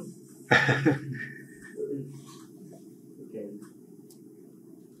give, no? Okay.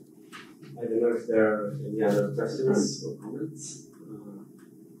 I don't know if there are any other questions or comments.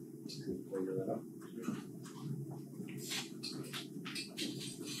 You can point that out.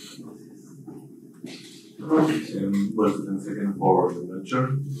 Welcome second for the lecture.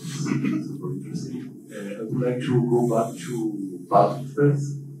 Super interesting. I would like to go back to public space,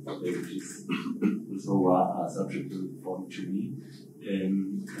 which is also a subject point to me.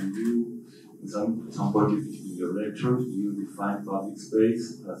 Can you, at some point in your lecture, you define public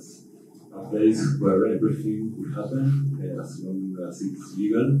space as a place where everything could happen as long as it's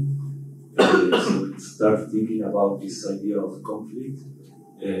legal? So let's start thinking about this idea of conflict.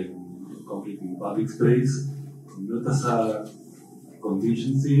 Conflict in public space, not as a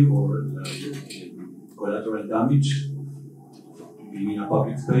contingency or collateral damage being in a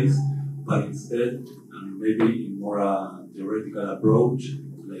public space, but instead, and maybe in more a theoretical approach,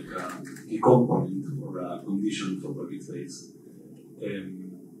 like a key component or a condition for public space.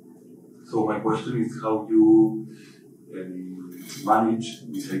 So my question is how you manage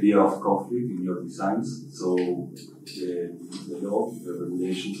this idea of conflict in your designs. So the law, the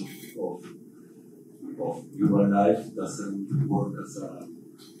regulations of human life doesn't work as a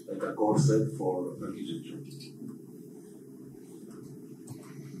corset for architecture.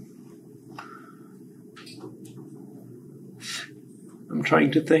 I'm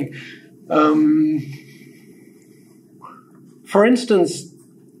trying to think. For instance,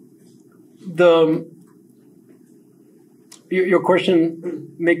 your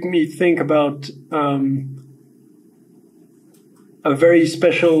question make me think about a very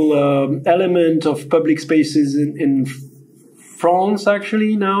special element of public spaces in France,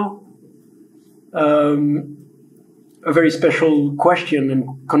 actually, now. A very special question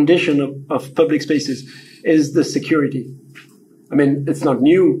and condition of public spaces is the security. I mean, it's not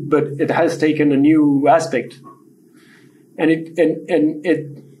new, but it has taken a new aspect. And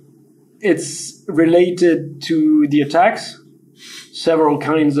it's related to the attacks, several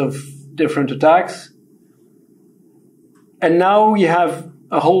kinds of different attacks. And now we have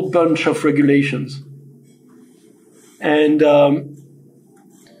a whole bunch of regulations. And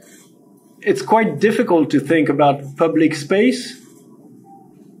it's quite difficult to think about public space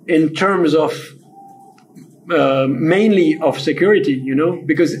in terms of mainly of security, you know,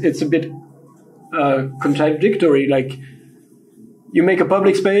 because it's a bit contradictory. Like, you make a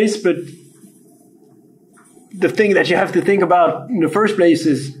public space, but the thing that you have to think about in the first place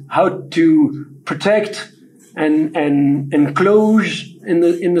is how to protect and enclose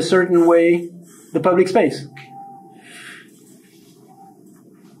in a certain way the public space.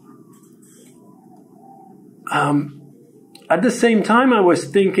 At the same time, I was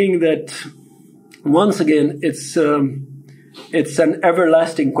thinking that once again it's an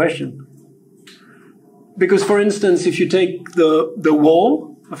everlasting question, because, for instance, if you take the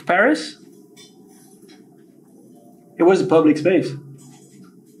wall of Paris, it was a public space.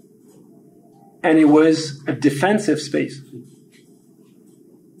 And it was a defensive space.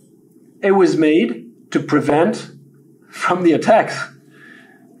 It was made to prevent from the attacks,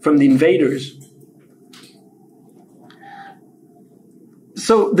 from the invaders.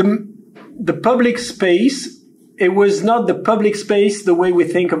 So the public space, it was not the public space the way we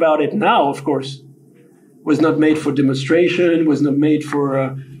think about it now, of course. It was not made for demonstration, was not made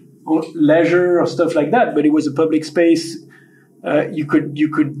for leisure or stuff like that, but it was a public space. You could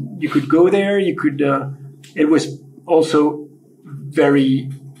go there. You could. It was also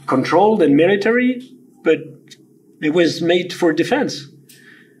very controlled and military, but it was made for defense.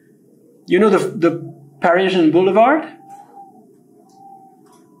 You know the Parisian Boulevard.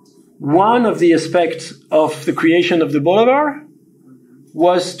 One of the aspects of the creation of the boulevard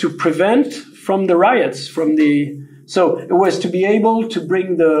was to prevent from the riots, so it was to be able to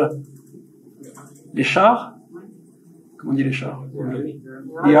bring les chars. Comment on dit les chars?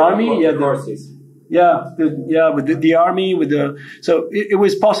 The army, yeah, the horses. With the army, so it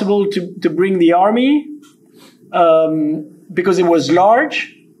was possible to bring the army because it was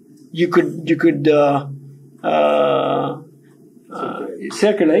large. You could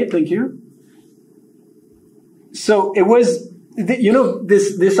circulate. Thank you. So it was,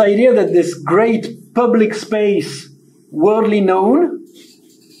 this idea that this great public space, worldly known.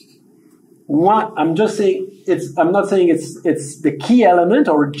 I'm just saying. I'm not saying it's the key element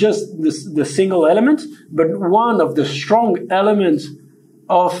or just the single element, but one of the strong elements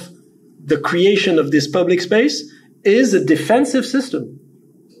of the creation of this public space is a defensive system.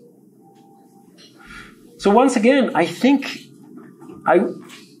 So once again, I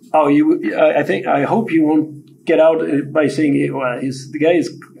hope you won't get out by saying, well, the guy is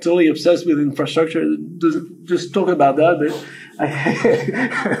totally obsessed with infrastructure. Doesn't just talk about that, but.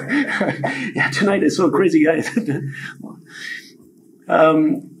 Yeah, tonight I saw a crazy guy.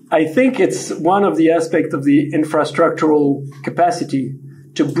 I think it's one of the aspects of the infrastructural capacity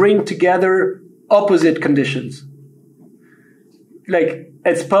to bring together opposite conditions. Like,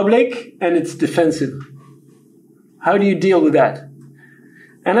 it's public and it's defensive. How do you deal with that?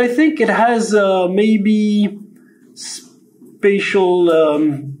 And I think it has maybe spatial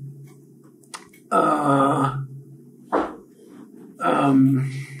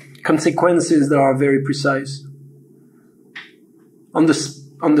consequences that are very precise on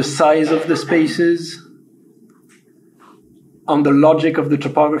the size of the spaces, on the logic of the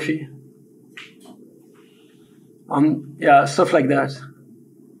topography, on stuff like that.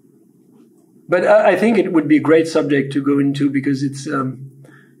 But I think it would be a great subject to go into because it's.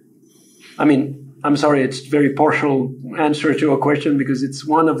 I'm sorry, it's very partial answer to a question because it's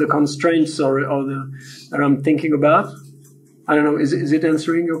one of the constraints that I'm thinking about. I don't know, is it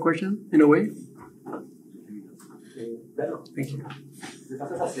answering your question in a way? Thank you. I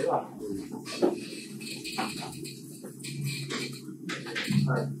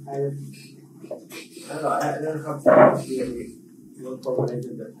don't have to really well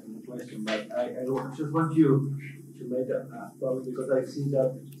formulated the question, but I just want you to make a thought because I see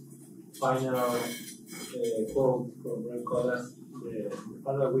that final quote from Viger-Kohler, the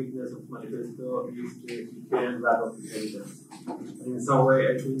final weakness of Manifesto is the inherent lack of evidence. And in some way,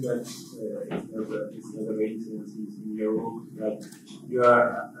 I think that it's not a coincidence in your book that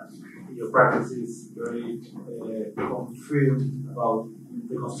your practice is very confirmed about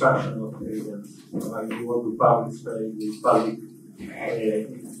the construction of evidence. You work with public space, with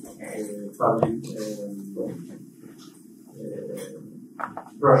public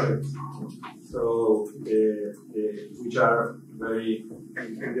projects. So, which are very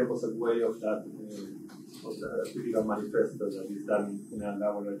in the opposite way of that of the typical manifesto that is done in a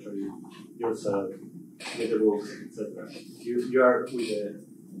laboratory yourself, get the books, etc. You are with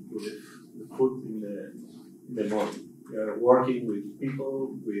the foot in the mud. You are working with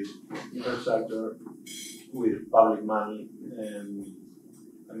people, with infrastructure, with public money, and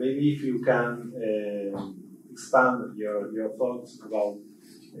maybe if you can expand your thoughts about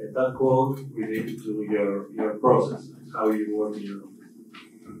that quote related to your process, how you work in your.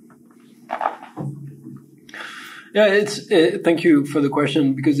 Yeah, thank you for the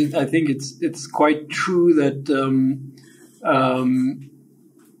question because I think it's quite true that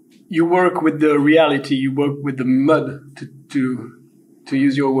you work with the reality, you work with the mud to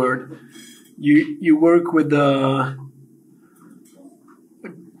use your word. You work with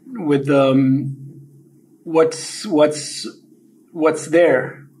what's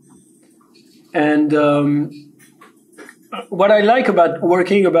there, and what I like about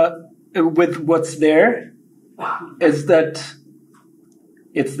working with what's there is that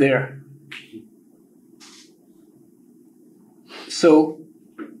it's there. So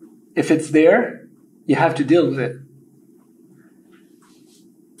if it's there, you have to deal with it.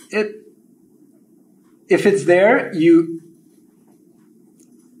 If it's there, you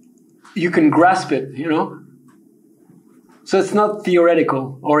can grasp it, you know? So it's not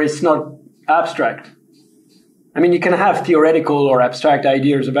theoretical or it's not abstract. I mean, you can have theoretical or abstract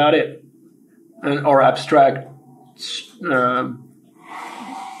ideas about it, or abstract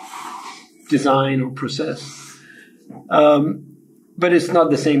design or process. But it's not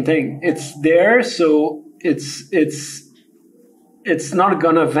the same thing. It's there, so it's not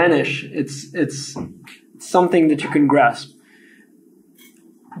gonna vanish. It's something that you can grasp.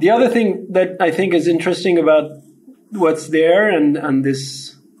 The other thing that I think is interesting about what's there and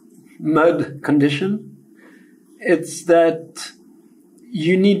this mud condition, it's that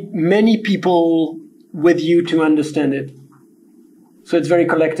you need many people with you to understand it. So it's very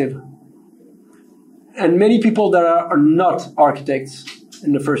collective. And many people that are not architects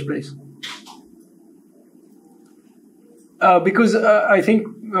in the first place. Because I think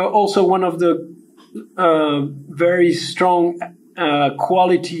also one of the very strong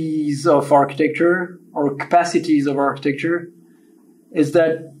qualities of architecture or capacities of architecture is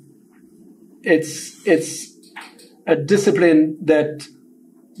that it's a discipline that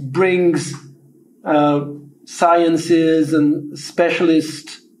brings sciences and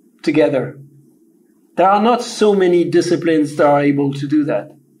specialists together. There are not so many disciplines that are able to do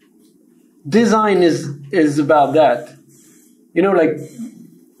that. Design is about that. You know, like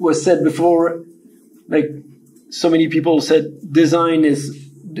was said before, like so many people said, design is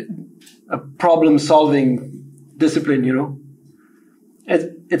a problem-solving discipline, you know.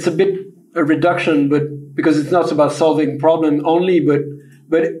 It's a bit a reduction, but because it's not about solving problem only, but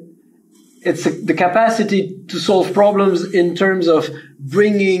it's the capacity to solve problems in terms of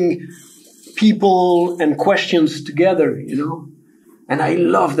bringing people and questions together, you know. And I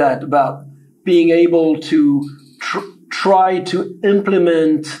love that about being able to try to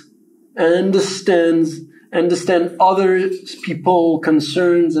implement and understand other people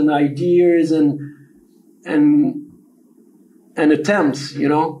concerns and ideas and attempts, you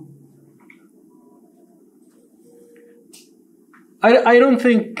know. I don't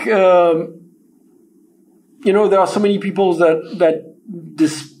think you know, there are so many people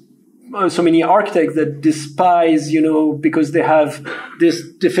so many architects that despise, you know, because they have this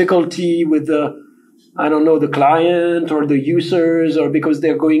difficulty with the client or the users, or because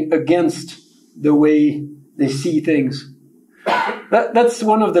they're going against the way they see things. That's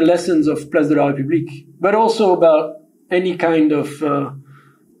one of the lessons of Place de la République, but also about any kind of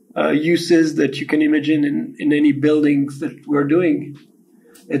uses that you can imagine in any buildings that we're doing.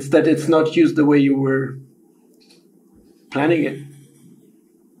 It's that it's not used the way you were planning it.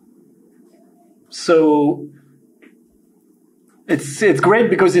 So it's great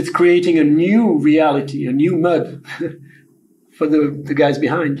because it's creating a new reality, a new mud for the guys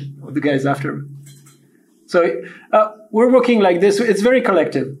behind or the guys after. So we're working like this. It's very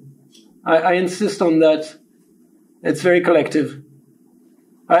collective. I insist on that. It's very collective.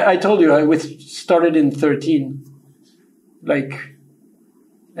 I told you we started in 13, like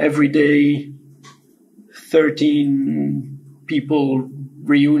every day, 13 people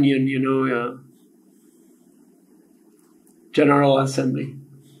reunion, you know, General Assembly.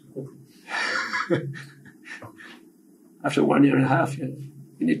 After 1 year and a half, you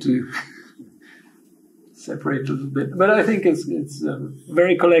need to separate a little bit. But I think it's a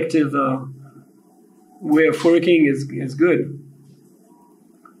very collective way of working is good.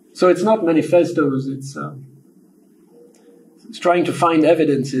 So it's not manifestos. It's trying to find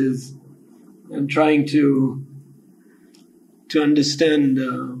evidences and trying to understand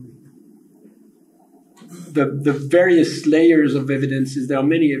the various layers of evidences. There are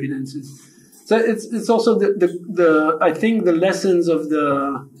many evidences. So it's also the I think the lessons of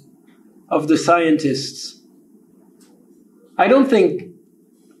the scientists. I don't think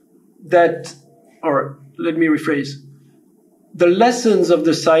that, or let me rephrase, the lessons of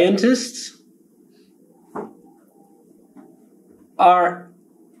the scientists are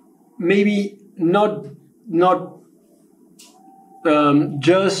maybe not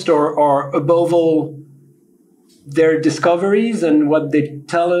just or above all their discoveries and what they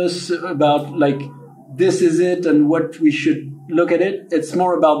tell us about, like, this is it and what we should look at it. It's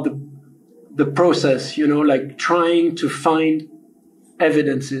more about the process, you know, like trying to find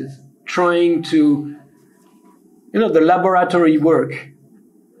evidences, trying to, you know, the laboratory work.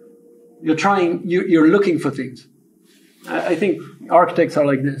 You're looking for things. I think architects are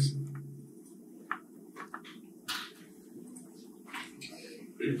like this.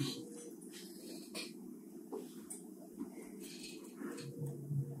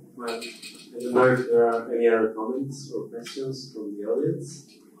 Well, I don't know if there are any other comments or questions from the audience.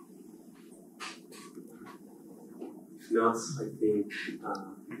 If not, I think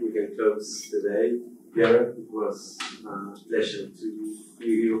we can close today. Pierre, it was a pleasure to hear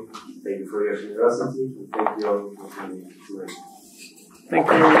you. Thank you for your generosity, and thank you all for coming tonight. Thank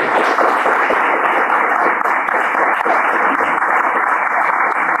you.